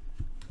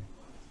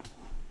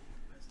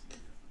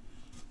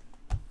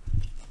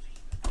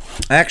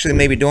 I actually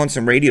may be doing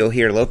some radio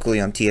here locally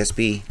on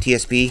TSB.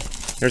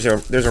 TSB. There's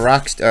a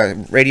rock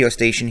radio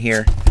station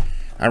here.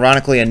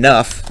 Ironically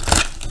enough,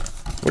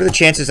 what are the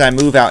chances I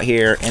move out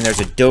here and there's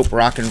a dope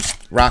rock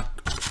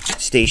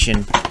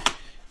station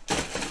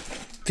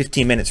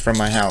 15 minutes from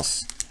my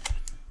house?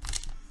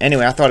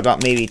 Anyway, I thought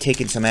about maybe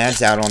taking some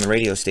ads out on the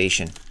radio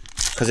station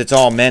because it's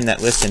all men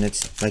that listen.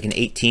 It's like an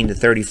 18 to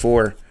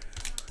 34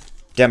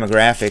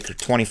 demographic or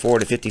 24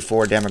 to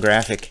 54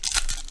 demographic.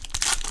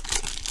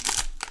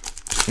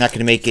 Not going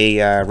to make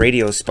a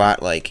radio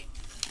spot like,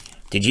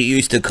 did you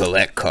used to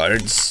collect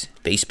cards?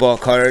 Baseball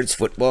cards?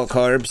 Football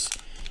cards?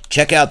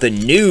 Check out the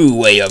new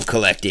way of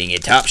collecting at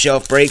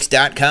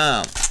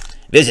TopShelfBreaks.com.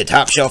 Visit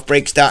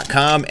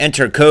TopShelfBreaks.com,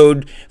 enter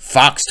code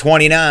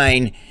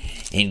FOX29,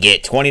 and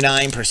get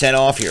 29%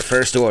 off your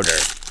first order.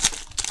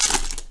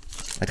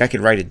 Like, I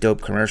could write a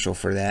dope commercial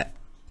for that.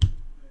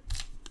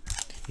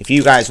 If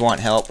you guys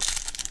want help,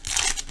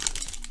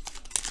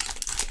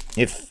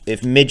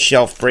 if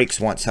Mid-Shelf Breaks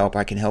wants help,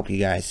 I can help you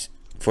guys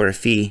for a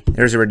fee.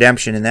 There's a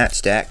redemption in that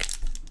stack.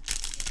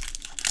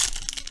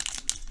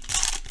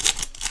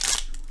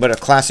 But a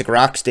classic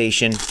rock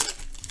station,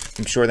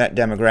 I'm sure that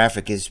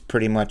demographic is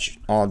pretty much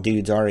all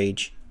dudes our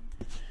age.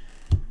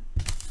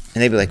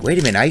 And they'd be like, wait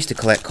a minute, I used to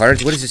collect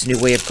cards. What is this new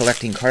way of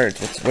collecting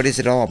cards? What is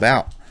it all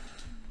about?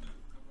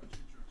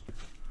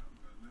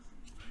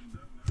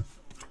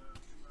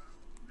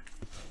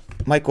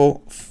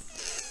 Michael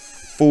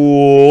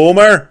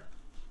Fulmer.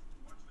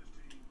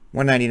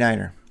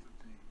 199er.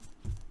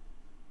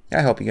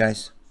 I help you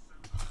guys.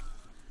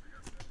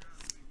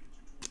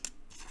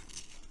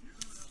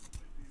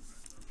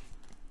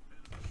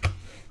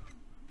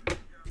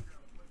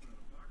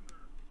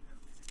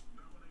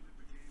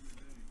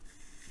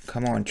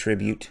 Come on,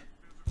 Tribute.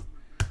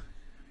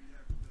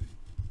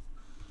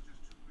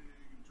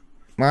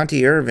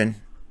 Monty Irvin.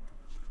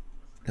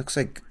 Looks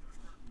like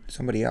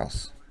somebody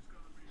else.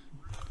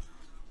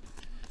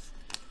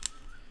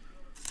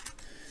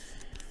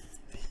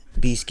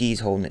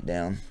 B-Ski's holding it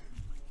down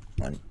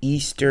on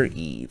Easter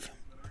Eve.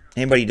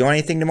 Anybody do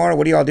anything tomorrow?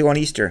 What do y'all do on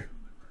Easter?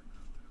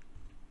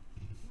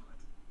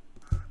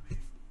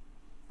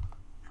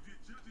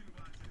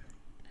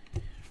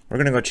 We're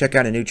going to go check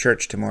out a new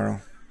church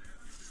tomorrow.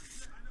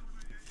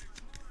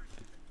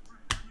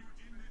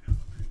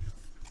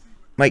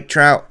 Mike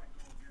Trout.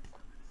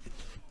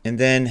 And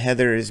then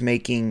Heather is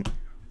making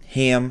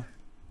ham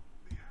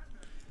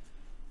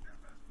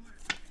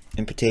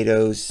and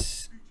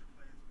potatoes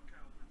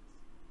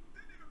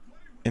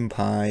and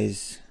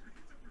pies.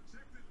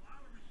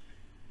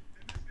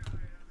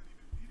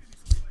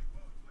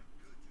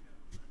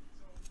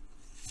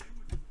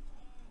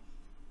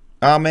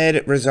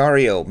 Ahmed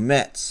Rosario,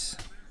 Mets.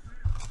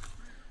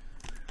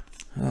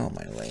 Oh,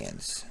 my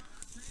lands.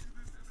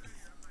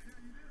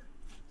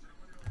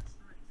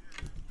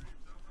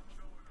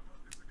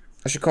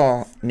 I should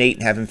call Nate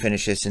and have him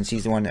finish this since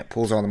he's the one that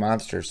pulls all the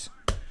monsters.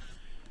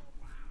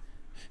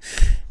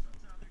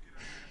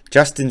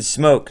 Justin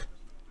Smoke.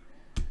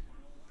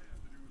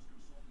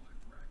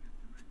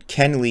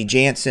 Kenley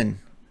Jansen.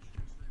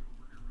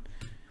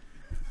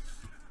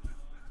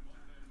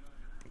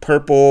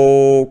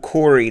 Purple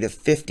Corey to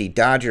 50.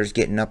 Dodgers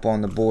getting up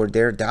on the board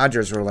there.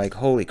 Dodgers were like,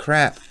 holy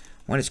crap.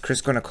 When is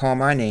Chris going to call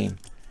my name?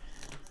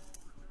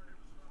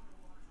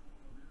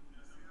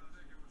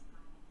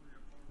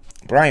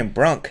 Brian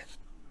Brunk.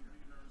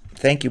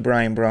 Thank you,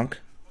 Brian Brunk.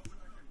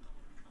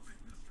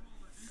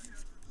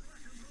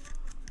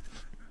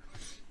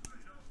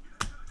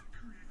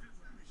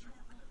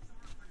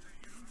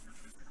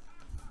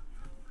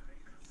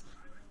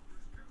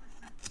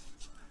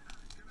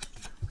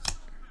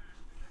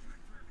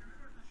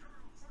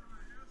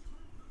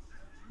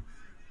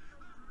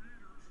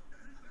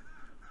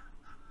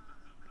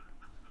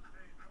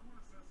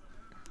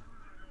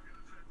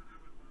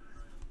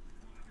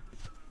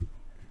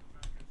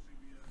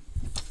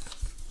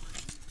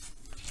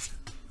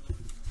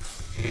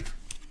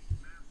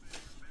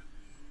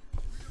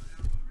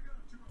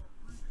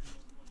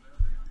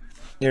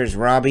 There's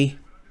Robbie.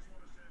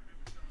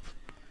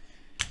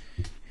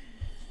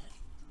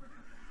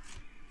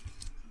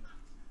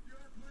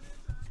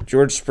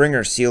 George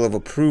Springer, seal of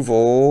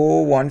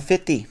approval,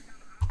 150.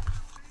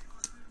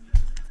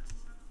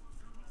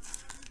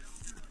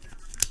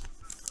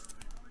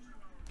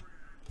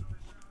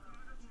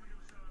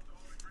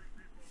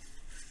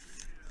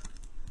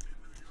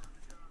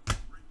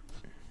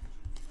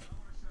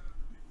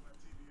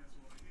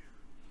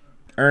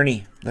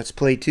 Ernie, let's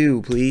play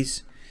 2,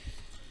 please.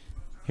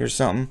 Here's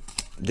something.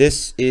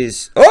 This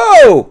is...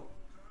 Oh!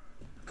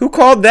 Who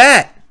called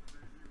that?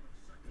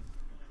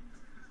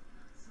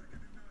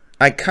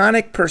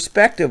 Iconic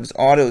Perspectives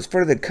autos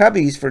for the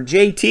Cubbies for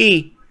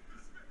JT.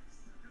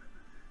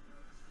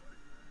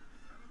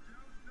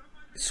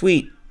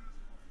 Sweet.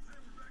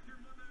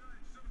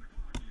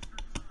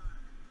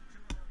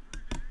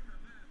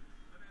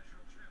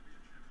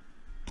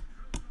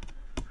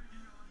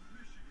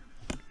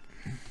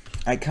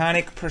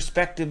 Iconic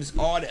Perspectives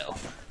auto.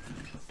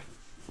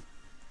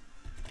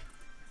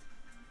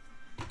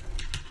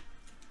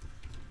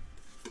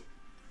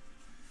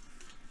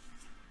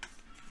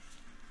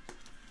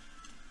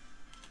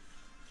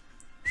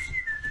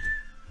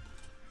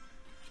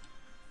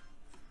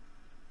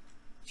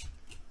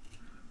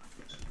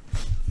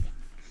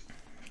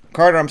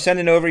 Carter, I'm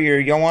sending over your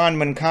Yoan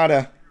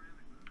Moncada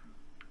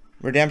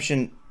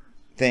redemption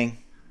thing.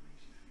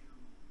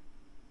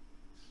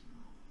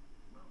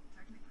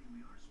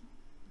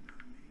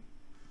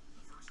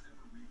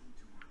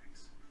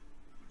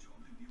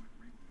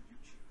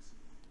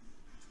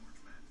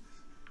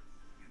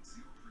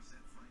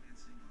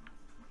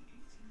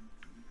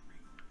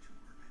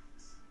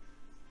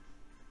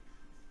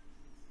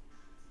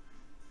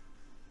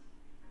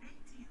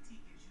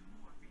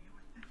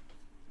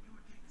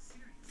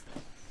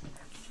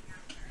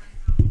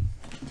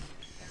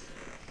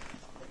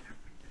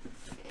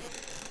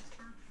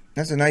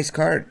 That's a nice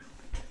card.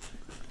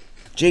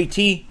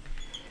 JT.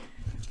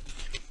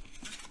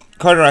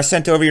 Carter, I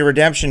sent over your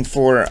redemption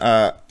for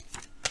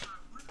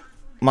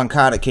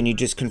Moncada. Can you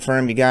just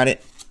confirm you got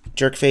it?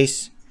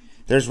 Jerkface.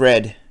 There's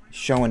red.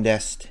 Showing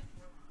Dest.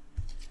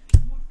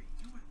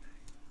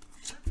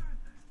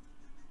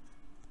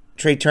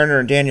 Trey Turner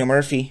and Daniel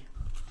Murphy.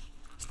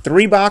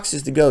 3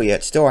 boxes to go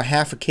yet. Still a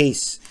half a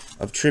case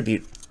of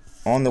tribute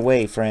on the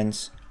way,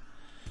 friends.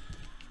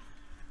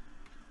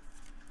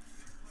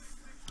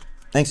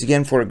 Thanks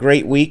again for a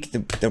great week.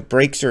 The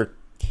breaks are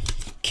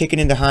kicking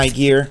into high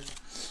gear.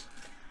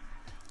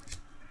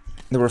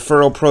 The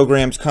referral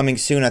program's coming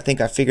soon. I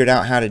think I figured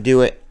out how to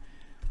do it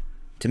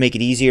to make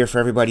it easier for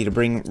everybody to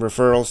bring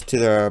referrals to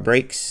the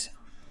breaks.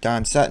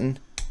 Don Sutton.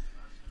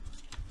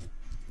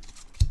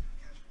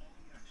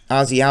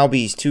 Ozzy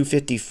Albies,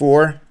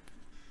 254.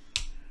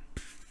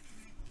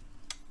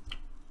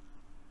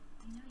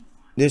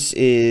 This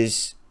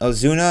is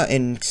Ozuna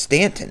and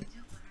Stanton,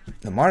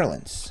 the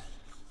Marlins.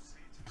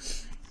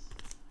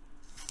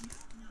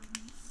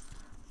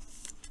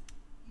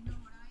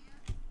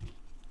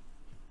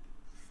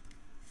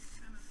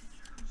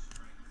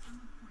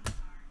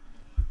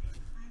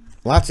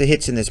 Lots of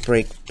hits in this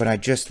break, but I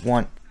just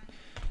want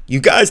you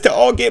guys to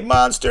all get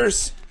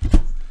monsters.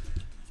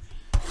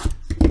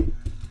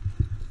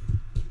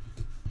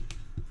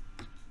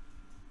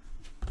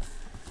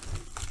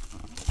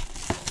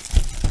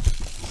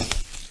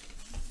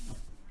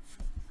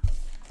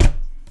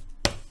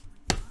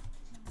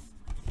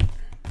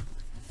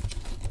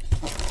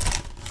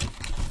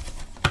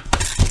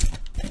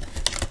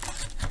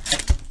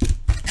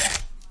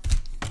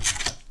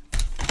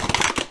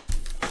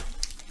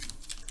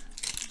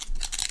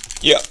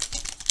 Yeah.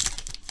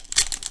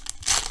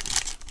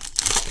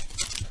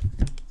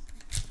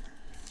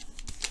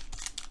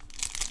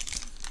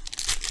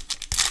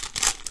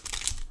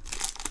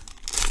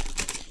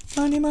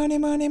 Money, money,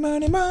 money,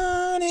 money,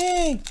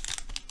 money.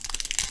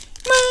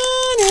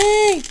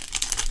 Money.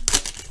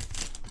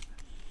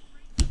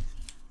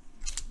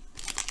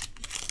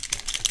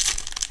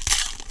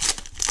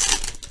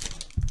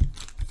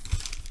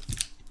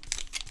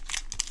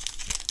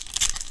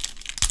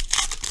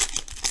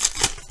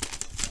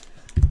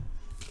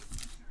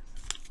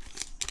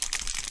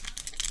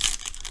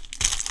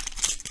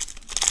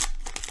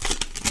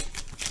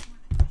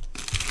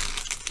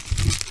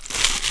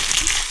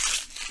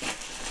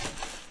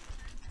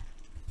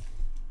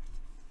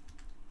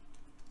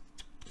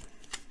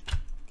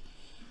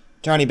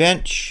 Johnny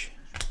Bench.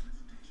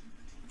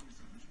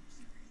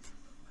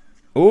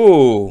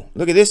 Ooh,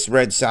 look at this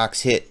Red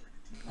Sox hit.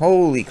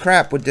 Holy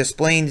crap, what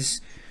Desplaines,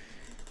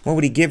 what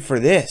would he give for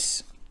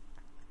this?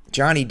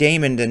 Johnny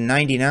Damon to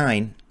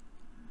 99.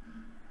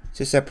 Is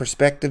this that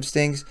Perspectives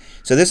things?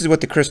 So this is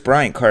what the Chris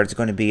Bryant card is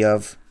going to be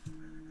of.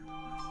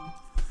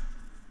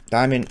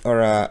 Diamond,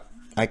 or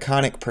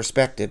Iconic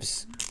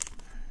Perspectives.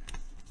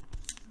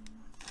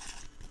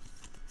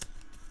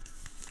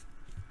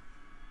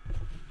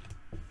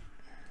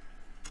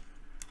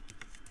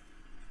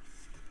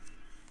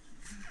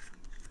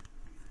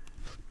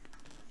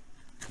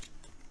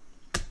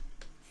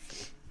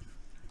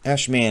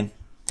 Ashman.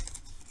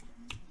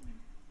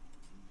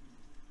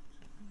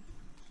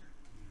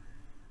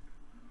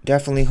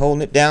 Definitely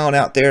holding it down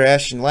out there,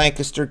 Ash, in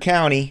Lancaster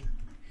County.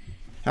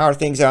 How are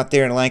things out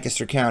there in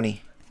Lancaster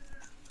County?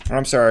 Or,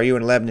 I'm sorry, are you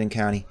in Lebanon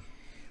County?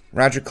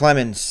 Roger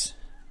Clemens.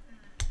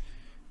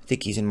 I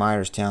think he's in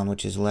Myerstown,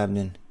 which is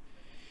Lebanon.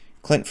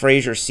 Clint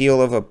Frazier,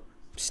 seal of a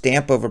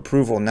stamp of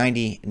approval,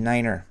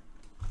 99er.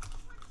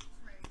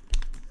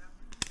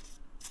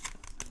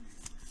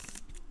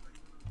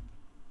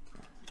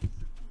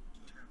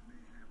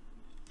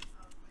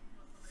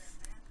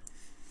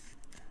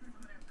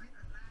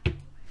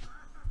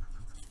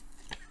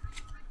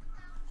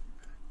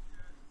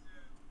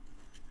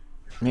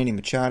 Manny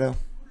Machado.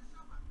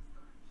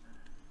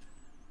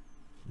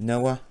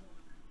 Noah.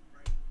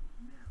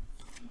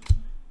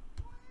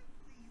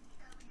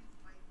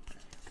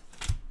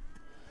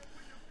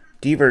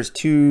 Devers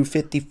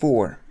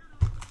 254.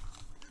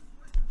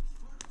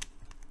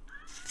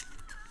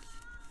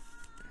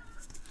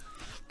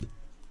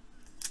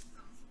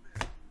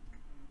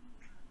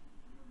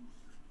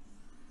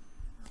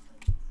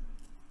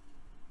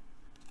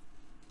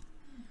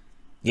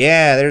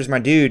 Yeah, there's my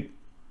dude.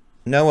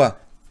 Noah.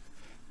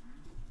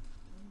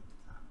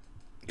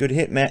 Good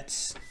hit,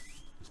 Mets.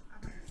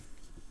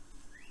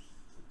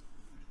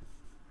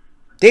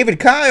 David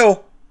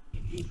Kyle.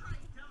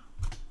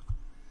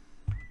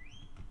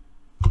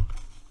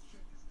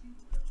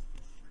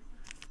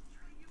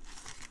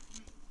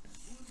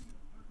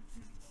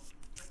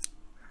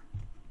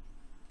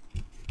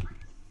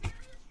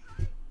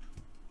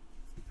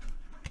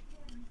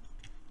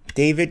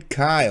 David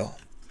Kyle.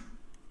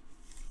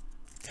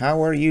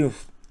 How are you,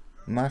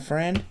 my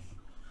friend?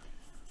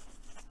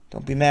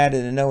 Don't be mad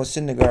at a Noah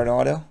Syndergaard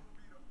auto.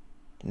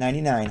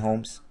 99,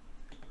 Holmes.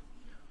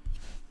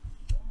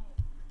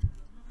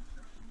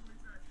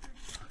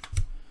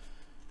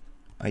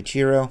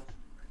 Ichiro.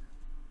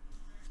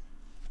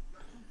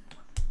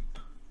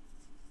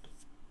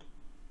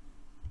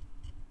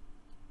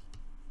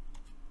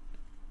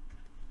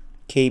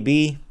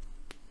 KB.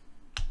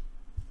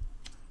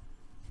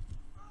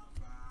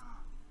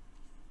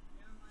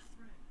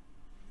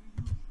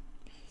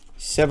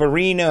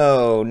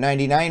 Severino,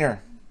 99er.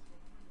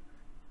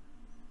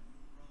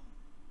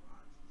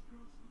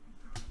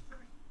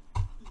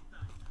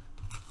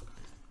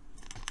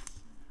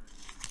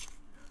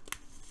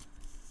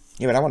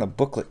 Yeah, but I want a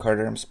booklet,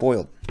 Carter. I'm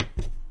spoiled.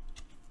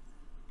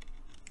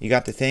 You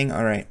got the thing?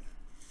 All right.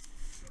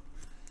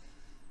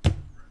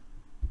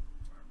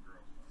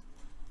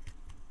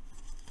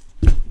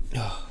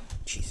 Oh,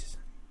 Jesus.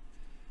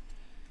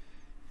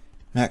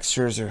 Max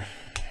Scherzer.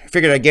 I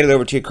figured I'd get it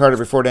over to you, Carter,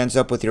 before it ends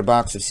up with your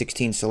box of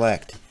 16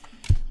 select.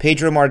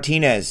 Pedro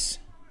Martinez.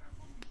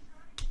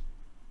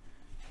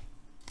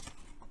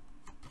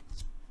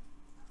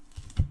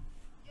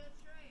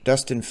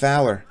 Dustin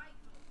Fowler.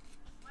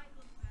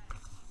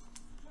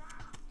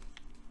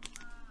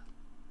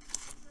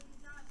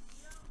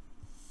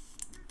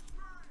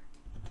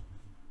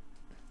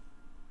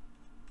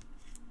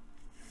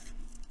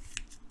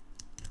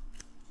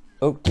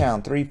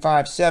 Oaktown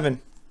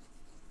 357.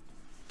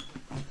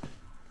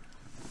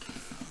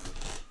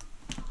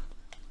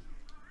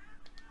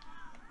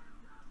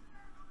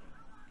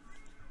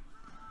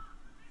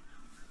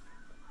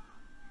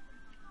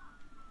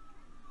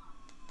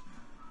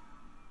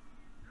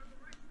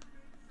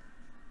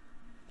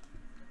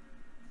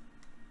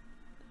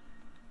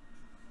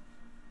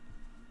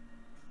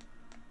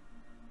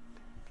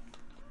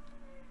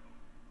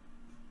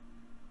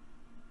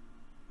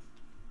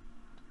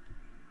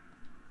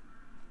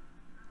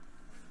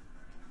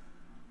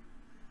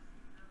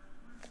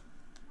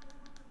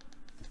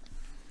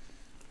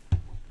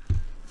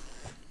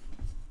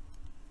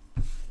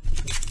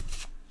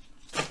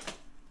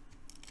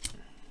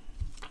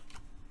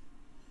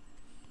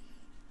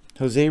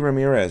 Jose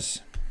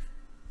Ramirez.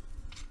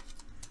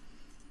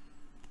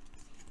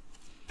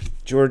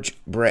 George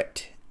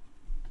Brett.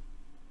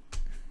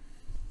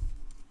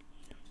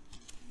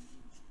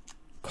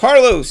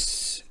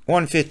 Carlos,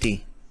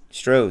 150.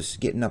 Strohs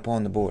getting up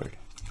on the board.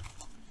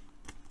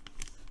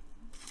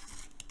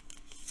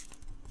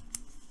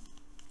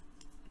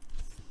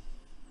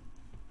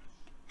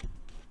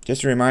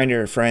 Just a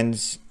reminder,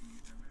 friends,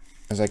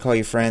 as I call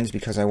you friends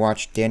because I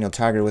watched Daniel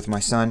Tiger with my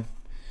son.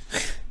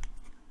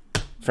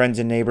 Friends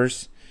and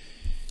neighbors.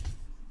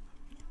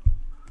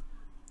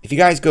 If you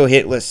guys go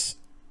hitless,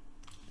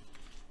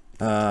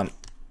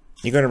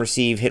 you're going to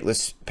receive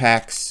hitless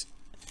packs,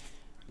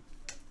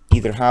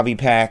 either hobby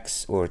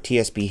packs or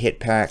TSB hit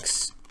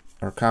packs,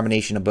 or a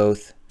combination of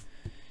both.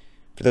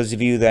 For those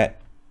of you that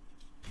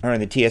are in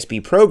the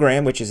TSB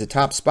program, which is a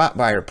top spot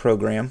buyer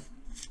program,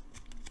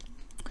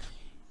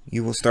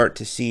 you will start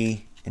to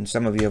see, and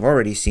some of you have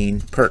already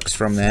seen, perks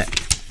from that.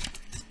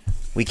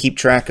 We keep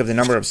track of the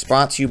number of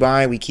spots you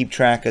buy. We keep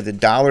track of the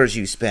dollars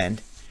you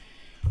spend.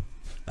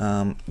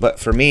 But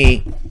for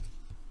me,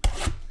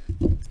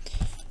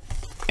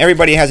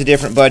 everybody has a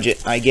different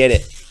budget. I get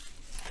it.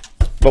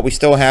 But we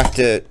still have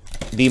to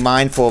be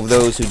mindful of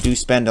those who do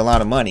spend a lot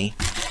of money.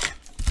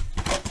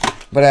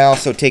 But I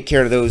also take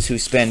care of those who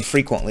spend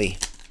frequently.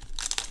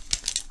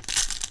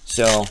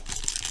 So,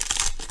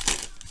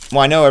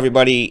 well, I know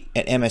everybody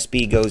at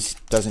MSB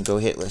doesn't go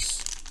hitless.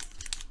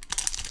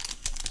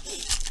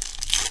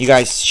 You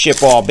guys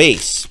ship all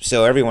base,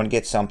 so everyone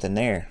gets something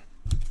there.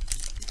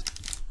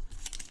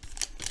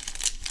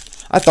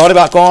 I thought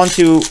about going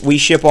to we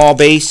ship all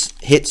base,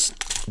 hits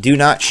do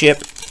not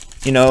ship,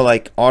 you know,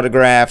 like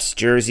autographs,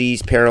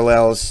 jerseys,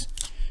 parallels,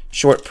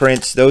 short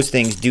prints, those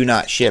things do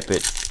not ship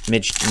at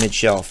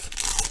mid-shelf.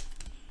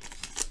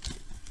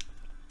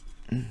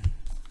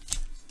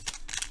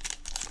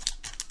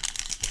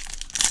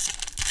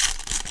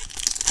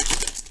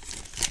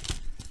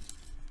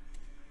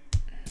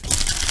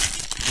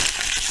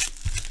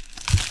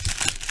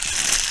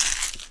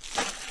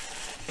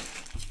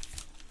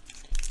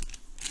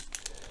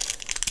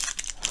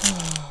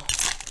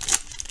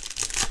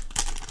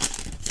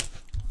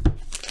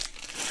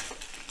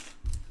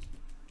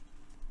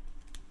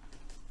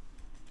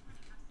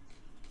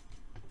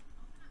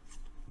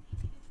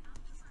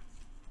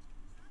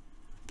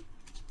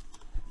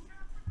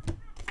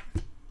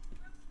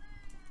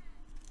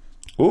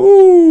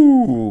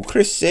 Ooh,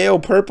 Chris Sale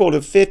purple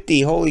to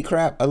 50. Holy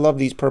crap. I love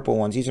these purple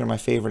ones. These are my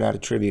favorite out of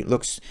Tribute.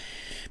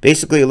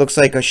 Basically, it looks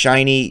like a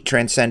shiny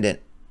Transcendent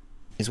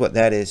is what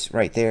that is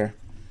right there.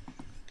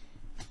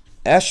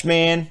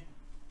 Ashman.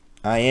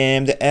 I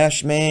am the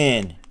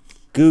Ashman.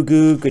 Goo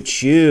Goo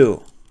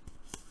Gachoo.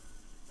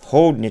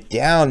 Holding it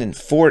down in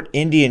Fort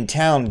Indian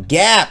Town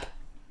Gap.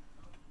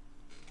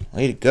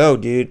 Way to go,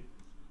 dude.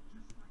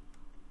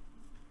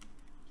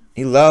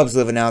 He loves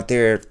living out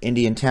there,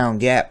 Indian Town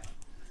Gap.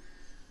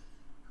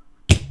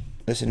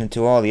 Listening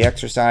to all the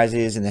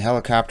exercises and the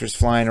helicopters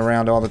flying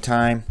around all the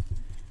time.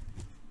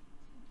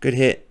 Good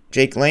hit.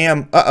 Jake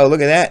Lamb. Uh-oh, look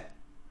at that.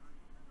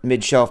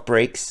 Mid-shelf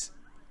breaks.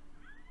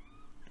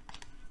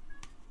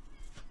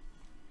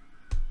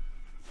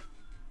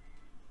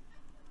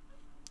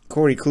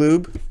 Corey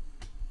Klube.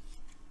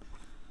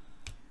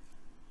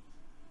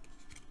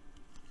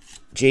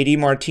 JD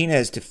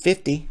Martinez to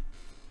 50.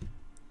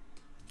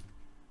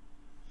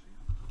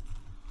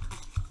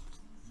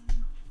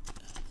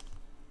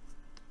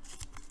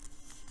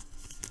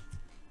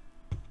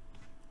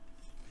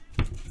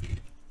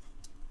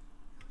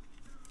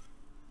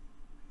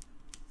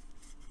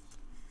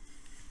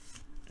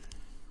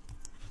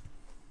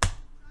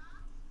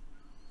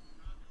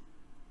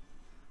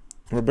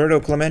 Roberto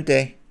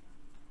Clemente.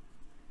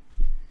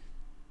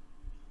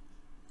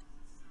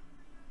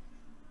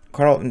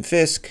 Carlton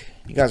Fisk.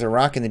 You guys are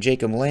rocking the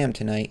Jacob Lamb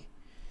tonight.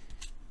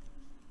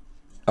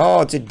 Oh,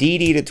 it's a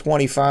DD to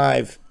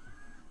 25.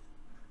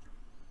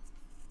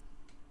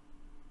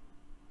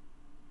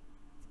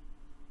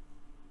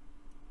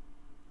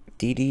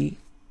 DD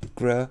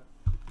Gregorius.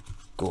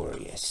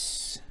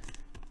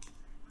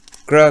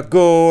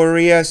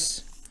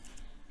 Gregorius.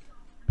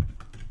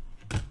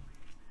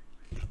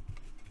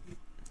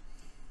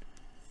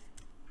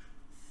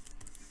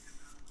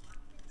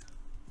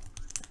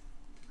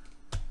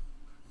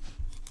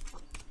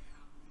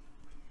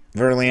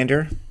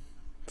 Verlander,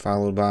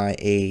 followed by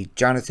a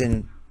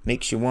Jonathan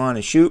Makes You Want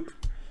to Shoot,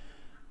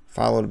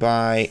 followed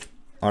by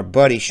our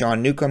buddy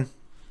Sean Newcomb,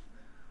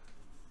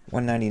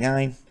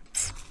 199.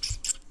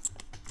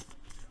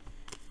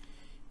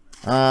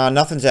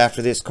 Nothing's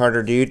after this,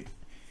 Carter, dude.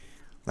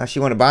 Unless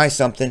you want to buy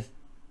something.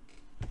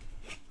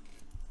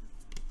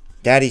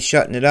 Daddy's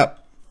shutting it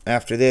up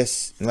after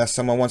this, unless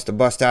someone wants to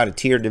bust out a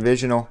tier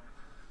divisional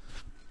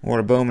or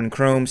a Bowman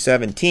Chrome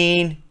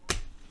 17.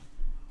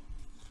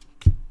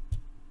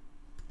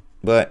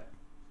 But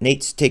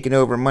Nate's taking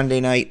over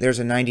Monday night. There's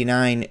a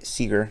 99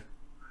 Seager.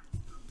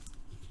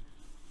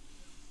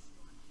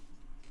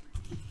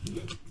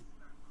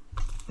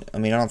 I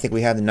mean, I don't think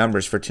we have the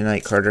numbers for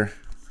tonight, Carter.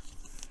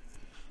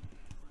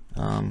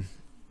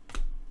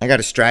 I got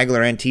a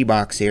straggler NT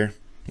box here.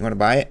 You want to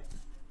buy it?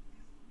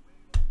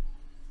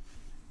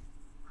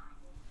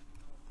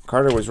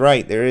 Carter was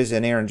right. There is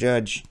an Aaron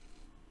Judge.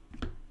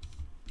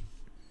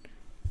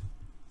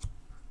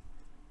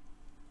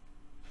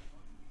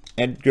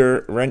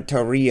 Edgar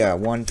Renteria,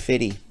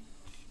 150.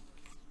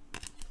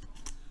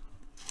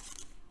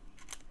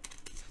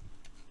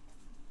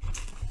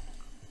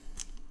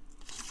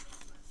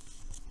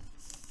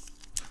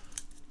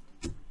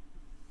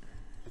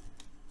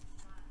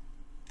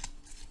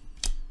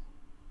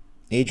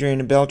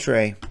 Adrian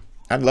Beltre.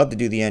 I'd love to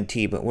do the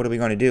NT, but what are we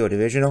going to do? A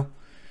divisional?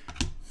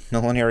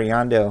 Nolan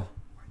Ariando.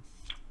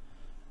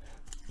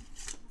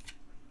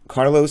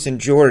 Carlos and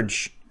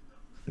George.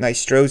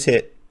 Nice Strohs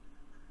hit.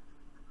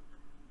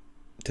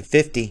 To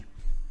 50.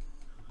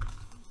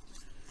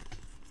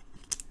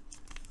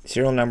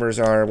 Serial numbers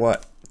are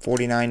what?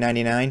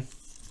 $49.99.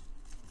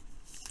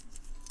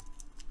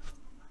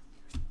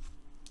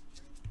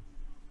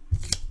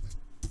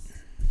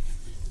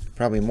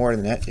 Probably more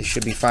than that. It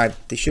should be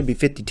They should be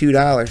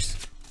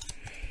 $52.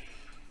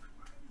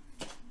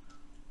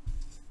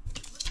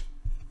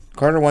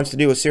 Carter wants to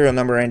do a serial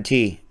number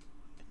NT,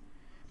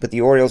 but the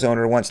Orioles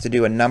owner wants to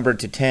do a number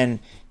to 10.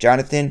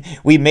 Jonathan,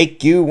 we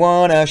make you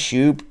wanna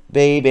shoot,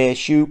 baby,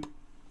 shoot.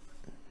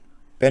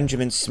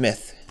 Benjamin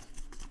Smith.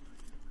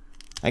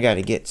 I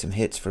gotta get some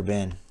hits for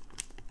Ben.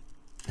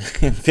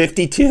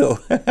 52.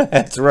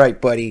 That's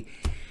right, buddy.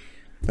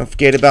 Don't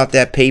forget about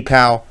that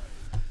PayPal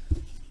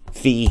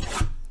fee.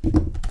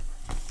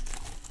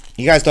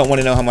 You guys don't want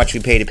to know how much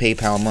we pay to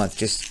PayPal a month.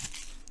 Just,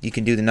 you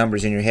can do the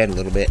numbers in your head a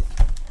little bit.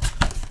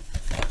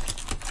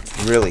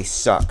 It really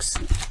sucks.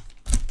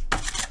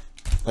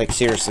 Like,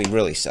 seriously,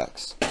 really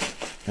sucks.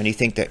 When you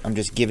think that I'm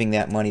just giving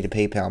that money to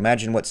PayPal.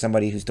 Imagine what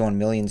somebody who's doing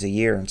millions a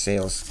year in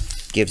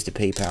sales gives to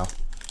PayPal.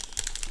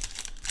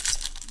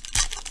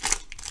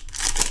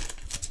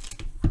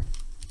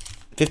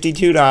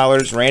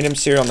 $52, random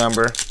serial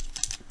number.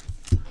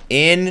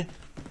 In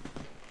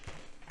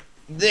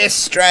this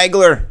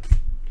straggler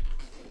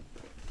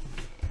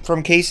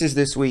from cases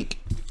this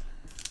week.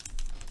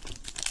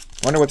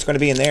 Wonder what's going to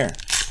be in there.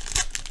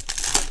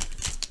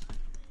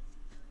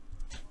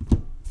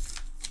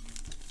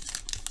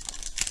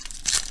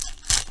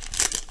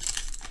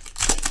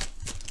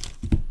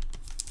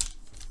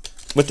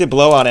 What did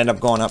blowout end up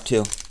going up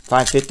to?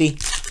 550?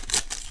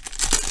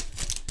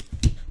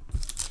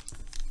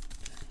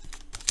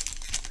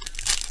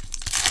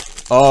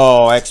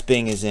 Oh,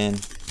 X-Bing is in.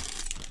 Let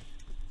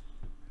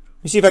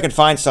me see if I can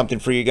find something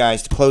for you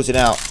guys to close it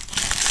out.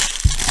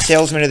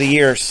 Salesman of the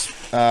Year,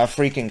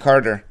 freaking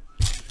Carter.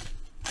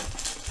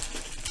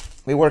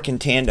 We work in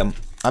tandem.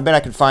 I bet I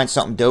can find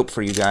something dope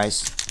for you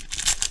guys.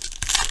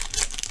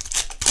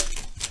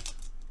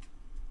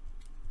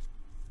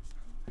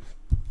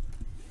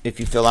 If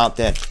you fill out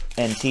that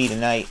NT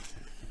tonight.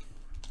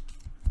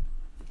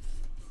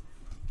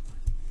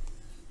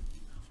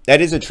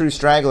 That is a true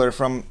straggler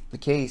from the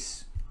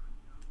case.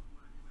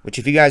 Which,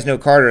 if you guys know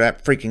Carter,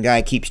 that freaking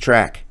guy keeps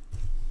track.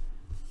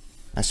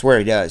 I swear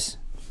he does.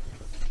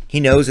 He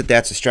knows that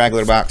that's a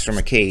straggler box from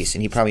a case,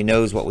 and he probably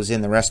knows what was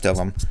in the rest of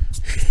them.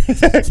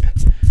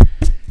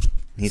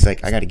 He's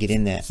like, I got to get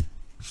in that.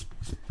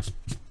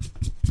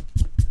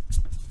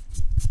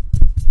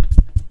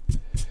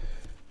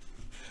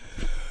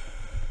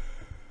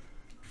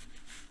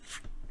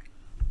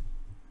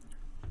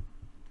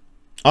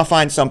 I'll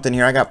find something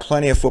here. I got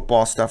plenty of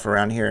football stuff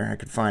around here. I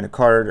could find a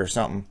card or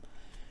something.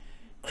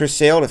 Chris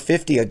Sale to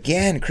 50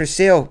 again. Chris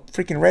Sale,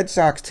 freaking Red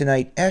Sox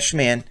tonight. Esh,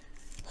 man.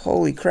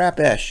 Holy crap,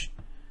 Esh.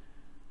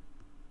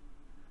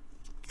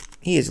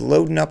 He is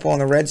loading up on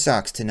the Red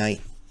Sox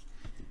tonight.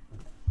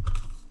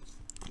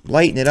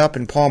 Lighting it up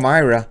in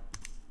Palmyra.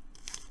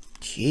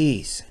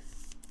 Jeez.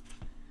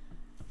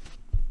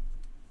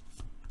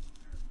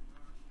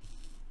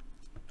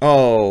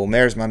 Oh,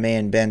 there's my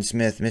man Ben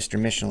Smith, Mr.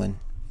 Michelin.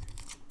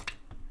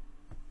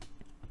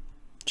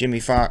 Jimmy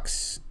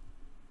Fox.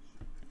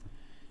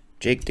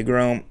 Jake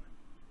DeGrom.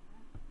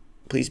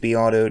 Please be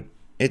autoed.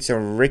 It's a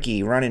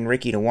Ricky. Running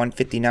Ricky to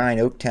 159.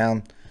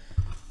 Oaktown.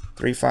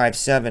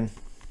 357.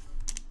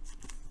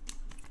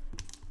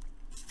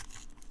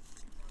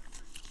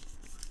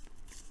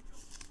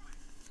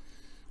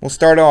 We'll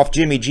start off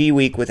Jimmy G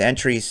week with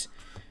entries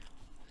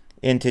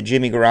into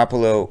Jimmy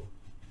Garoppolo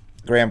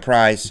Grand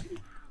Prize.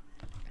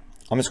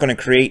 I'm just going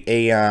to create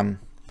a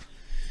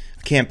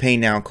campaign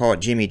now and call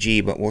it Jimmy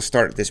G, but we'll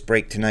start this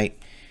break tonight.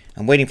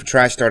 I'm waiting for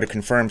TriStar to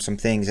confirm some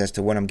things as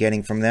to what I'm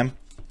getting from them.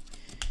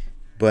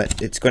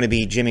 But it's going to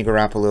be Jimmy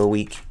Garoppolo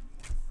week.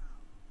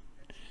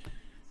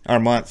 Our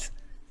month.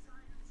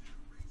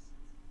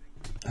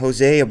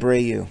 Jose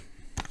Abreu.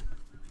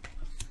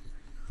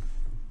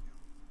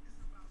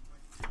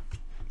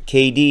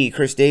 KD,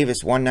 Chris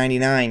Davis,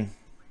 199.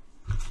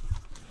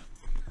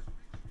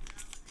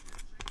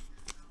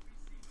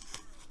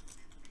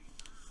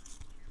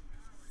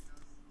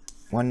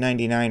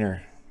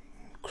 $199er.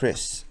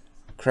 Chris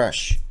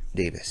Crush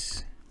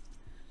Davis.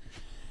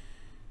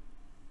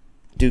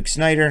 Duke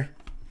Snyder.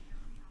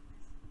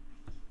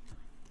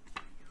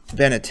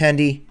 Ben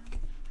Attendee.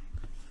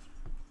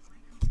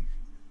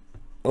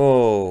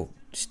 Oh,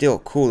 still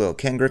cool though.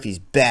 Ken Griffey's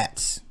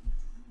bats.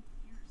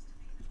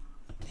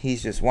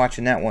 He's just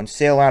watching that one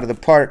sail out of the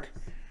park.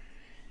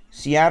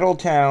 Seattle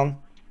Town.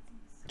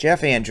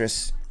 Jeff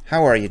Andrus.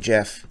 How are you,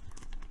 Jeff?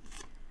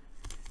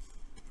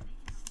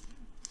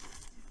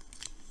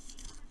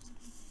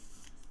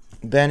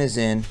 Ben is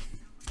in.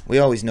 We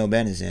always know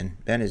Ben is in.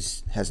 Ben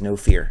has no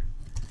fear.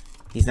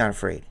 He's not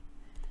afraid.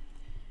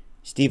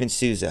 Steven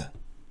Souza.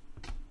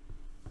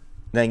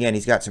 Then again,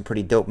 he's got some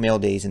pretty dope mail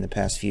days in the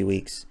past few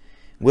weeks.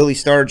 Willie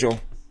Stargell.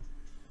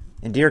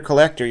 And dear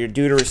collector, you're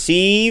due to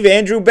receive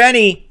Andrew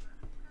Benny.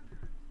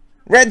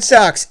 Red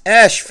Sox,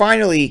 Ash,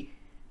 finally.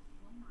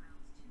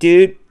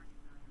 Dude.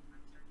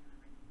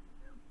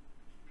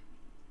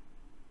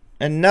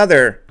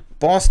 Another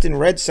Boston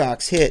Red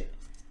Sox hit.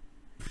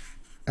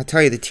 I'll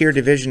tell you, the tier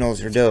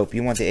divisionals are dope.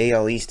 You want the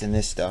AL East in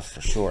this stuff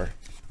for sure.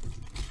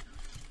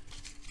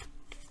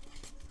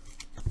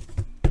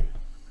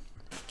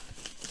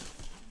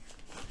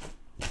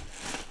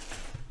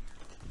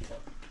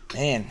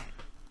 Man,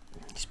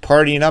 he's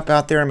partying up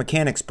out there in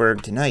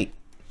Mechanicsburg tonight.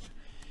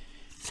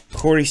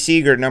 Corey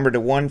Seager, numbered to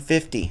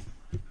 150.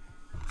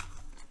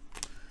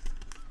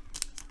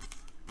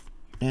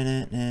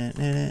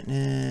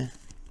 The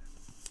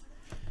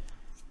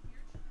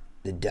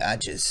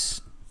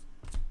Dodgers.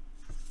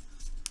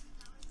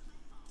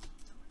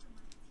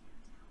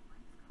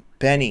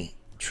 Benny,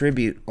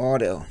 tribute,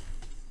 auto.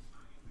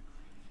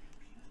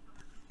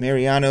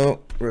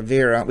 Mariano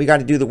Rivera. We got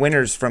to do the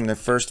winners from the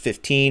first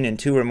 15 and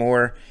 2 or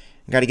more.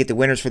 Got to get the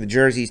winners for the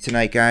jerseys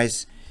tonight,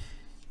 guys.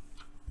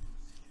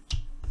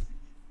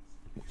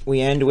 We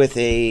end with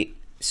a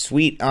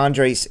sweet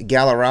Andres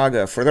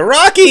Galarraga for the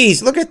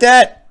Rockies. Look at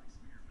that.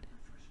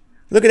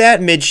 Look at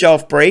that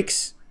mid-shelf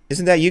breaks.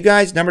 Isn't that you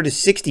guys? Number to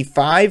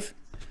 65.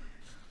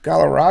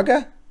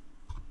 Galarraga.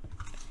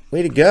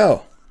 Way to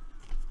go.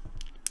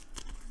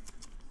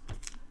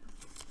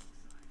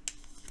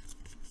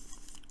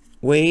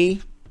 Way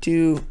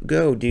to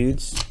go,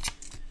 dudes.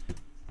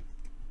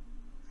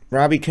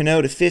 Robbie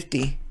Cano to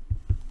 50.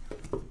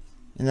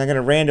 And I'm going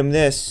to random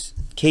this.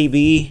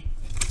 KB,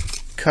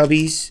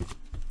 Cubbies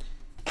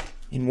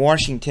in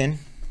Washington.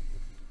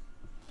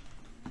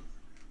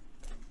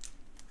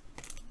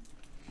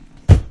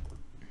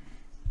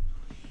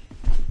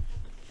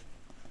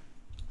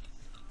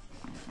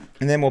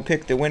 And then we'll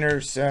pick the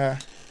winners. All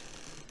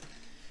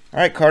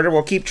right, Carter,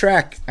 we'll keep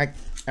track. I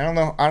don't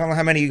know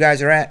how many of you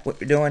guys are at, what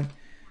you're doing.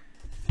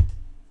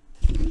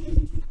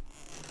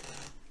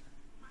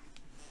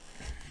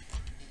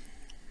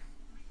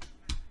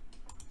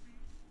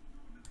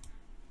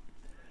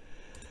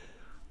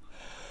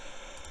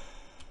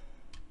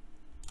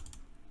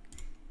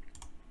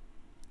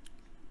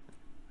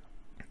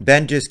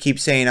 Ben just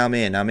keeps saying, I'm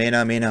in, I'm in,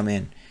 I'm in, I'm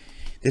in.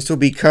 This will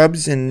be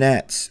Cubs and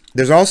Nets.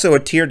 There's also a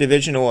tier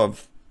divisional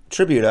of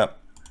tribute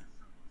up.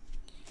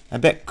 I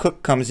bet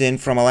Cook comes in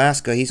from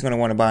Alaska. He's going to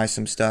want to buy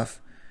some stuff.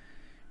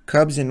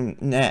 Cubs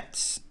and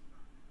Nets.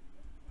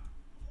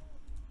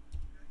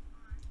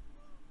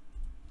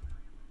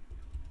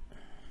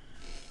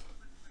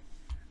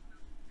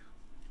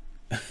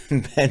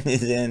 Ben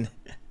is in.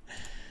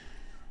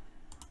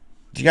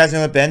 Do you guys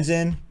know that Ben's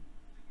in?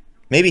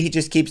 Maybe he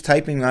just keeps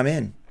typing, I'm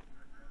in.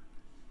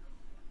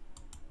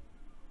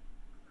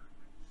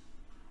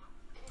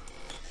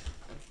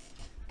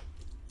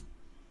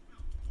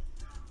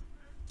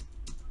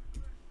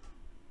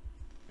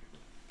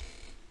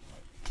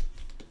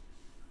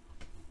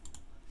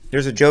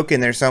 There's a joke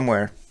in there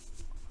somewhere.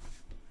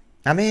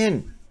 I'm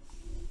in.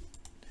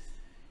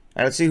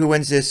 All right, let's see who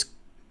wins this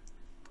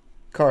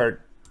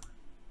card.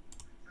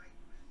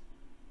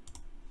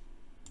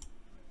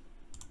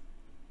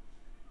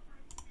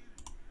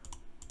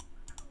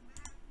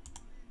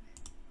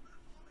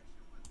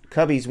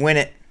 Cubbies win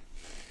it.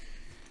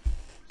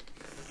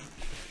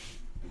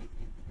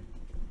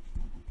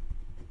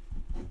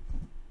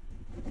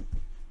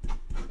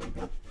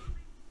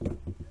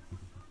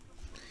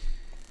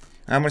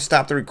 I'm going to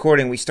stop the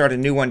recording. We start a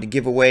new one to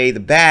give away the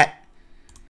bat.